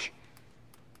like.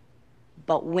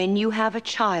 But when you have a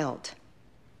child,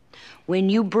 when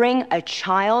you bring a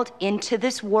child into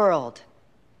this world,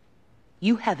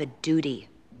 you have a duty.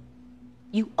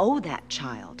 You owe that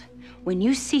child. When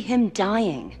you see him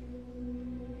dying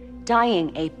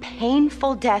a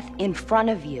painful death in front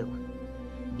of you,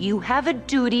 you have a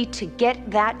duty to get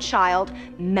that child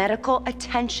medical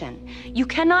attention. You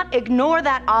cannot ignore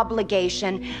that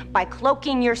obligation by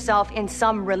cloaking yourself in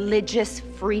some religious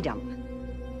freedom.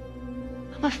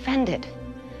 I'm offended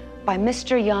by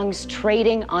Mr. Young's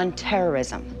trading on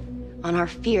terrorism, on our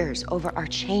fears over our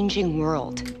changing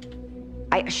world.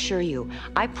 I assure you,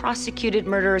 I prosecuted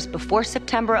murderers before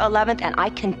September 11th, and I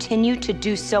continue to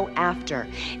do so after.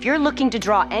 If you're looking to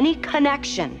draw any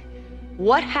connection,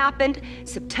 what happened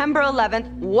September 11th,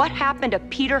 what happened to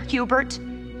Peter Hubert,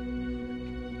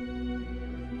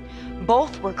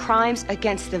 both were crimes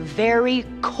against the very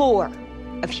core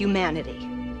of humanity.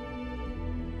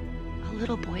 A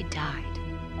little boy died.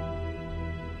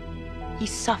 He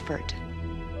suffered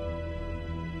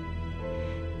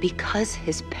because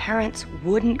his parents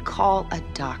wouldn't call a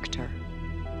doctor.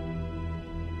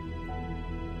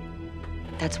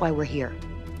 That's why we're here.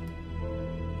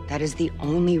 That is the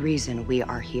only reason we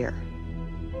are here.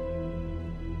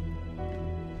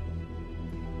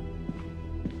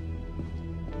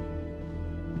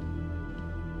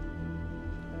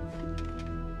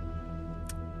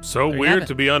 So weird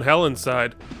to be on Helen's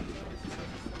side.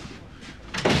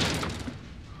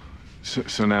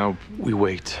 So now we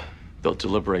wait. They'll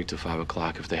deliberate till 5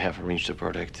 o'clock. If they haven't reached a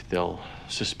verdict, they'll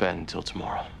suspend till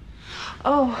tomorrow.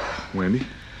 Oh. Wendy?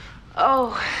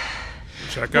 Oh.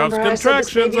 Chekhov's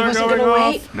contractions are going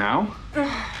off. Now?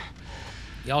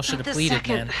 Y'all should have Not this pleaded,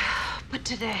 second, man. But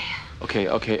today. Okay.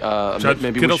 Judge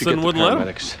Maybe we should get Kittleson the wouldn't let him.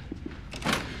 paramedics.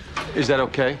 Is that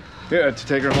okay? Yeah, to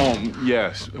take her home,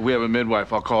 yes. We have a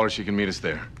midwife. I'll call her. She can meet us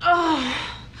there. Oh.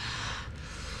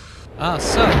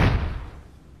 So,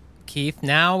 Keith,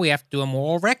 now we have to do a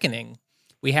moral reckoning.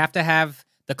 We have to have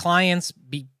the clients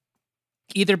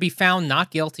either be found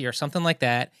not guilty or something like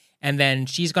that, and then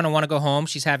she's going to want to go home.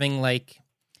 She's having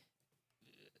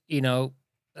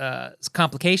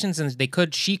complications,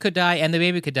 and she could die, and the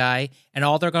baby could die, and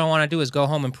all they're going to want to do is go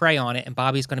home and pray on it, and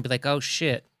Bobby's going to be like, "Oh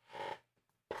shit,"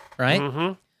 right?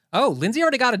 Mm-hmm. Oh, Lindsay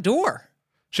already got a door.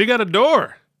 She got a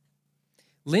door.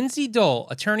 Lindsay Dole,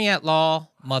 attorney at law,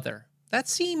 mother. That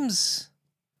seems,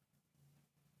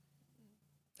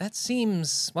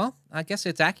 well, I guess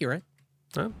it's accurate.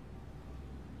 Huh?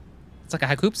 It's like a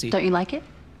hakoopsie. Don't you like it?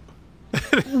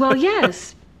 Well,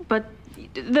 yes, but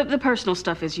the personal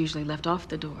stuff is usually left off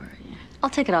the door. I'll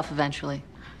take it off eventually.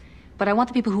 But I want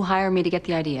the people who hire me to get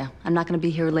the idea. I'm not going to be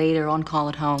here late or on call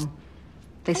at home.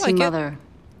 They see like it. Mother.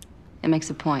 It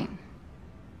makes a point.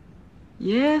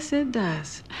 Yes, it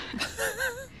does.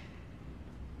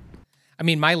 I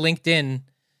mean, my LinkedIn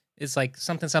is like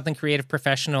something creative,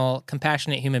 professional,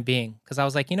 compassionate human being. Because I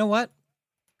was like, you know what?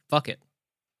 Fuck it.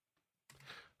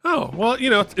 Oh, well,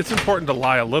 it's important to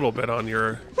lie a little bit on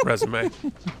your resume.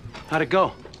 How'd it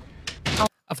go?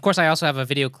 Of course, I also have a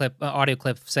video clip, audio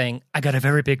clip saying, "I got a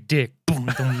very big dick." Boom,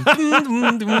 boom,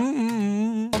 boom,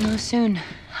 boom. I'll know soon.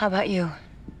 How about you?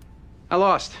 I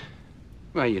lost.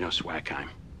 Well, you know Swackheim.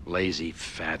 Lazy,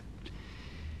 fat.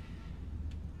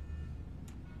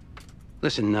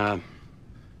 Listen, I'm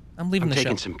leaving the show. I'm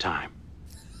taking some time.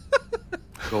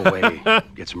 Go away,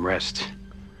 get some rest.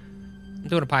 I'm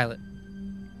doing a pilot.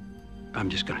 I'm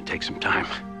just gonna take some time.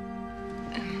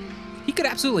 He could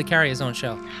absolutely carry his own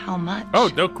show. How much? Oh,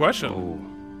 no question. Oh,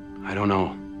 I don't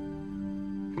know.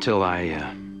 Until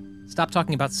I, Stop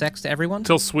talking about sex to everyone?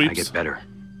 Till I sweeps. get better.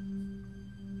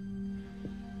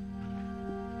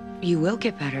 You will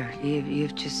get better.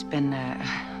 You've just been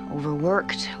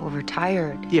overworked,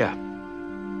 overtired. Yeah.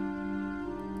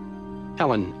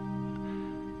 Helen,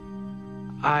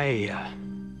 I,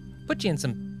 Put you in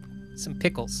some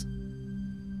pickles.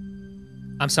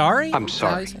 I'm sorry? I'm Is that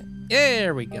how you sorry. say it?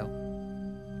 There we go.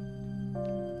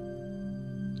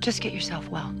 Just get yourself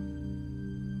well.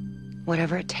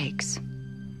 Whatever it takes.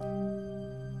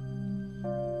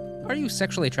 Are you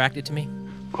sexually attracted to me?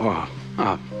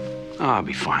 I'll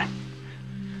be fine.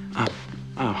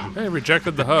 Hey,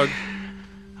 rejected the hug.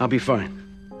 I'll be fine.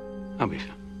 I'll be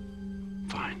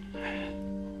fine.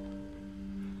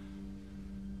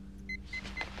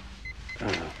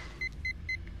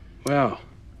 Well,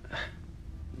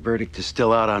 verdict is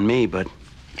still out on me, but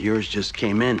yours just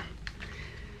came in.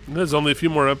 There's only a few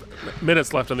more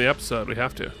minutes left in the episode. We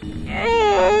have to.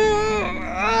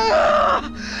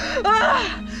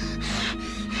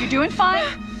 You're doing fine.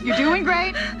 You're doing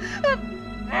great.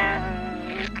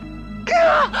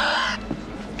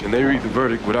 Can they read the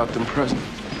verdict without them present?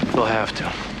 They'll have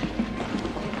to.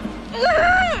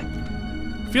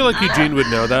 I feel like Eugene would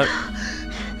know that.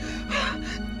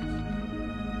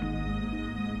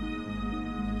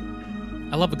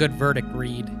 I love a good verdict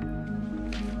read.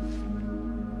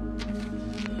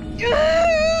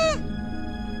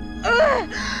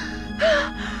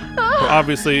 We're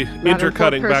obviously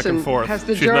intercutting back and forth. Has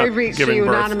the She's jury not reached giving a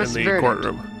birth unanimous in the verdict?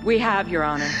 courtroom. We have, Your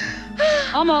Honor.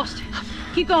 Almost.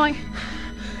 Keep going.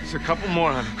 There's a couple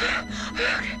more, honey.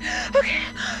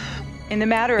 In the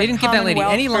matter They of didn't give that lady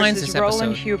Commonwealth any lines versus this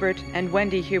Roland episode. Hubert and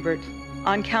Wendy Hubert,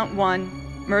 on count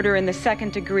 1, murder in the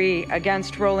second degree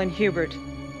against Roland Hubert,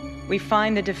 we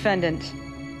find the defendant,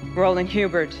 Roland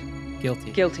Hubert,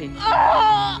 Guilty. guilty.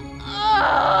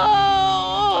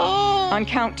 On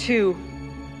count 2,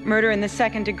 murder in the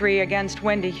second degree against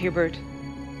Wendy Hubert,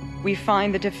 we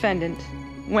find the defendant,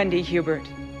 Wendy Hubert,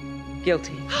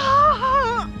 guilty.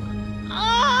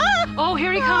 Oh,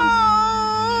 here he comes.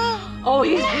 Oh,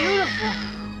 he's beautiful.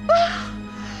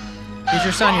 Here's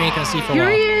your son you ain't gonna see for a Here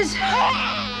while. he is.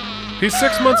 He's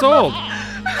 6 months old.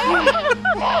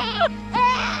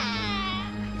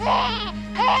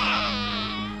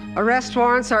 Arrest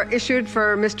warrants are issued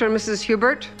for Mr. and Mrs.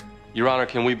 Hubert. Your Honor,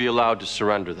 can we be allowed to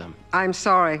surrender them? I'm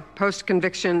sorry.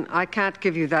 Post-conviction, I can't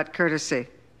give you that courtesy.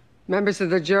 Members of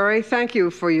the jury, thank you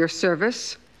for your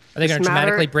service. Are they going This to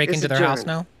dramatically matter break is into their house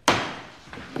adjourned. now?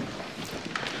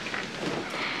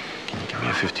 Give me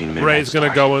a 15-minute. Ray's going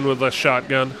to go in with a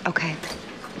shotgun. Okay.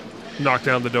 Knock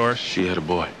down the door. She had a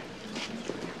boy.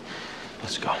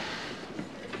 Let's go.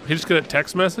 He just get a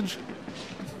text message?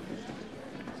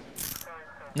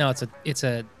 No, it's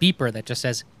a beeper that just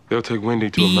says. They'll take Wendy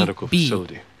to a medical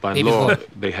facility. By Baby law, boy.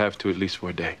 they have to at least for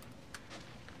a day.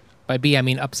 By B, I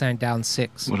mean upside down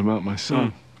 6. What about my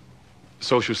son?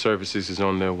 Social services is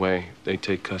on their way. They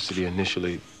take custody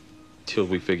initially till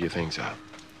we figure things out.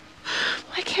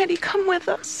 Why can't he come with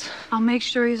us? I'll make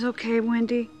sure he's okay,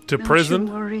 Wendy. To Don't prison?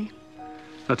 you worry.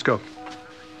 Let's go.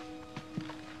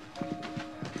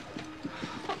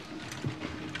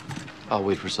 I'll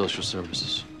wait for social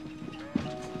services.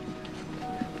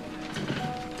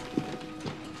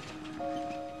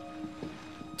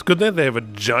 It's good that they have a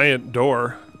giant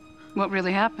door. What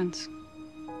really happens?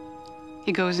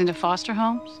 He goes into foster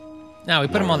homes? No, we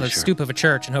put him on the stoop of a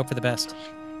church and hope for the best.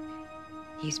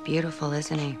 He's beautiful,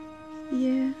 isn't he?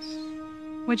 Yes.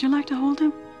 Would you like to hold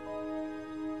him?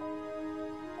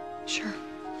 Sure.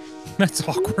 That's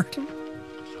awkward.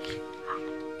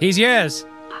 He's yours.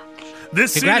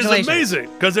 This scene is Congratulations.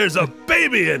 amazing because there's a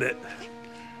baby in it.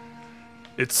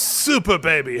 It's super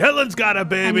baby. Helen's got a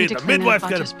baby. need to The clean midwife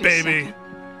up. I'll got just a be a baby. second.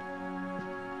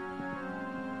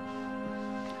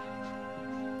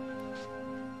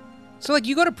 So, like,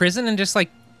 you go to prison and just, like,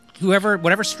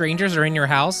 whatever strangers are in your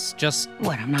house, just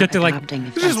What, I'm not get to, like, adopting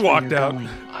if He that's just where walked you're out. going.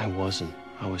 I wasn't.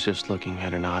 I was just looking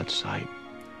at an odd sight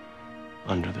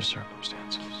under the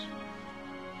circumstances.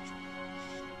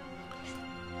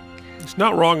 He's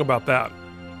not wrong about that.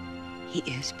 He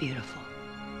is beautiful.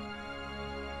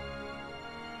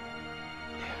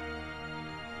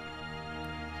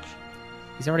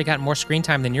 He's already got more screen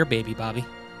time than your baby, Bobby.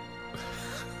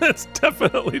 That's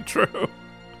definitely true.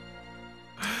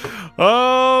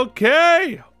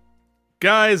 Okay.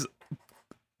 Guys,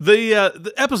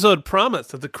 the episode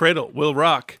promised that the cradle will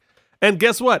rock. And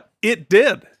guess what? It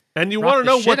did. And you want to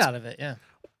know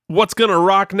what's going to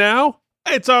rock now?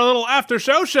 It's our little after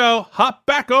show. Hop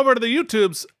back over to the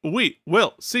YouTubes. We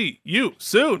will see you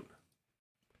soon.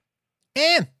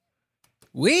 And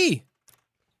we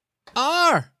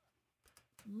are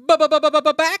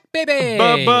back, baby.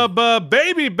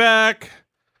 Baby back.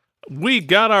 We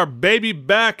got our baby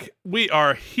back. We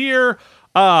are here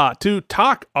to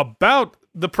talk about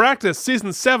The Practice,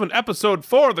 Season 7, Episode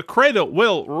 4, The Cradle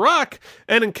Will Rock.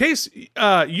 And in case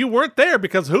you weren't there,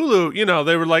 because Hulu,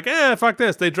 they were like, fuck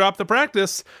this. They dropped The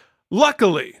Practice.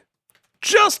 Luckily,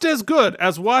 just as good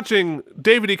as watching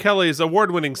David E. Kelley's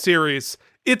award-winning series,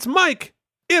 it's Mike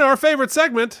in our favorite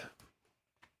segment.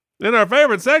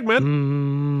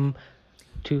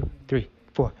 2, 3,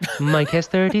 4. Mike has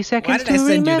 30 seconds to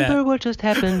remember what just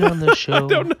happened on the show. I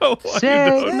don't know why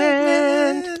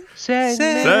Segment.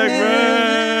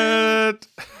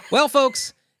 Well,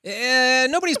 folks,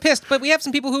 nobody's pissed, but we have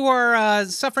some people who are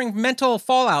suffering mental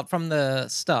fallout from the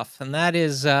stuff, and that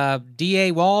is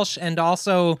D.A. Walsh and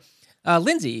also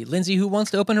Lindsay. Lindsay, who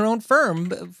wants to open her own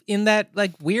firm in that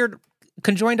weird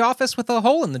conjoined office with a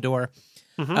hole in the door.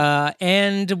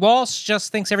 And Walsh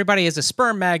just thinks everybody is a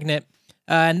sperm magnet.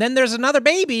 And then there's another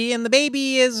baby, and the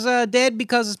baby is dead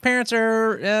because his parents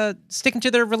are sticking to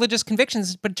their religious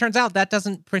convictions. But it turns out that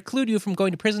doesn't preclude you from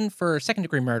going to prison for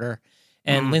second-degree murder.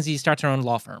 And Lindsay starts her own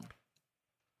law firm.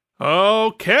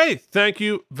 Okay, thank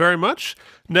you very much.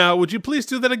 Now, would you please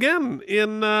do that again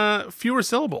in fewer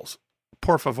syllables?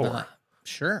 Por favor.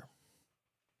 Sure.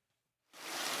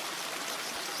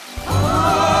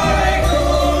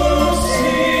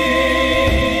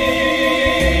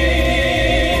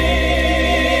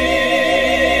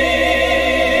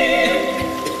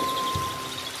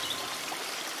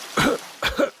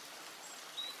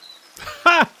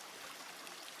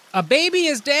 A baby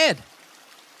is dead.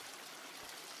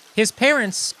 His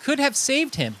parents could have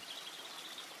saved him.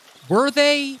 Were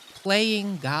they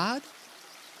playing God?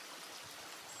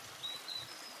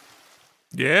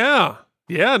 Yeah,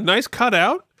 nice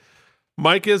cutout.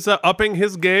 Mike is upping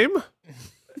his game,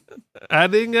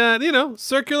 adding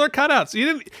circular cutouts.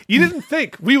 You didn't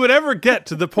think we would ever get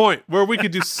to the point where we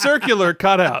could do circular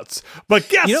cutouts, but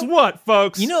guess what,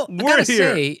 folks? I gotta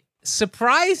say,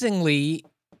 surprisingly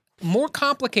more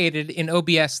complicated in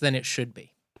OBS than it should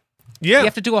be. Yeah, you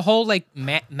have to do a whole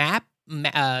map. What do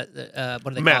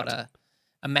they call it?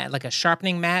 A mat, like a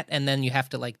sharpening mat, and then you have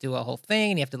to do a whole thing,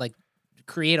 and you have to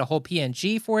create a whole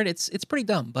PNG for it. It's pretty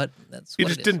dumb, but that's you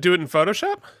what just didn't do it in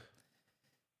Photoshop.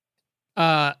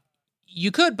 You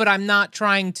could, but I'm not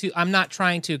trying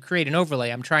to create an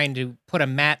overlay. I'm trying to put a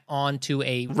mat onto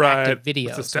a active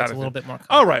video, so it's a little bit more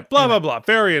all right, blah blah.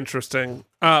 Very interesting,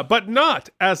 but not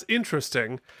as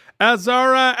interesting as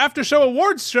our after show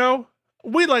awards show.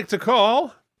 We love to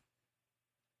call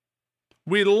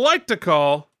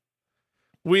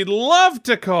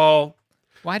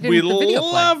Why didn't the video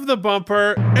love the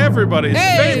bumper, everybody's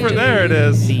favorite. There it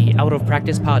is. The Out of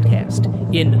Practice podcast,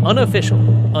 in unofficial,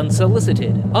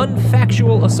 unsolicited,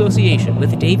 unfactual association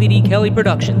with David E. Kelley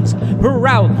Productions,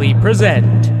 proudly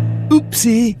present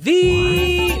Oopsie.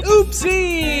 The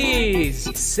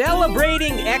Oopsies!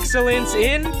 Celebrating excellence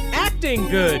in acting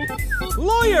good,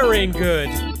 lawyering good,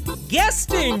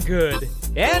 guesting good,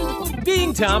 and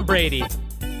being Tom Brady.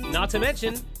 Not to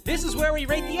mention, this is where we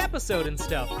rate the episode and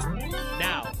stuff.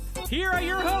 Now, here are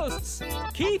your hosts,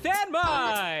 Keith and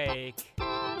Mike.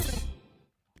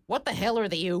 What the hell are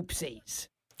the Oopsies?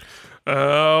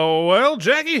 Well,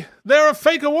 Jackie, they're a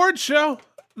fake awards show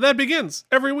that begins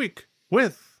every week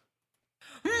with...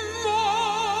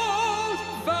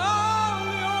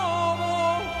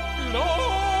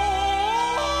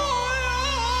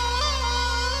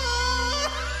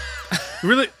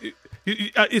 Really,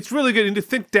 it's really good. And to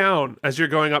think down as you're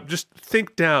going up. Just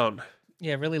think down.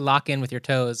 Yeah, really lock in with your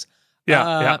toes.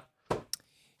 Yeah.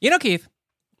 Keith,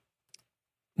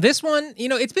 this one,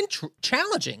 it's been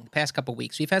challenging the past couple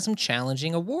weeks. We've had some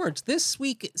challenging awards. This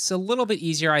week, it's a little bit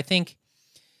easier. I think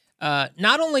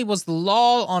not only was the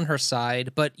law on her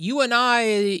side, but you and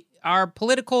I, our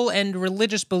political and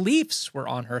religious beliefs were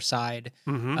on her side.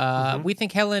 We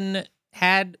think Helen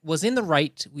was in the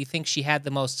right. We think she had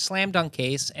the most slam dunk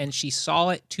case, and she saw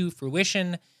it to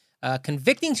fruition,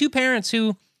 convicting two parents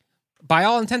who, by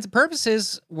all intents and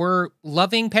purposes, were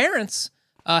loving parents.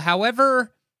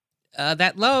 However,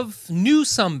 that love knew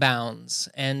some bounds,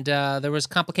 and there was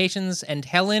complications, and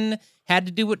Helen had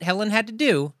to do what Helen had to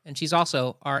do, and she's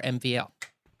also our MVL.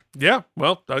 Yeah,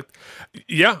 well,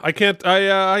 I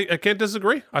can't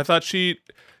disagree. I thought she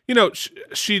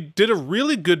did a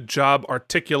really good job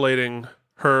articulating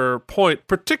her point,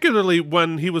 particularly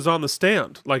when he was on the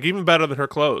stand. Like, even better than her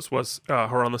clothes was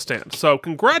her on the stand. So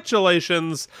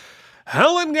congratulations,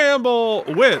 Helen Gamble,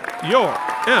 with your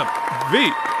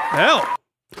MVL.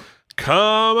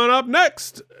 Coming up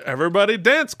next, everybody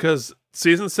dance, because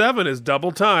season 7 is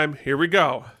double time. Here we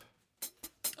go.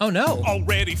 Oh no.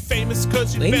 Already famous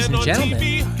because you've Ladies been and on gentlemen,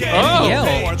 TV.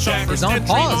 MVL is on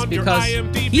pause because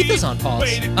Heath is on pause.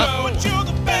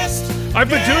 I've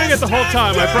been doing it the whole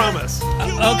time, I promise.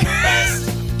 Okay.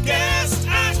 Best guest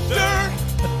actor.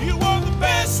 You are the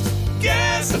best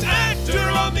guest actor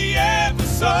on the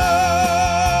episode.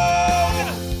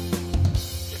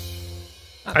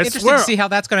 Interesting swear, to see how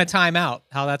that's going to time out.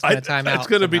 It's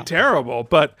going to be terrible,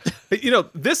 but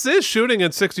this is shooting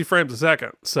in 60 frames a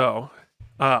second, so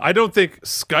I don't think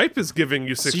Skype is giving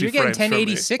you 60 frames. So you're getting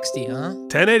 1080-60, huh?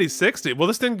 1080-60. Well,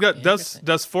 this thing does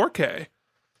 4K.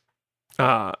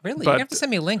 Really? But, you have to send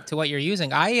me a link to what you're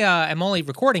using. I am only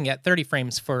recording at 30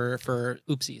 frames for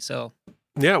Oopsie, so.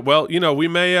 Yeah, well, we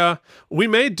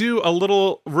may do a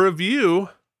little review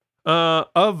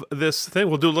of this thing.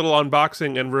 We'll do a little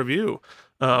unboxing and review.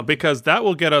 Because that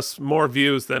will get us more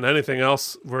views than anything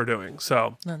else we're doing.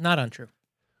 So not untrue.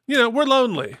 We're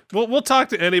lonely. We'll talk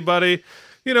to anybody.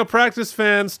 Practice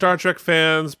fans, Star Trek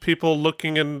fans, people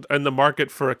looking in the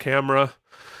market for a camera,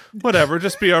 whatever.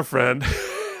 Just be our friend.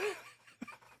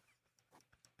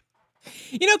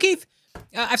 Keith,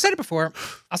 I've said it before.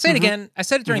 I'll say it again. I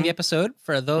said it during the episode.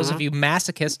 For those of you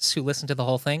masochists who listen to the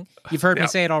whole thing, you've heard me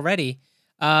say it already.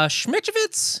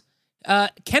 Schmitchevitz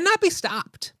cannot be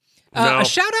stopped. No. A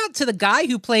shout out to the guy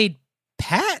who played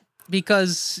Pat,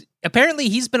 because apparently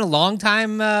he's been a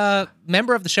long-time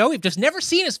member of the show. We've just never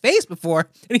seen his face before,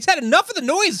 and he's had enough of the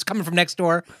noise coming from next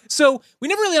door. So we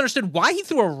never really understood why he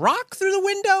threw a rock through the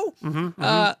window.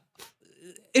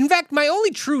 In fact, my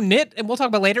only true nit, and we'll talk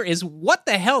about later, is what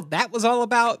the hell that was all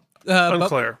about.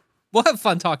 Unclear. We'll have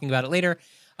fun talking about it later.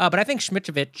 But I think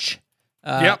Schmitchevich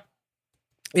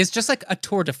is just like a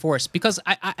tour de force, because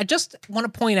I just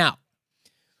want to point out,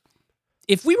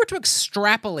 if we were to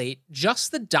extrapolate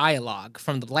just the dialogue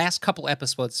from the last couple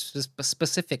episodes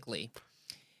specifically,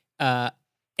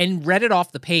 and read it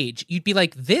off the page, you'd be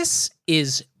like, this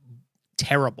is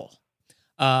terrible.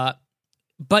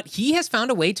 But he has found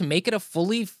a way to make it a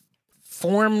fully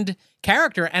formed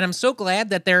character, and I'm so glad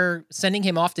that they're sending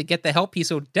him off to get the help he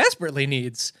so desperately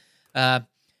needs.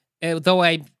 Though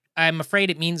I'm afraid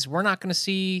it means we're not going to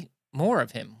see more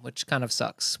of him, which kind of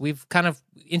sucks. We've kind of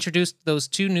introduced those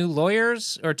two new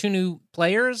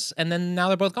players, and then now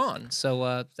they're both gone.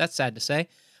 So that's sad to say.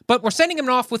 But we're sending him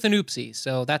off with an oopsie,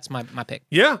 so that's my pick.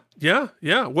 Yeah.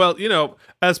 Well,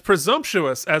 as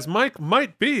presumptuous as Mike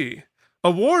might be,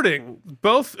 awarding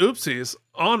both oopsies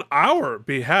on our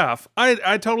behalf,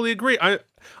 I totally agree.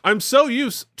 I'm so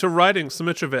used to writing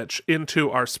Simichevich into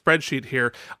our spreadsheet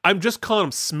here. I'm just calling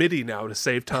him Smitty now to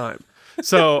save time.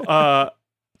 So, I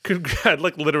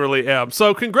literally am.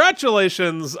 So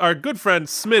congratulations, our good friend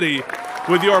Smitty,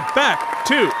 with your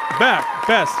back-to-back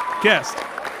best guest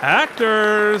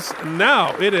actors.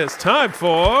 Now it is time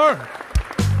for...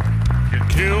 You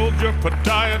killed your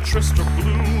podiatrist or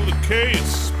blew the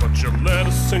case, but you let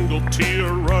a single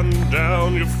tear run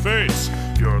down your face.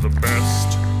 You're the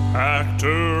best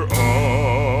actor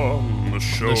on the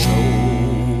show.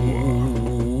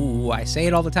 I say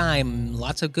it all the time.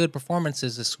 Lots of good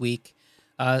performances this week.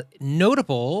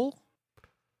 Notable,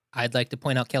 I'd like to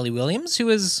point out Kelly Williams, who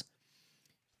is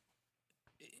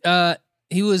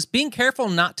he was being careful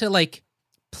not to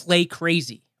play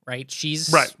crazy, right?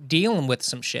 She's dealing with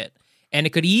some shit, and it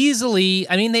could easily,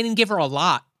 they didn't give her a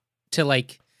lot to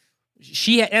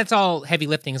that's all heavy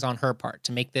lifting is on her part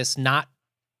to make this not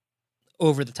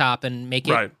over the top and make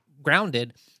it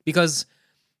grounded, because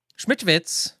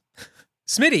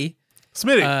Smitty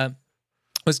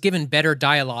was given better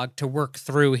dialogue to work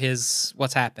through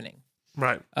what's happening.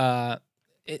 Right.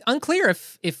 Unclear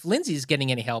if Lindsay's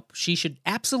getting any help. She should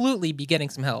absolutely be getting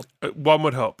some help. One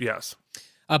would hope, yes.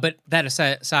 But that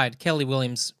aside, Kelly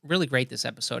Williams, really great this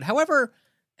episode. However,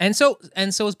 and so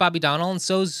is Bobby Donnell, and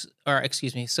so's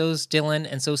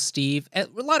Dylan, and so's Steve. A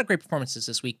lot of great performances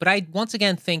this week. But I once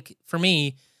again think, for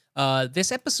me,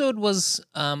 this episode was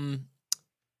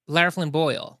Lara Flynn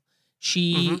Boyle.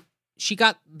 She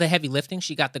got the heavy lifting,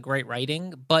 she got the great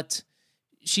writing, but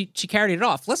she carried it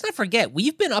off. Let's not forget,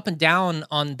 we've been up and down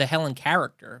on the Helen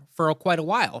character for quite a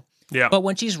while. Yeah. But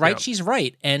when she's right, she's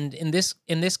right. And in this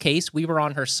case, we were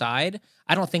on her side.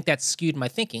 I don't think that skewed my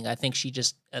thinking. I think she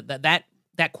just that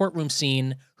courtroom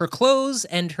scene, her clothes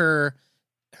and her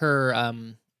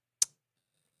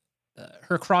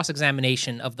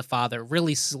cross-examination of the father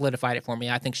really solidified it for me.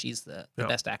 I think she's the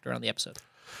best actor on the episode.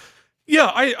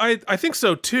 Yeah, I think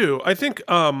so too. I think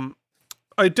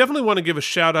I definitely want to give a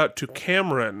shout out to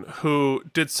Cameron, who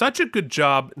did such a good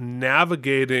job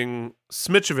navigating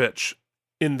Smichevich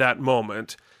in that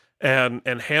moment and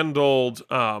handled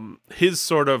his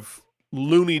sort of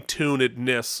Looney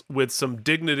Tune-edness with some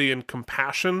dignity and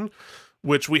compassion,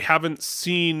 which we haven't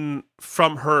seen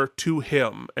from her to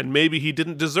him, and maybe he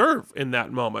didn't deserve in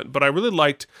that moment. But I really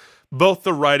liked both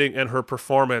the writing and her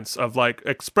performance of like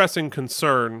expressing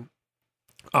concern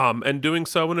and doing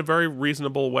so in a very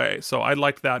reasonable way. So I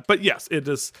liked that. But yes,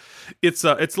 it's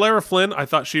Lara Flynn. I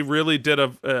thought she really did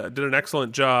an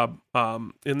excellent job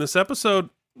in this episode,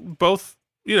 both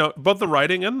the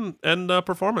writing and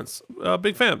performance.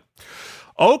 Big fan.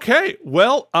 Okay,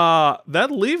 well,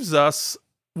 that leaves us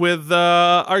with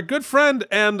our good friend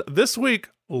and this week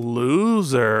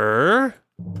loser,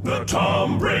 the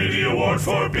Tom Brady Award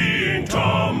for being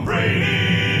Tom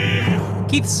Brady.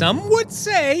 Keith, some would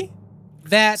say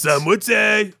that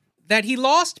he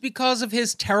lost because of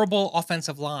his terrible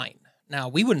offensive line. Now,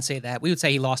 we wouldn't say that. We would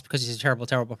say he lost because he's a terrible,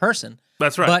 terrible person.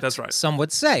 That's right. But that's right. Some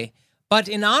would say. But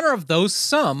in honor of those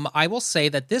some, I will say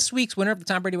that this week's winner of the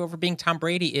Tom Brady Award for being Tom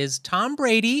Brady is Tom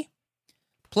Brady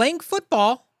playing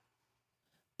football,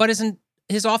 but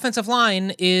his offensive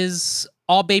line is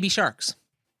all baby sharks.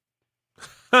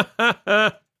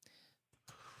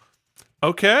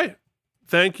 Okay.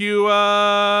 Thank you.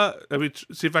 Let me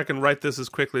see if I can write this as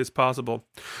quickly as possible.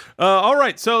 All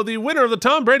right. So the winner of the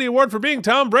Tom Brady Award for being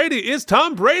Tom Brady is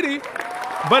Tom Brady,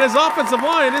 but his offensive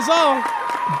line is all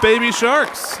baby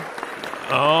sharks.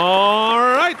 All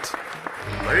right.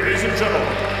 Ladies and gentlemen,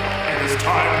 it is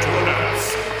time to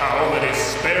announce how many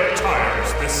spare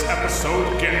tires this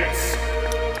episode gets.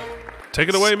 Take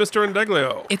it away, Mr.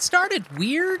 Indeglio. It started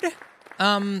weird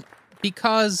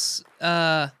because,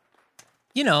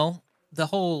 the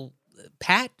whole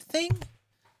Pat thing.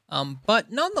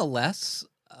 But nonetheless,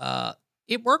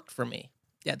 it worked for me.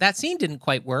 Yeah, that scene didn't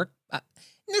quite work.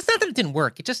 It's not that it didn't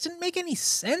work. It just didn't make any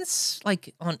sense,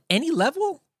 like, on any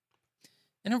level.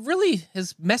 And it really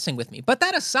is messing with me. But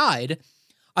that aside,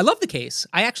 I love the case.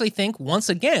 I actually think, once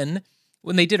again,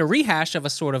 when they did a rehash of a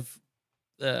sort of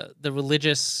the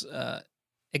religious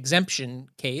exemption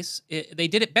case, they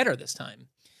did it better this time.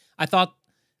 I thought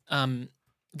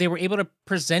they were able to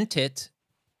present it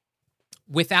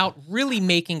without really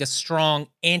making a strong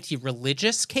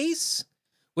anti-religious case,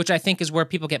 which I think is where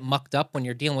people get mucked up when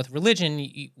you're dealing with religion.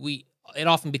 It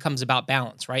often becomes about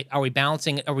balance, right? Are we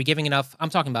balancing? Are we giving enough? I'm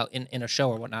talking about in a show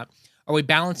or whatnot. Are we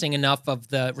balancing enough of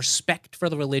the respect for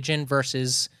the religion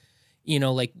versus,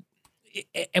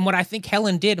 and what I think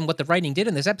Helen did and what the writing did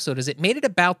in this episode is it made it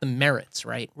about the merits,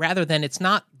 right? Rather than it's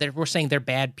not that we're saying they're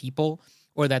bad people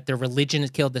or that their religion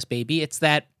has killed this baby. It's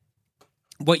that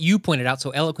what you pointed out so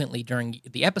eloquently during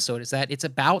the episode is that it's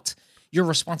about your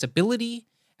responsibility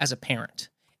as a parent.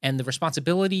 And the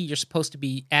responsibility you're supposed to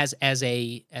be as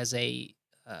a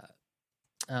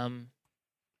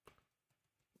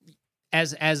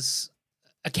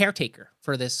caretaker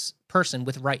for this person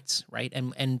with rights, right?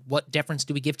 And what deference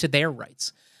do we give to their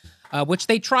rights? Which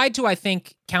they tried to, I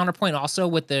think, counterpoint also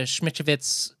with the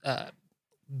Schmichevitz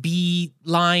B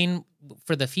line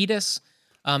for the fetus.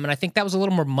 And I think that was a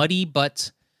little more muddy,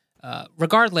 but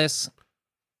regardless,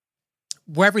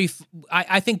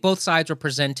 I think both sides were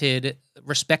presented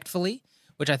respectfully,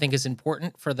 which I think is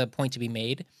important for the point to be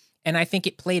made. And I think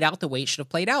it played out the way it should have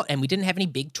played out. And we didn't have any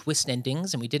big twist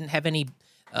endings, and we didn't have any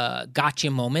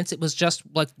gotcha moments. It was just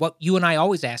like what you and I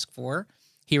always ask for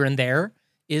here and there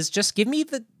is just give me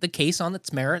the case on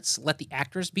its merits, let the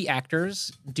actors be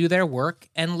actors, do their work,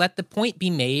 and let the point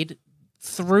be made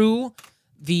through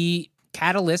the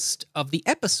catalyst of the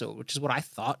episode, which is what I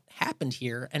thought happened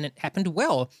here, and it happened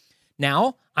well.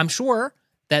 Now, I'm sure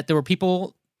that there were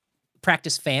people,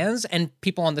 practice fans, and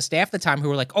people on the staff at the time who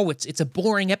were like, oh, it's a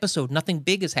boring episode. Nothing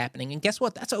big is happening. And guess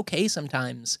what? That's okay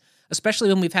sometimes, especially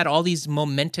when we've had all these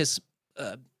momentous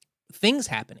things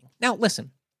happening. Now,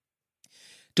 listen,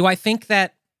 do I think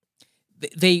that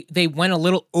they went a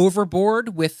little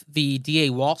overboard with the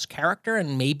D.A. Walsh character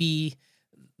and maybe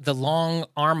the long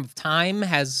arm of time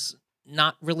has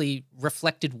not really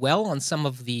reflected well on some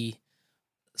of the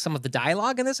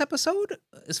dialogue in this episode,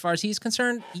 as far as he's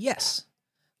concerned? Yes.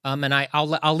 And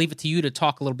I'll leave it to you to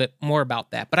talk a little bit more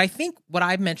about that. But I think what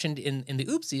I've mentioned in the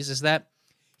Oopsies is that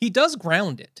he does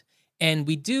ground it, and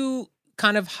we do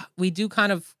kind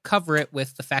of cover it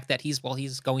with the fact that he's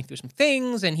going through some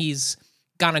things, and he's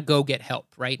gonna go get help,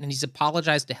 right? And he's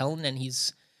apologized to Helen, and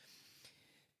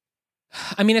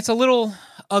I mean, it's a little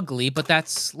ugly, but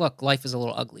look, life is a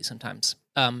little ugly sometimes.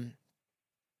 And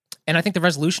I think the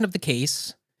resolution of the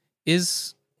case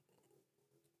is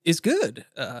good.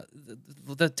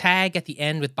 The tag at the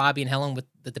end with Bobby and Helen with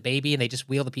the baby, and they just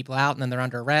wheel the people out, and then they're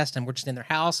under arrest, and we're just in their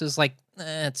house, is like,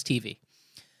 it's TV.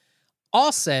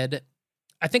 All said,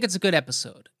 I think it's a good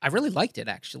episode. I really liked it,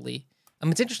 actually.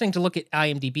 It's interesting to look at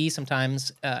IMDb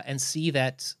sometimes and see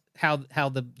that how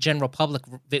the general public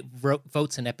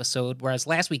votes an episode, whereas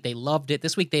last week they loved it.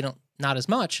 This week they don't, not as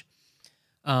much.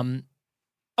 And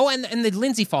the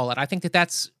Lindsay fallout, I think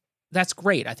that's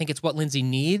great. I think it's what Lindsay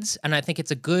needs, and I think it's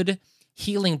a good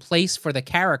healing place for the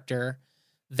character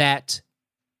that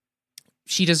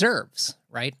she deserves,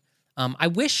 right? I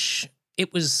wish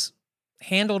it was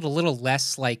handled a little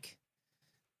less like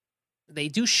they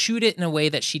do shoot it in a way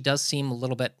that she does seem a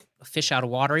little bit fish out of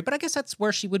watery, but I guess that's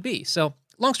where she would be. So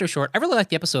long story short, I really like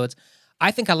the episodes.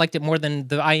 I think I liked it more than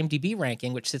the IMDb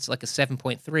ranking, which sits like a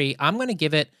 7.3. I'm going to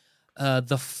give it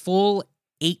the full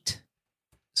 8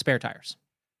 spare tires.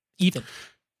 Even.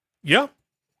 Yeah.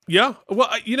 Well,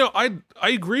 I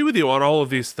agree with you on all of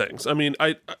these things. I mean,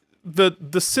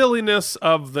 the silliness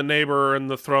of the neighbor and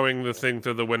the throwing the thing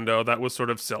through the window, that was sort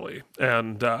of silly.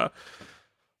 And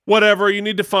whatever, you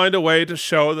need to find a way to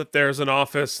show that there's an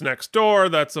office next door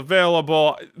that's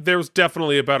available. There's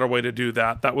definitely a better way to do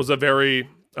that. That was a very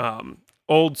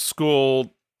old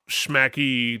school,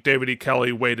 schmacky David E.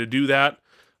 Kelley way to do that.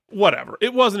 Whatever.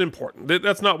 It wasn't important.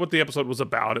 That's not what the episode was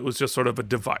about. It was just sort of a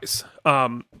device.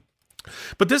 But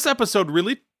this episode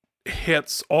really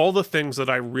hits all the things that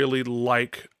I really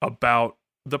like about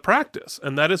The Practice.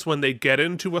 And that is when they get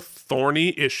into a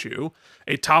thorny issue,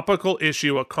 a topical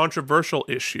issue, a controversial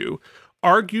issue,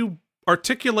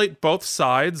 articulate both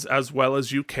sides as well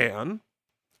as you can,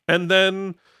 and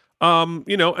then,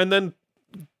 and then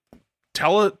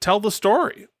tell the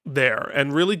story there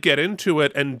and really get into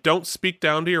it, and don't speak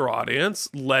down to your audience.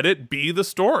 Let it be the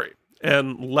story,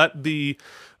 and let the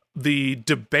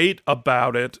debate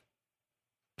about it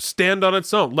stand on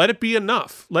its own. Let it be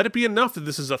enough. Let it be enough that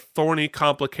this is a thorny,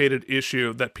 complicated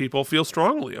issue that people feel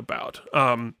strongly about.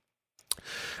 I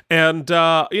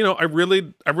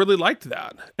really liked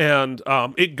that, and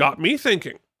it got me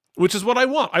thinking, which is what I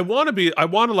want. I want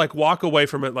to like walk away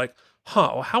from it like,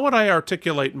 how would I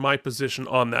articulate my position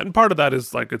on that? And part of that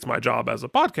is like, it's my job as a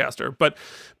podcaster, but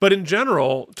in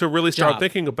general, to really start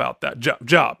thinking about that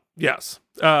job. Yes.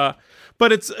 But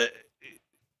it's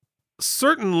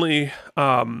certainly,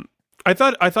 I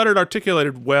thought it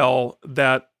articulated well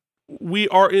that we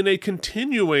are in a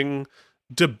continuing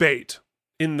debate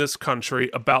in this country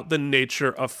about the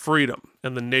nature of freedom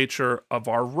and the nature of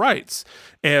our rights,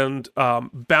 and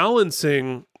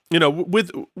balancing,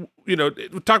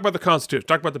 talk about the Constitution,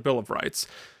 talk about the Bill of Rights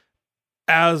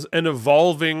as an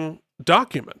evolving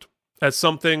document, as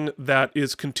something that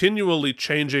is continually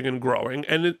changing and growing,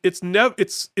 and it's not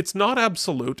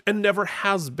absolute and never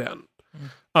has been.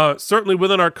 Certainly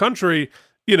within our country,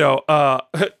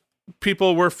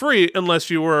 people were free unless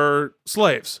you were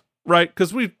slaves, right?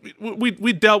 Because we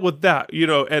dealt with that,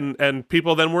 and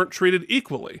people then weren't treated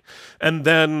equally. And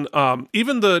then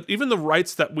even the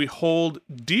rights that we hold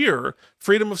dear,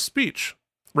 freedom of speech,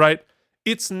 right?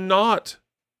 It's not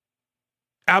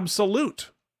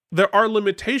absolute. There are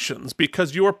limitations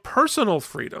because your personal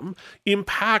freedom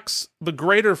impacts the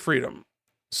greater freedom.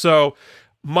 So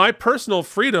my personal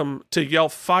freedom to yell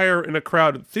fire in a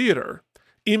crowded theater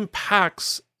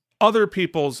impacts other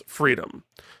people's freedom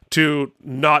to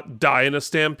not die in a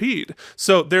stampede.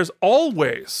 So there's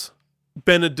always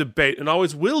been a debate, and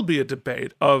always will be a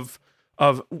debate of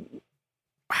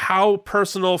how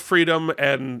personal freedom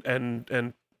and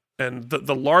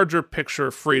the larger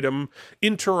picture freedom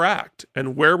interact,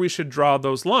 and where we should draw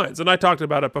those lines. And I talked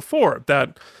about it before,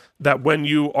 that when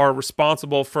you are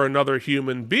responsible for another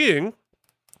human being,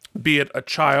 be it a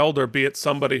child or be it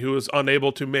somebody who is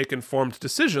unable to make informed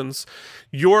decisions,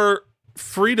 your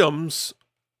freedoms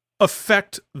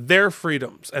affect their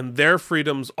freedoms, and their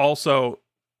freedoms also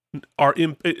are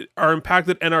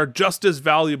impacted and are just as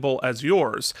valuable as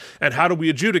yours. And how do we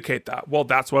adjudicate that? Well,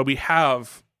 that's why we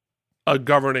have a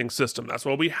governing system. That's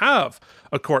why we have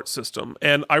a court system.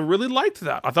 And I really liked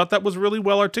that. I thought that was really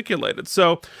well articulated.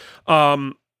 So,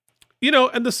 and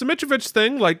the Simitrovich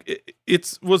thing, like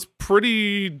it was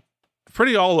pretty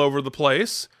all over the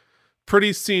place,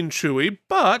 pretty scene chewy,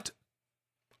 but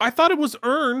I thought it was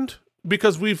earned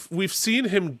because we've seen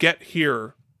him get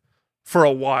here for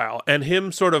a while, and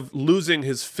him sort of losing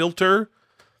his filter.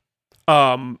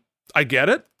 I get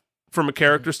it, from a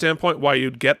character standpoint why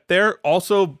you'd get there.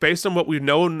 Also, based on what we've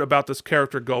known about this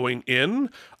character going in,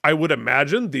 I would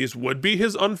imagine these would be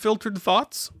his unfiltered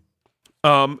thoughts.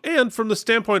 And from the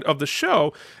standpoint of the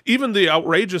show, even the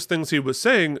outrageous things he was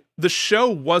saying, the show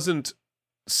wasn't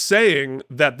saying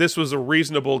that this was a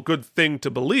reasonable, good thing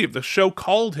to believe. The show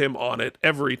called him on it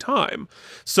every time.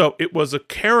 So it was a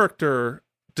character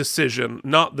decision,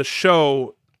 not the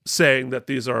show saying that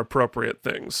these are appropriate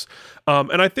things.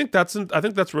 And I think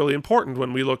that's really important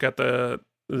when we look at the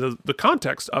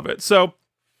context of it. So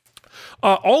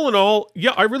all in all,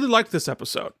 yeah, I really liked this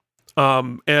episode.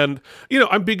 And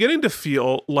I'm beginning to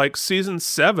feel like season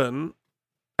 7,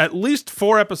 at least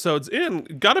 4 episodes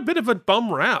in, got a bit of a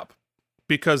bum rap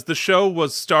because the show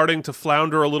was starting to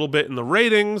flounder a little bit in the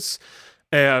ratings.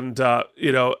 And,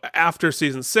 after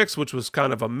season 6, which was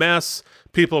kind of a mess,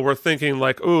 people were thinking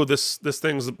like, oh, this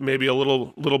thing's maybe a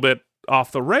little bit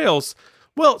off the rails.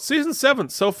 Well, season 7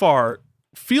 so far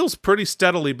feels pretty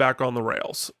steadily back on the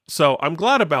rails. So I'm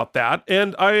glad about that.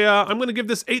 And I'm going to give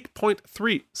this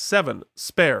 8.37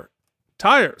 spare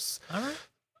tires. All right.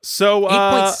 So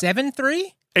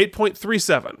 8.73?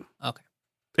 8.37. Okay.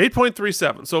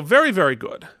 8.37. So very, very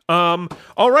good. All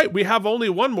right. We have only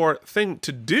one more thing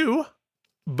to do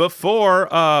before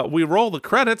we roll the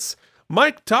credits.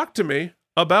 Mike, talk to me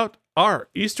about our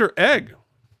Easter egg.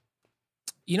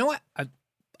 You know what?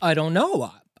 I don't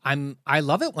know. I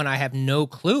love it when I have no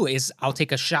clue. I'll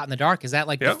take a shot in the dark. Is that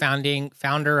like the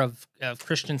founder of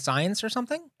Christian Science or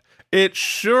something? It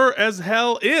sure as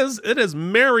hell is. It is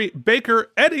Mary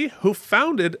Baker Eddy, who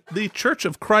founded the Church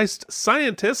of Christ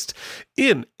Scientist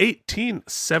in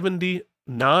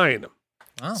 1879.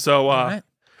 Oh, so, right.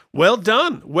 Well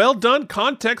done,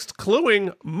 context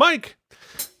cluing Mike.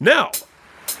 Now,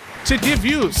 to give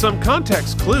you some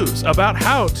context clues about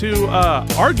how to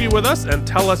argue with us and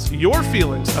tell us your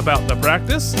feelings about the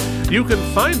practice, you can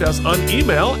find us on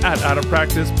email at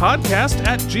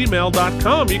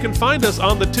outofpracticepodcast@gmail.com. You can find us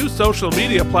on the 2 social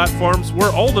media platforms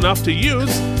we're old enough to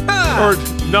use, or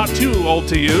not too old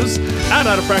to use, at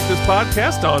Out of Practice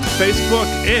Podcast on Facebook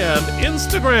and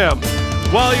Instagram.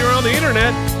 While you're on the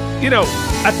internet,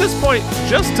 at this point,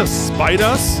 just to spite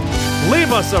us,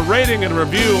 leave us a rating and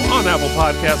review on Apple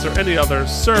Podcasts or any other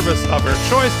service of your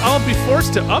choice. I'll be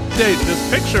forced to update this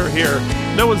picture here.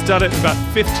 No one's done it in about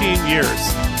 15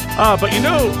 years. But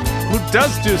who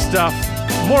does do stuff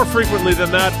more frequently than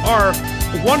that? Our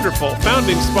wonderful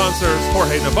founding sponsors,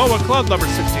 Jorge Novoa, Cloud Lover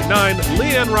 69,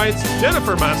 Leanne Wrights,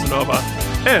 Jennifer Masanova,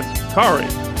 and Kari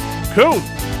Kuhn.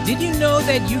 Did you know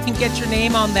that you can get your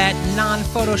name on that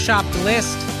non-photoshopped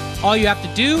list? All you have to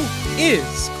do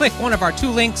is click one of our 2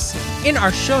 links in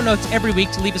our show notes every week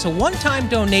to leave us a one-time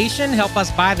donation, help us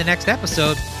buy the next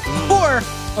episode, or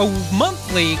a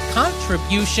monthly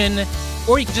contribution,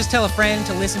 or you can just tell a friend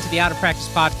to listen to the Out of Practice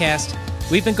podcast.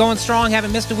 We've been going strong,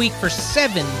 haven't missed a week for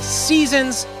 7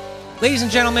 seasons. Ladies and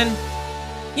gentlemen,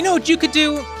 you know what you could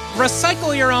do?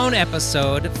 Recycle your own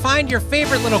episode, find your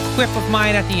favorite little quip of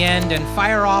mine at the end, and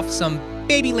fire off some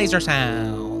baby laser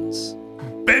sounds.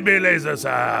 Baby laser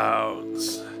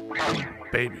sounds.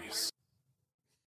 Babies.